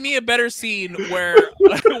 Find me a better scene where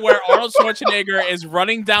Arnold Schwarzenegger is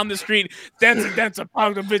running down the street, that's a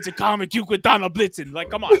part of it's a comic. You could Donald Blitzen. Like,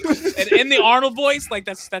 come on. And in the Arnold voice, like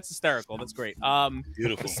that's hysterical. That's great.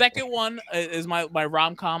 Beautiful. The second one is my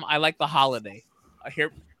rom-com. I like The Holiday.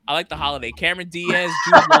 I like The Holiday. Cameron Diaz,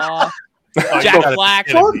 Jude Law, Jack Black.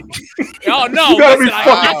 Oh no! Listen, I'm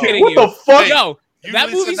not kidding you. What the fuck? Yo, that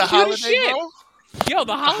movie's cute as shit. Bro? Yo,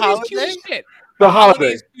 The Holiday's cute as shit. The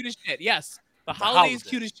Holiday is cute as shit. Yes, The Holiday is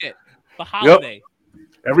cute as shit. The Holiday. Yep.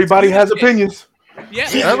 Everybody has opinions. Yeah.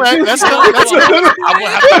 All right. That's cool.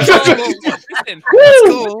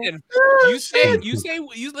 Listen.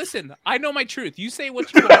 You listen. I know my truth. You say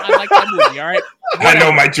what you want. I like that movie. All right. I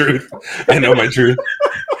know my truth.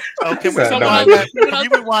 Oh, can we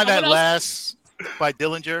rewind that last by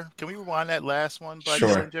Dillinger? Can we rewind that last one by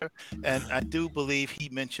Dillinger? And I do believe he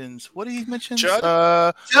mentions, what did he mention?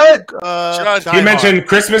 Chud. He mentioned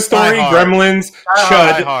Christmas Story, Gremlins,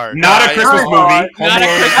 Chud. Not a Christmas movie. Not a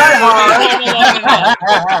Christmas movie.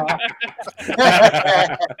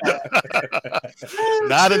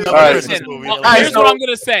 Not another Christmas movie. Here's what I'm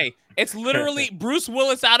gonna say. It's literally Bruce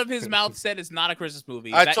Willis out of his mouth said it's not a Christmas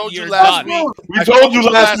movie. I told you last week. We told you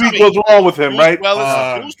last week what's wrong with him, right?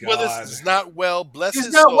 Bruce Willis is not well. Bless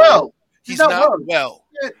his soul. Well. He's not well.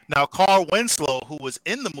 Now, Carl Winslow, who was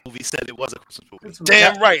in the movie, said it was a Christmas movie.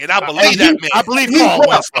 Damn right, and I believe that man. I believe Carl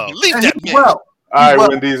Winslow. I believe that man. All right,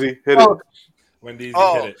 Wendeezy, hit it.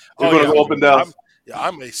 Wendeezy, hit it. We're gonna go up and down.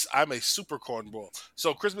 I'm a super cornball.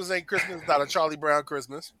 So Christmas ain't Christmas without a Charlie Brown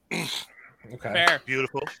Christmas. Okay. Fair.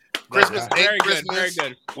 Beautiful. Christmas ain't very Christmas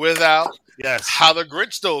good. Without How the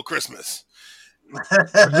Grinch Stole Christmas.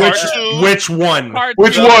 Which one?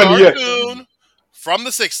 Which one? Yeah. From the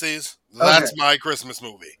 60s. That's my Christmas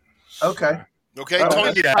movie. Okay.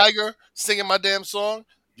 Tony the Tiger singing my damn song.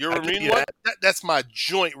 You're a mean one. That's my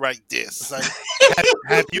joint right there.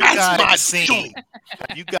 Have you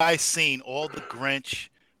guys seen all the Grinch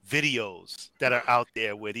videos that are out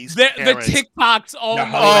there where these the TikToks?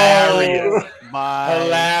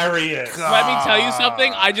 Hilarious. God. Let me tell you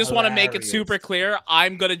something. I just want to make it super clear.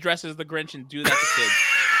 I'm gonna dress as the Grinch and do that to kids.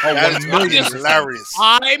 That's hilarious.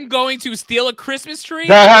 I'm going to steal a Christmas tree.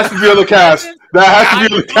 That has to be on the cast.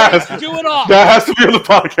 Do it all. That has to be on the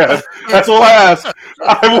podcast. That's all I ask.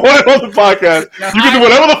 I want it on the podcast. You can do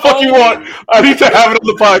whatever the fuck you want. I need to have it on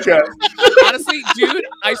the podcast. Honestly, dude,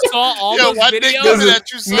 I saw all those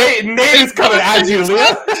videos. Nate is coming at you,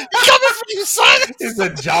 Leo. Coming for you, son. It's a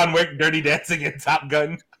John Wick, Dirty Dancing, and Top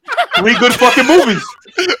Gun. 3 good fucking movies.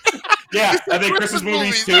 Yeah, are they Christmas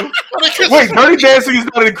movies too? Wait, Dirty Dancing is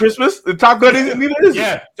not in Christmas. The Top Gun neither is.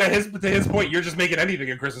 Yeah, to his point, you're just making anything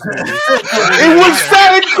a Christmas movie. It was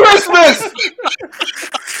set in Christmas.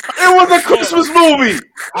 It was a Christmas movie.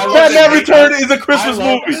 Batman Return is a Christmas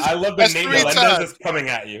movie. I love the name Melendez is coming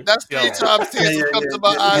at you. That's 3 times tears come to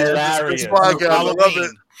my eyes. Hilarious. I love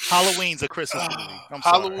it. Halloween's a Christmas movie.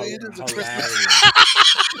 Halloween is a Christmas.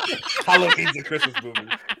 Halloween's a Christmas movie.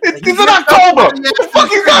 It's in October. What the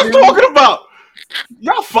fuck you guys talking about?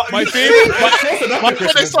 Y'all fucking. My favorite.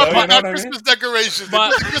 Christmas decorations.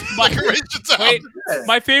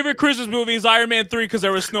 My favorite Christmas movie is Iron Man 3 because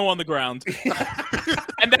there was snow on the ground,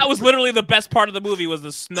 and that was literally the best part of the movie was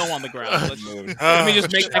the snow on the ground. Let me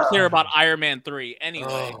just make that clear about Iron Man 3.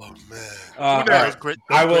 Anyway,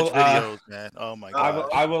 I will. Videos, man. Oh my god.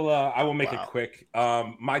 I will make it quick.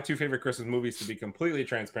 My two favorite Christmas movies, to be completely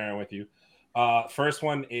transparent with you. First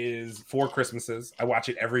one is Four Christmases. I watch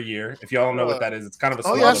it every year. If y'all don't know what that is, it's kind of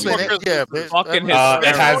a it has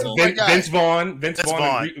Vince Vaughn,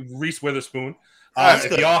 and Reese Witherspoon.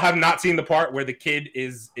 If y'all have not seen the part where the kid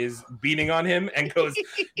is beating on him and goes,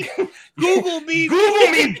 Google me,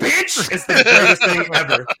 bitch! It's the greatest thing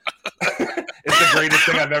ever. It's the greatest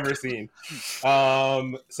thing I've ever seen.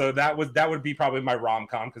 So that would be probably my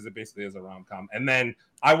rom-com because it basically is a rom-com. And then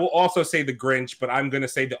I will also say The Grinch, but I'm going to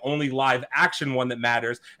say the only live action one that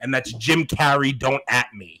matters, and that's Jim Carrey, Don't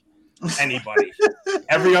At Me. Anybody.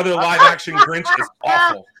 Every other live action Grinch is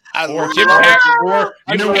awful. Jim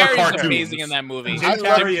Carrey is amazing in that movie. Jim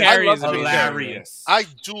Carrey is hilarious. I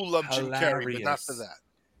do love Jim Carrey, but not for that.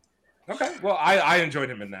 Okay, well, I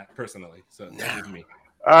enjoyed him in that personally, so that is me.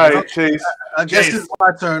 All right, Chase. I guess it's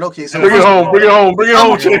my turn. Okay, so bring it home,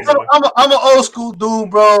 Chase. I'm an old school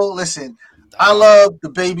dude, bro. Listen, I love the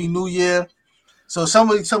Baby New Year. So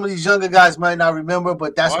some of these younger guys might not remember,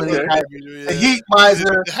 but that's when they had the Heat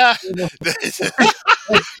Miser.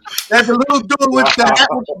 That's the little dude with the hat,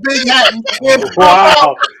 with the big hat.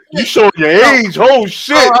 Wow, you showing your age? Oh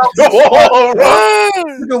shit!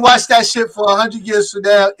 You can watch that shit for 100 years from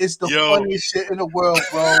now. It's the funniest shit in the world,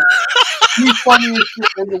 bro. The funniest shit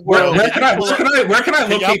in the world. Where can I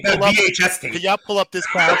locate that VHS tape? Can y'all pull up this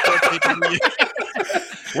PowerPoint tape?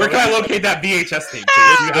 Where can I locate that VHS tape? Do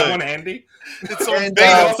you have one handy? It's on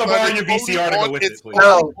Beta. Also borrow your VCR to go with it, please.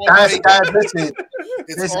 No, guys, listen,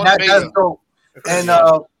 that's dope.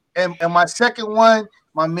 And my second one,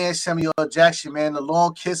 my man Samuel Jackson, man, The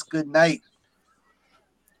Long Kiss Goodnight.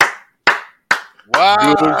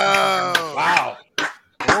 Wow.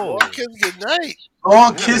 Long Kiss Goodnight.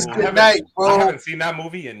 Long Kiss Goodnight, bro. I haven't seen that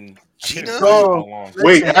movie in so long.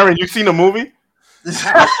 Wait, Aaron, you seen the movie?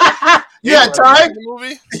 Yeah, time.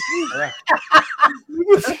 Movie? Have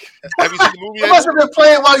you seen the movie? He must have been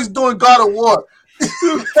playing while he's doing God of War.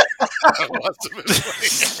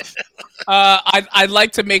 I'd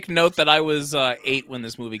like to make note that I was 8 when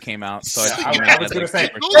this movie came out, so I was going to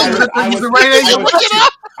say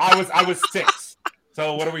I was 6.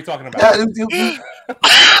 So what are we talking about?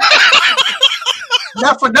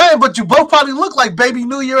 Not for nothing, but you both probably look like Baby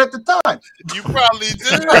New Year at the time. You probably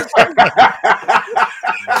did.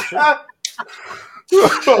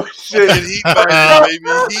 Oh shit! Heat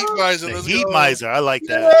Miser, baby. Heat Miser. I like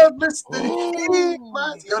that. Yeah, Mr. Heat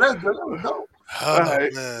Miser. Yo, that's good. All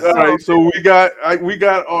right. So we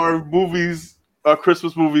got our movies, our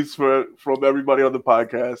Christmas movies from everybody on the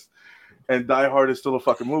podcast, and Die Hard is still a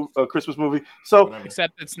fucking Christmas movie. So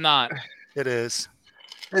except it's not. It is.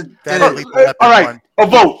 All right, a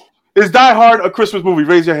vote. Is Die Hard a Christmas movie?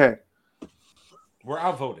 Raise your hand. We're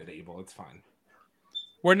outvoted, Abel. It's fine.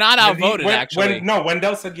 We're not outvoted, actually.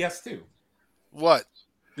 Wendell said yes, too. What?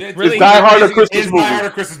 Really? Is Die Hard a Christmas movie? Die Hard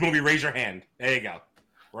a Christmas movie? Raise your hand. There you go.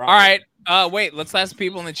 All right. Wait, let's ask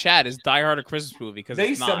people in the chat. Is Die Hard a Christmas movie? Because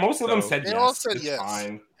most of them said yes. They all said yes.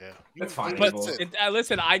 Fine. Yeah. That's fine. But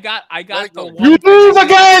listen, I got the one. You lose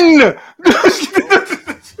again!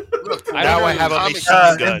 Look, now I have a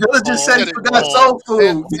machine gun. Dylan just said he forgot soul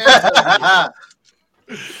food.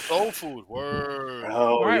 Soul food, word.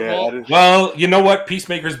 Oh, right, yeah. Well, you know what?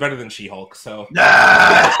 Peacemaker's better than She-Hulk, so.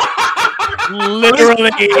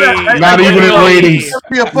 Literally. Not even in ratings.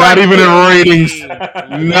 Not even in ratings.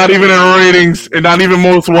 Not even in ratings. And not even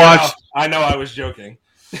most watched. I know, I was joking.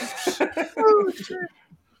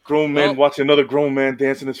 Grown man watching another grown man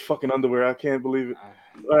dance in his fucking underwear. I can't believe it.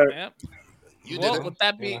 All right. Yep. With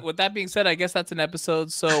that being said, I guess that's an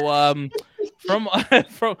episode. So from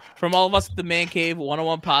all of us at the Man Cave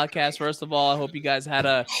 101 podcast, first of all, I hope you guys had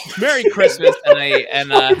a Merry Christmas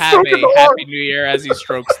and have a Happy New Year as he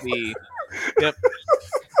strokes the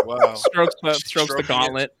strokes the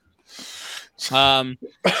gauntlet. So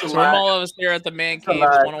from all of us here at the Man Cave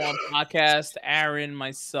 101 podcast, Aaron,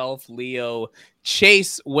 myself, Leo,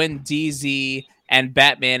 Chase, Wendeezy, and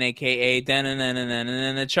Batman, aka Charles.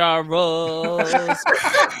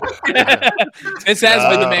 This has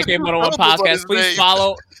been the Man Cave 101 podcast.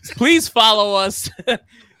 Please follow us.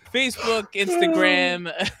 Facebook,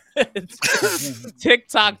 Instagram,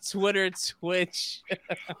 TikTok, Twitter, Twitch,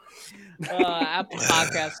 Apple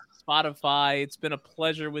Podcasts, Spotify. It's been a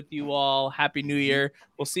pleasure with you all. Happy New Year.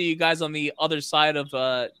 We'll see you guys on the other side of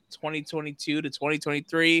 2022 to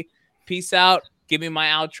 2023. Peace out. Give me my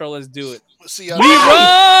outro. Let's do it. We'll see y'all.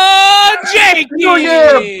 LeBron Jenkins.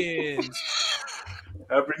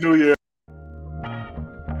 Happy New Year.